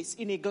natural face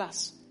in a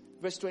glass.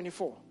 Verse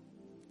 24.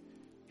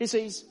 He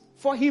says,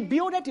 for he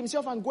beholdeth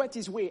himself and goeth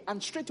his way,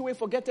 and straightway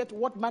forgetteth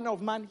what manner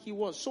of man he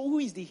was. So who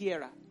is the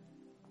hearer?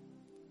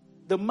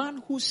 The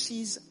man who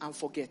sees and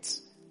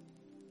forgets.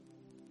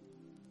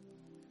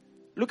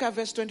 Look at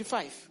verse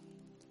 25.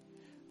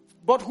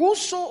 But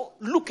whoso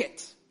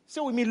looketh,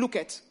 say with me,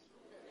 looketh,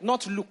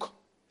 not look.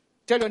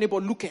 Tell your neighbor,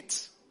 look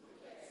at.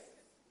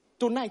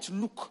 Tonight,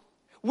 look.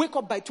 Wake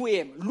up by 2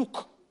 a.m.,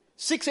 look.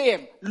 6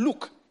 a.m.,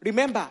 look.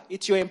 Remember,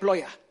 it's your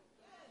employer.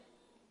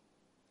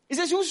 He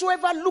says,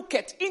 whosoever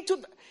looketh into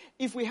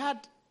if we had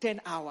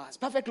 10 hours,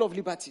 perfect love,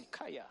 liberty,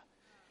 kaya.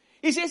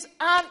 He says,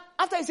 and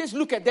after he says,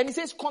 look at, then he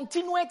says,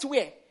 continueth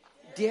where?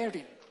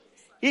 Daring.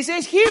 He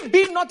says, he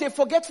be not a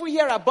forgetful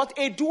hearer, but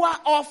a doer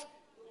of,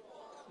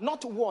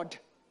 not word,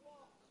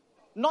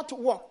 not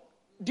work.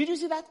 Did you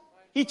see that?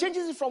 He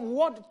changes it from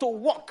word to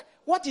work.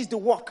 What is the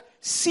work?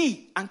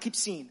 See and keep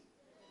seeing.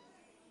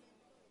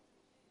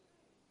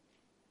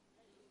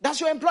 That's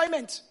your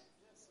employment.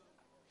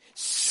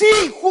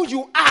 See who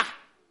you are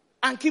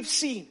and keep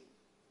seeing.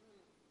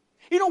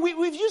 You know,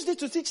 we've used it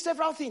to teach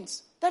several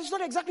things. That is not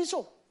exactly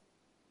so.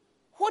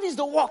 What is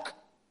the work?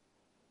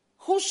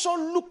 Whoso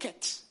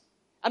looketh,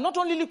 and not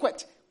only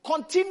looketh,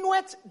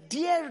 continueth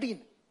daring.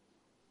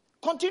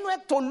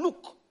 Continueth to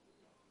look.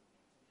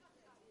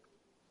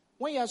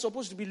 When you are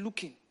supposed to be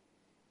looking,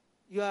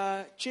 you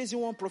are chasing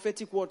one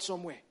prophetic word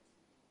somewhere.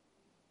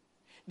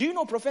 Do you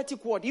know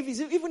prophetic word?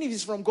 Even if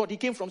it's from God, it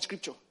came from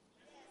scripture.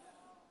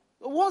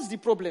 What's the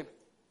problem?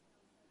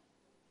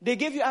 They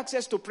gave you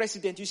access to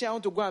president. You say, I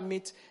want to go and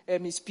meet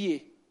his PA.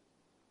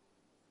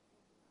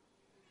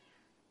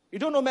 You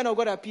don't know men of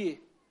God are PA.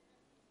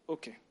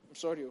 Okay, I'm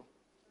sorry.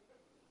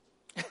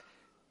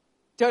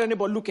 Tell your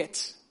neighbor, look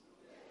at.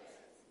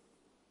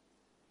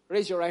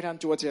 Raise your right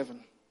hand towards heaven.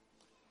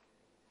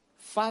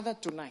 Father,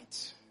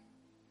 tonight,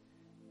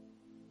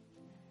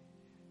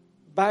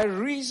 by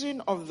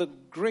reason of the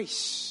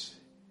grace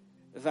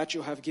that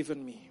you have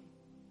given me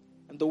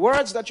and the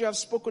words that you have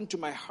spoken to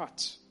my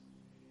heart,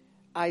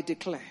 I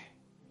declare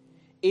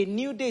a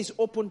new day is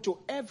open to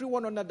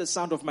everyone under the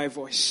sound of my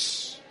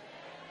voice.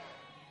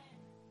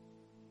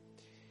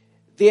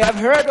 They have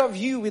heard of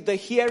you with the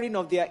hearing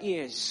of their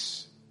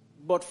ears,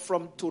 but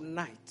from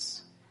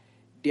tonight,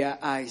 their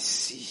eyes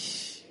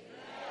see.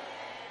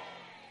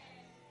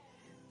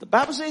 The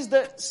Bible says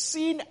the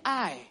seeing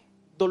eye,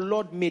 the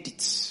Lord made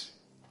it.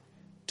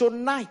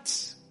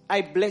 Tonight,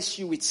 I bless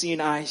you with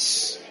seeing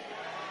eyes.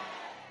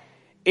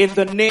 In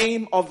the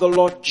name of the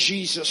Lord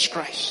Jesus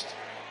Christ.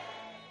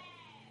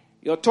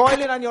 Your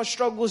toiling and your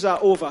struggles are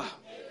over.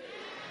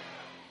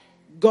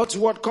 God's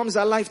word comes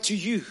alive to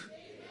you.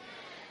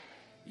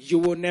 You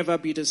will never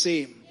be the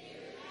same.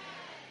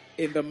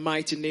 In the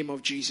mighty name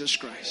of Jesus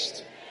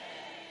Christ.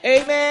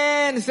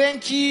 Amen.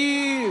 Thank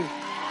you.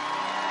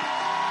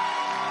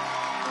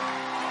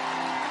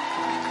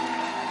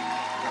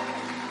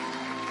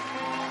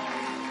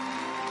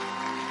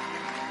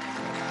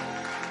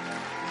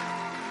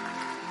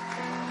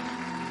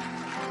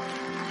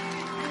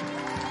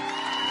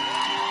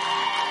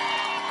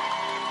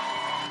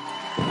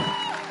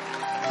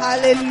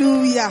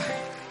 Hallelujah.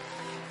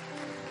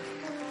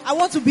 I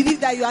want to believe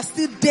that you are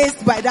still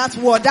dazed by that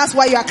word. That's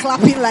why you are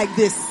clapping like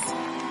this.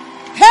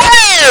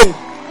 Hey!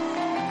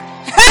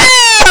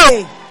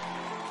 Hey!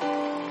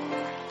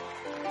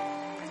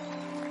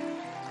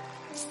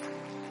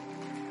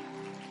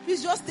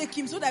 Please just take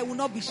him so that I will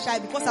not be shy,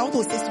 because I want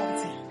to say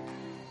something.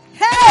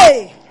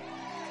 Hey!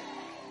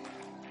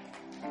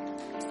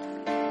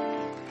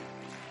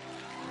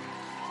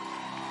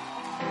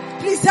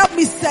 Please help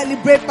me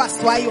celebrate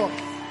Pastor Ayo.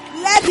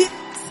 Let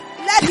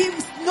him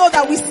know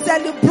that we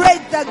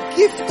celebrate the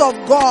gift of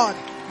God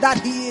that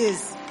he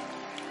is.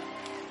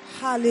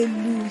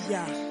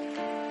 Hallelujah.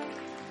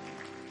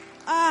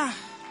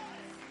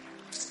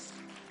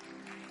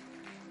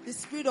 The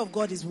Spirit of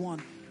God is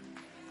one.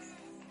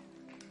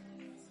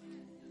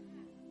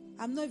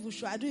 I'm not even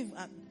sure. I don't even,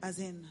 as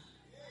in,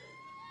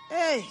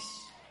 hey,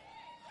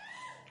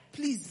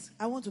 please,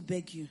 I want to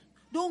beg you.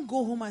 Don't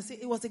go home and say,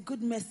 it was a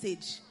good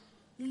message.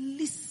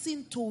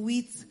 Listen to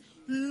it.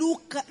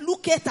 Look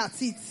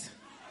at it.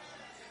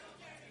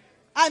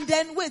 And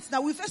then wait,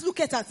 now we first look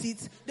at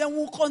it, then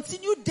we'll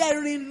continue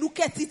daring look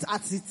at it.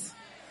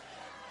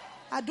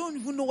 I don't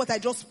even know what I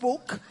just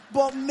spoke,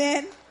 but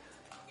man,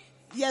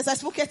 yes, I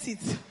spoke at it.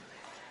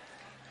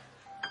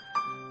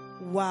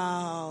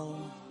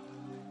 Wow.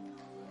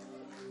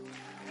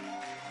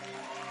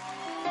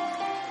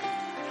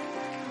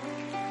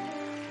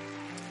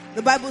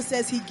 The Bible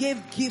says he gave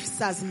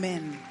gifts as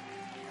men.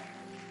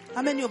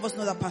 How many of us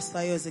know that Pastor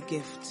Ayo is a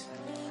gift?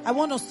 I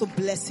want us to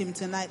bless him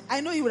tonight. I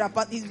know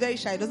he's very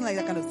shy. He doesn't like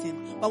that kind of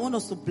thing. But I want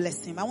us to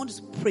bless him. I want us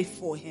to pray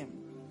for him.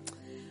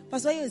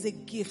 Pastor Ayo is a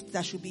gift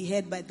that should be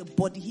held by the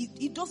body.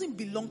 He doesn't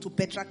belong to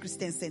Petra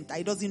Christian Center.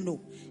 He doesn't know.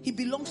 He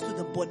belongs to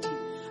the body.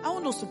 I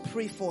want us to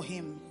pray for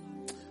him.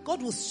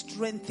 God will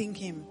strengthen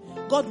him.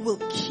 God will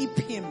keep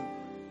him.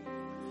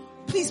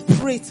 Please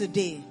pray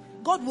today.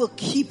 God will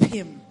keep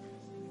him.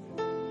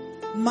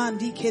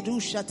 Mandi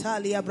kedusha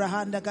tali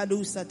abrahanda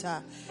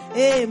galusata.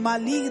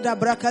 Malida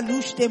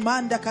brakalushte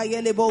manda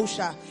kayele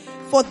bosha.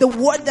 For the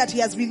word that he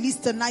has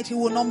released tonight, he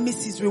will not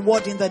miss his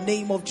reward in the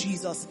name of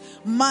Jesus.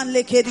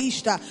 Manle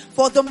kedishta.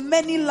 For the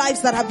many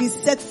lives that have been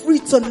set free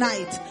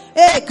tonight.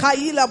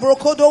 Kaila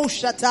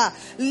brokodoshata.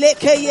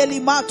 Lekeyeli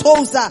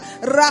matoza.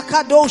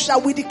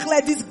 Rakadosha. We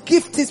declare this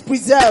gift is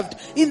preserved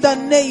in the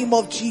name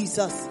of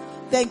Jesus.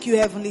 Thank you,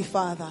 Heavenly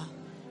Father.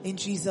 In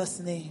Jesus'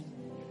 name.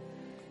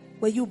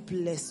 Were you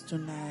blessed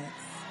tonight?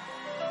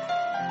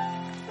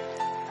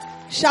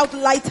 Shout,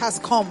 light has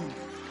come.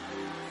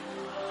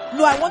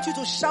 No, I want you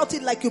to shout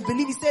it like you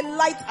believe it. Say,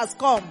 light has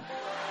come.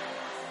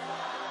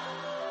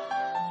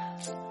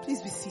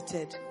 Please be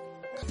seated.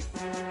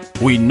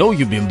 We know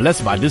you've been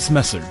blessed by this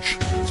message.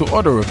 To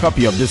order a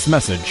copy of this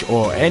message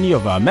or any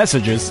of our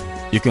messages,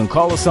 you can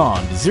call us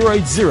on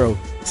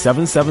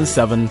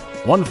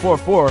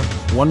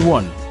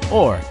 080-777-14411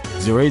 or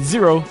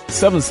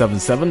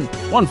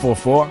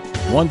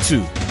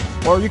 080-777-14412.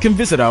 Or you can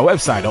visit our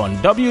website on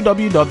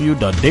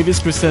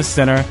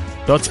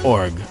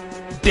www.davidschristiancenter.org.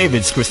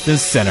 David's Christian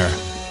Center,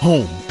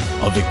 home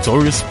of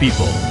victorious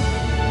people.